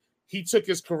actually he took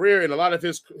his career and a lot of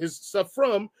his stuff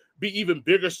from be even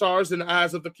bigger stars in the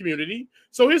eyes of the community.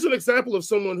 So here's an example of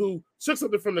someone who took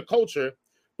something from the culture,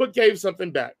 but gave something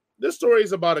back. This story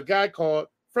is about a guy called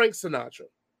Frank Sinatra.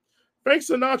 Frank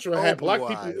Sinatra had black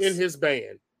people in his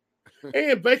band.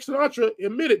 And Frank Sinatra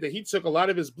admitted that he took a lot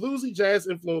of his bluesy jazz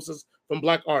influences from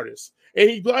black artists. And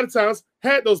he a lot of times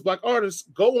had those black artists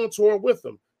go on tour with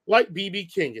him, like B.B.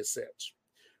 King and such.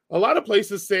 A lot of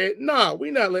places said, nah,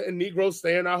 we're not letting Negroes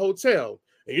stay in our hotel.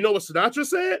 And you know what Sinatra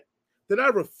said? Then I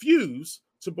refuse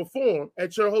to perform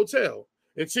at your hotel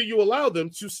until you allow them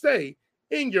to stay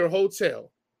in your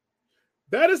hotel.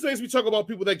 That is things we talk about,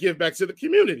 people that give back to the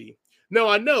community. Now,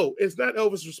 I know it's not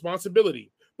Elvis'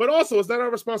 responsibility, but also it's not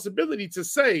our responsibility to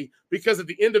say, because at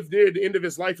the end of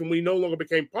his life, when we no longer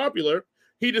became popular,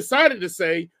 he decided to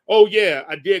say, oh yeah,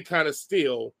 I did kind of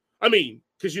steal. I mean,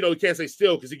 because you can't say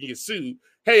steal because he can get sued.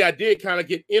 Hey, I did kind of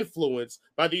get influenced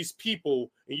by these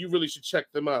people, and you really should check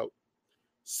them out.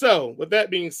 So, with that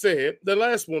being said, the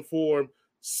last one for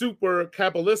super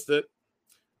capitalistic,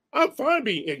 I'm fine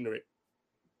being ignorant.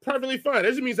 Perfectly fine. That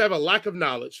just means I have a lack of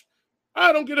knowledge.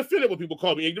 I don't get offended when people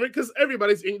call me ignorant because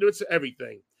everybody's ignorant to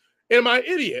everything. Am I an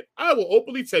idiot? I will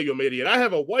openly tell you I'm an idiot. I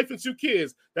have a wife and 2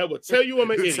 kids that will tell you I'm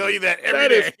an idiot. Tell you that every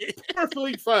day. Is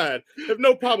perfectly fine. I have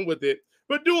no problem with it.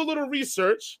 But do a little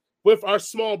research with our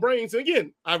small brains. And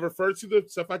again, I refer to the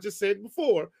stuff I just said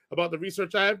before about the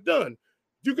research I have done.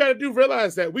 You got to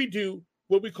realize that we do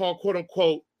what we call, quote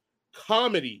unquote,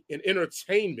 comedy and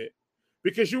entertainment,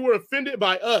 because you were offended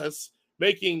by us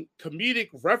making comedic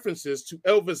references to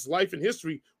Elvis' life and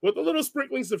history with a little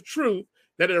sprinklings of truth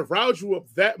that it aroused you up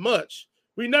that much.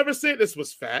 We never said this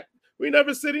was fact. We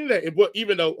never said any of that.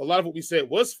 Even though a lot of what we said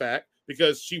was fact,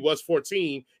 because she was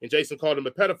 14 and Jason called him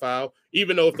a pedophile,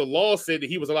 even though if the law said that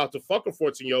he was allowed to fuck a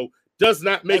 14-year-old, does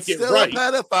not make it still right. A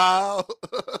pedophile.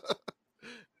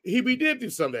 We did do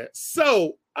some of that.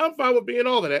 So I'm fine with being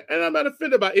all of that. And I'm not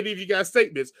offended by any of you guys'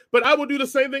 statements, but I will do the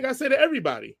same thing I say to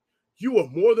everybody. You are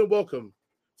more than welcome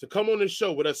to come on this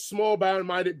show with us small,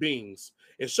 minded beings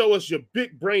and show us your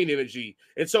big brain energy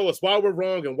and show us why we're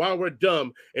wrong and why we're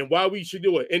dumb and why we should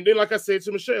do it. And then, like I said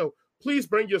to Michelle, please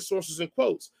bring your sources and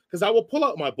quotes, because I will pull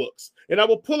out my books and I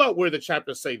will pull out where the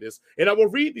chapters say this and I will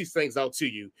read these things out to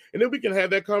you. And then we can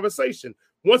have that conversation.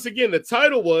 Once again, the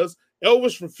title was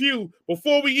Elvis Review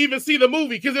before we even see the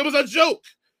movie, because it was a joke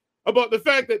about the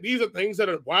fact that these are things that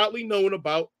are widely known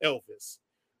about Elvis.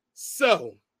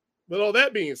 So, with all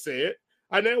that being said,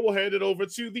 I now will hand it over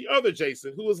to the other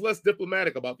Jason, who is less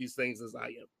diplomatic about these things as I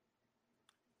am.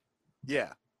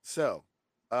 Yeah. So,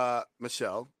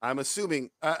 Michelle, I'm assuming,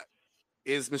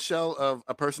 is Michelle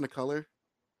a person of color?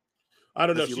 I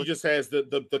don't know. She just has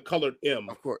the colored M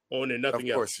on it, nothing else.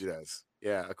 Of course she does.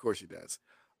 Yeah, of course she does.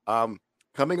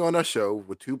 Coming on our show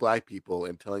with 2 black people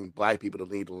and telling black people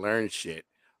to need to learn shit.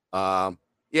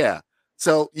 Yeah.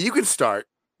 So you can start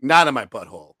not in my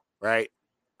butthole, right?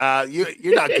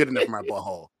 You're not good enough for my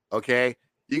butthole, okay?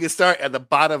 You can start at the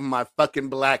bottom of my fucking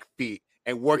black feet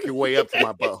and work your way up to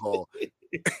my butthole,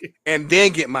 and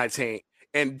then get my taint,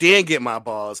 and then get my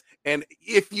balls. And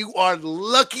if you are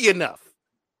lucky enough,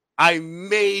 I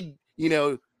may,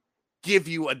 give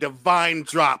you a divine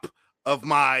drop of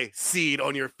my seed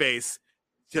on your face.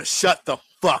 Just shut the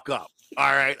fuck up.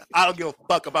 All right. I don't give a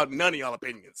fuck about none of y'all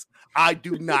opinions. I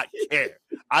do not care.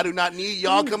 I do not need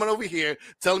y'all coming over here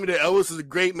telling me that Elvis is a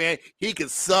great man. He can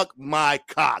suck my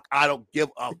cock. I don't give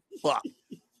a fuck.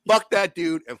 Fuck that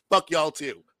dude and fuck y'all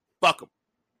too. Fuck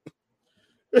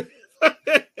him.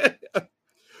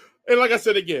 And like I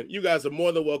said, again, you guys are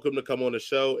more than welcome to come on the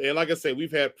show. And like I said,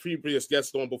 we've had previous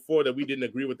guests on before that we didn't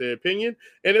agree with their opinion.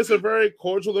 And it's a very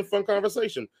cordial and fun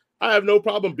conversation. I have no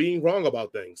problem being wrong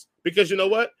about things, because you know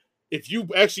what? If you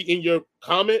actually in your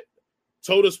comment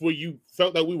told us where you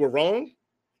felt that we were wrong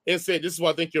and said, this is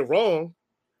why I think you're wrong,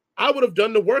 I would have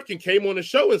done the work and came on the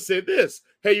show and said this.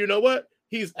 Hey, you know what?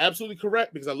 He's absolutely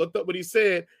correct, because I looked up what he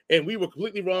said and we were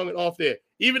completely wrong and off there.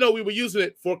 Even though we were using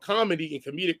it for comedy and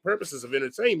comedic purposes of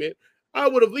entertainment, I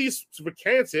would have at least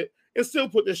recanted and still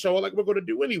put this show on like we're going to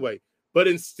do anyway. But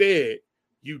instead,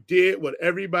 you did what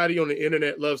everybody on the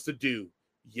internet loves to do.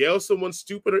 Yell someone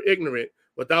stupid or ignorant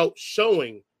without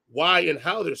showing why and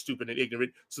how they're stupid and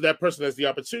ignorant, so that person has the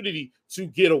opportunity to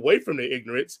get away from their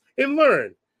ignorance and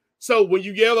learn. So when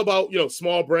you yell about,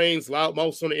 small brains, loud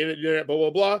mouths on the internet, blah, blah,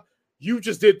 blah, you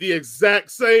just did the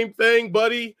exact same thing,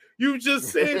 buddy. You just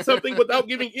said something without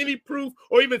giving any proof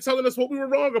or even telling us what we were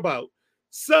wrong about.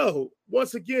 So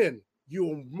once again,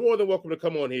 you're more than welcome to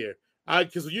come on here.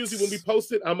 Because usually when we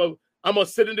post it, I'm gonna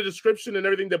sit in the description and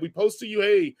everything that we post to you.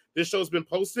 Hey, this show's been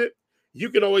posted. You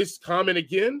can always comment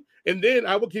again, and then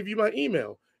I will give you my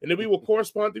email, and then we will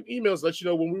correspond through emails, let you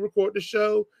know when we record the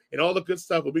show and all the good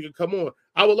stuff, but we can come on.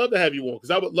 I would love to have you on,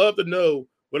 because I would love to know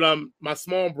what my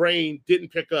small brain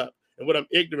didn't pick up and what I'm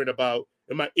ignorant about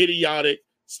and my idiotic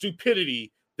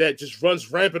stupidity that just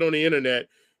runs rampant on the internet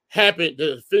happen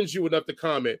that offends you enough to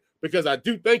comment, because I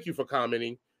do thank you for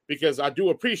commenting, because I do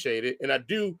appreciate it, and I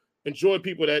do enjoy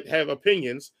people that have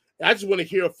opinions. I just want to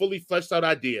hear a fully fleshed out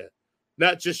idea,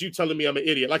 not just you telling me I'm an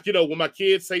idiot. Like, you know, when my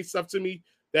kids say stuff to me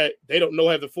that they don't know,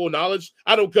 have the full knowledge,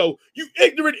 I don't go, "You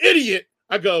ignorant idiot."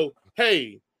 I go,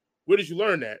 "Hey, where did you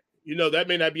learn that? You know, that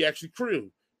may not be actually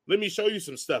true. Let me show you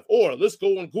some stuff. Or let's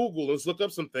go on Google, let's look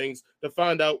up some things to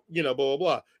find out, you know, blah, blah,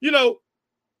 blah." You know,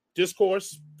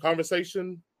 discourse,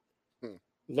 conversation,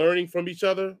 learning from each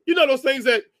other. You know, those things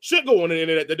that should go on the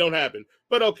internet that don't happen.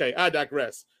 But okay, I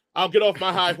digress. I'll get off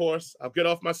my high horse. I'll get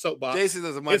off my soapbox. Jason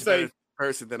is a much better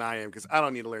person than I am, because I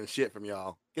don't need to learn shit from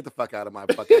y'all. Get the fuck out of my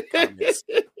fucking comments.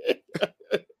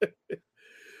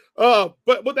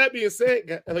 But with that being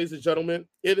said, ladies and gentlemen,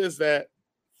 it is that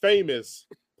famous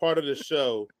part of the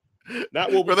show.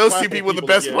 Not what for those two people, the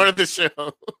best part of the show.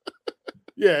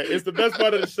 Yeah, it's the best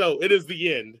part of the show. It is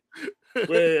the end.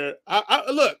 Where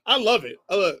I look, I love it.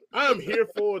 I'm here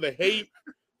for the hate,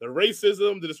 the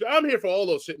racism, I'm here for all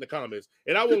those shit in the comments.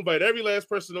 And I will invite every last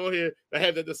person on here to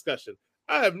have that discussion.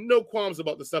 I have no qualms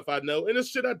about the stuff I know and the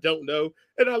shit I don't know.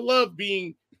 And I love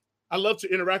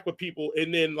to interact with people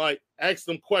and then like ask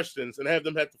them questions and have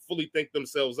them have to fully think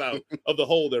themselves out of the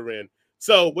hole they're in.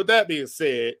 So with that being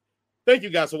said, thank you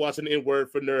guys for watching the N-Word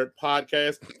for Nerd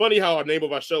podcast. Funny how our name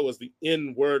of our show is the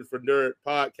N-Word for Nerd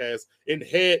podcast in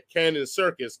Head Canon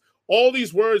Circus. All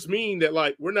these words mean that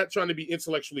like we're not trying to be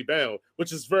intellectually bound,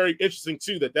 which is very interesting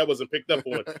too that wasn't picked up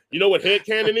on. You know what head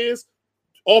canon is?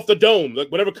 Off the dome.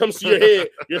 Like whatever comes to your head,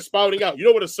 you're spouting out. You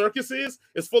know what a circus is?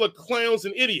 It's full of clowns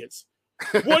and idiots.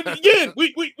 What again?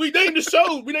 We named the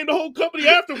show. We named the whole company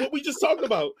after what we just talked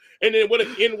about. And then what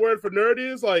an N-word for nerd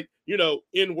is, like, you know,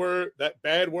 N-word, that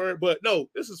bad word. But no,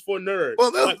 this is for nerd.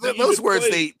 Well, those words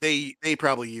they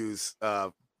probably use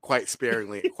quite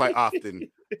sparingly, quite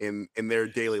often in their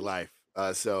daily life.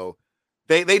 So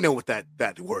they know what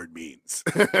that word means.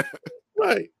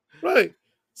 Right.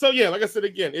 So yeah, like I said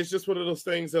again, it's just one of those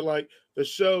things that like the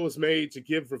show is made to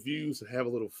give reviews and have a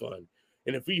little fun.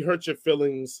 And if we hurt your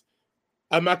feelings,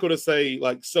 I'm not going to say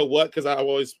like, so what? Because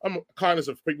I'm conscious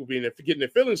of people getting their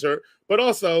feelings hurt. But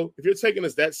also, if you're taking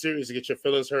us that serious to get your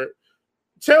feelings hurt,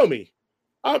 tell me.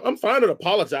 I'm fine with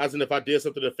apologizing if I did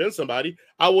something to offend somebody.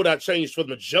 I would not change for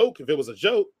the joke if it was a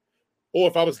joke, or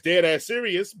if I was dead ass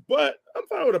serious. But I'm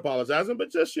fine with apologizing.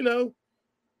 But just, you know,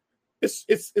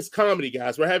 it's comedy,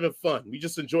 guys. We're having fun. We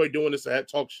just enjoy doing this and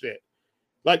talk shit.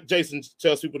 Like Jason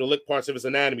tells people to lick parts of his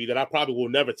anatomy that I probably will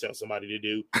never tell somebody to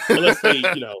do, unless they,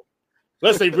 you know,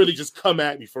 unless they really just come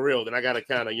at me for real. Then I gotta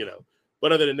kind of, you know.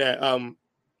 But other than that,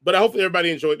 but hopefully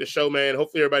everybody enjoyed the show, man.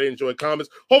 Hopefully everybody enjoyed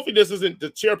comments. Hopefully this isn't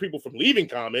to cheer people from leaving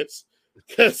comments,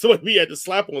 because we had to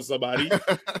slap on somebody.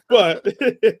 But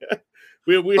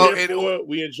we're here for it.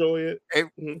 We enjoy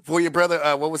it. For your brother,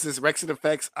 what was this? Rex and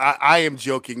Effects? I am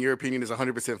joking. Your opinion is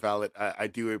 100% valid. I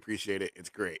do appreciate it. It's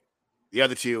great. The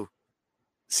other two,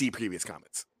 see previous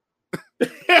comments.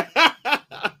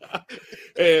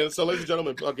 And so, ladies and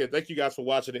gentlemen, again, thank you guys for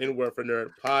watching the N-Word for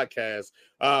Nerd podcast.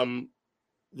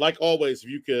 Like always, if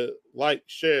you could like,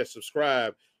 share,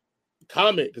 subscribe,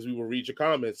 comment, because we will read your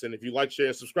comments. And if you like, share,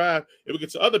 and subscribe, it will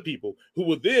get to other people who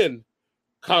will then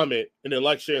comment and then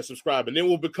like, share, and subscribe, and then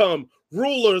we'll become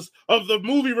rulers of the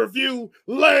movie review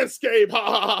landscape.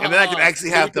 And then I can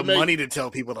actually have the money to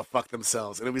tell people to fuck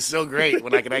themselves, and it'll be so great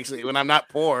when I can actually, when I'm not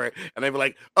poor, and they'll be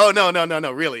like, "Oh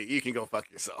no, really, you can go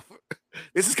fuck yourself."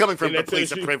 This is coming from a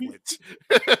place of privilege.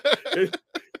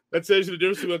 That tells you the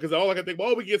difference, because all I can think,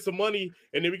 well, we get some money,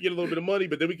 and then we get a little bit of money,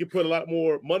 but then we can put a lot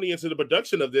more money into the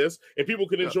production of this, and people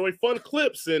can enjoy fun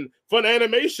clips and fun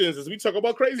animations as we talk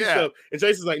about crazy stuff. And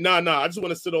Jason's like, nah, I just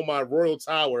want to sit on my royal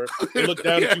tower and look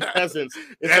down at you peasants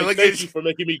and say thank you for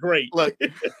making me great. Look,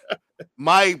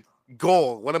 my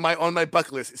goal, on my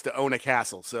bucket list, is to own a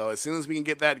castle. So as soon as we can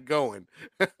get that going,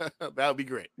 that would be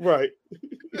great. Right.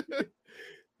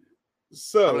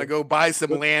 So I'm gonna go buy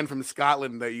some land from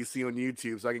Scotland that you see on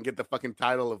YouTube, so I can get the fucking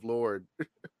title of Lord.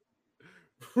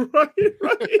 Right.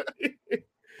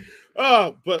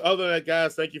 But other than that,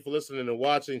 guys, thank you for listening and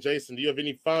watching. Jason, do you have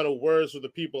any final words for the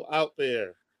people out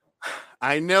there?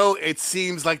 I know it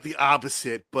seems like the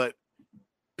opposite, but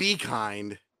be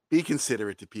kind, be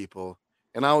considerate to people,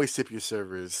 and always tip your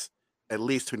servers at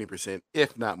least 20%,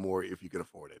 if not more, if you can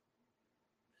afford it.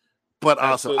 But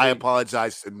also, I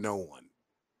apologize to no one.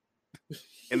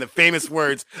 In the famous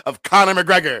words of Conor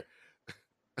McGregor.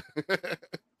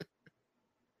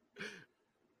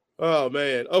 Oh,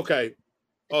 man. Okay.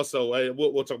 Also,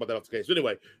 we'll talk about that off the case. But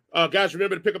anyway, guys,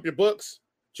 remember to pick up your books.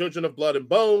 Children of Blood and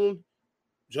Bone,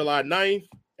 July 9th,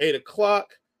 8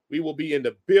 o'clock. We will be in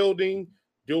the building.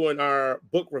 doing our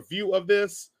book review of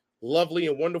this lovely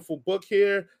and wonderful book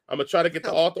here. I'm gonna try to get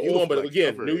the author on, but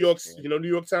again, New York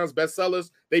Times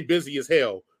bestsellers, they busy as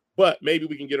hell. But maybe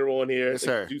we can get her on here. Yes,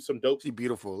 sir. Do some dope. She's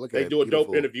beautiful. Look they at do a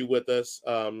beautiful. dope interview with us.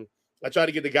 I tried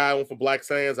to get the guy on from Black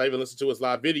Sands. I even listened to his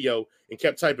live video and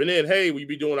kept typing in, "Hey, will you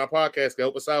be doing our podcast? Can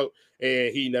help us out?"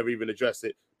 And he never even addressed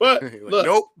it. But look,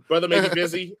 nope. Brother may be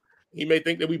busy. He may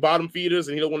think that we bottom feeders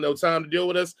and he don't want no time to deal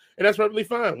with us, and that's perfectly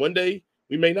fine. One day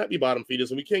we may not be bottom feeders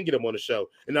and we can get him on the show.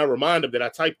 And I'll remind him that I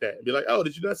typed that and be like, "Oh,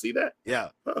 did you not see that?" Yeah.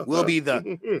 We'll be the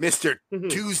Mr.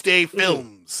 Tuesday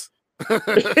Films.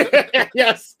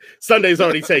 Yes, Sunday's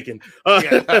already taken.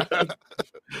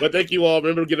 But thank you all.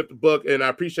 Remember to get up the book, and I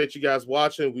appreciate you guys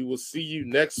watching. We will see you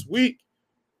next week.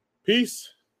 Peace.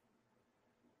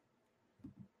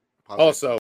 Also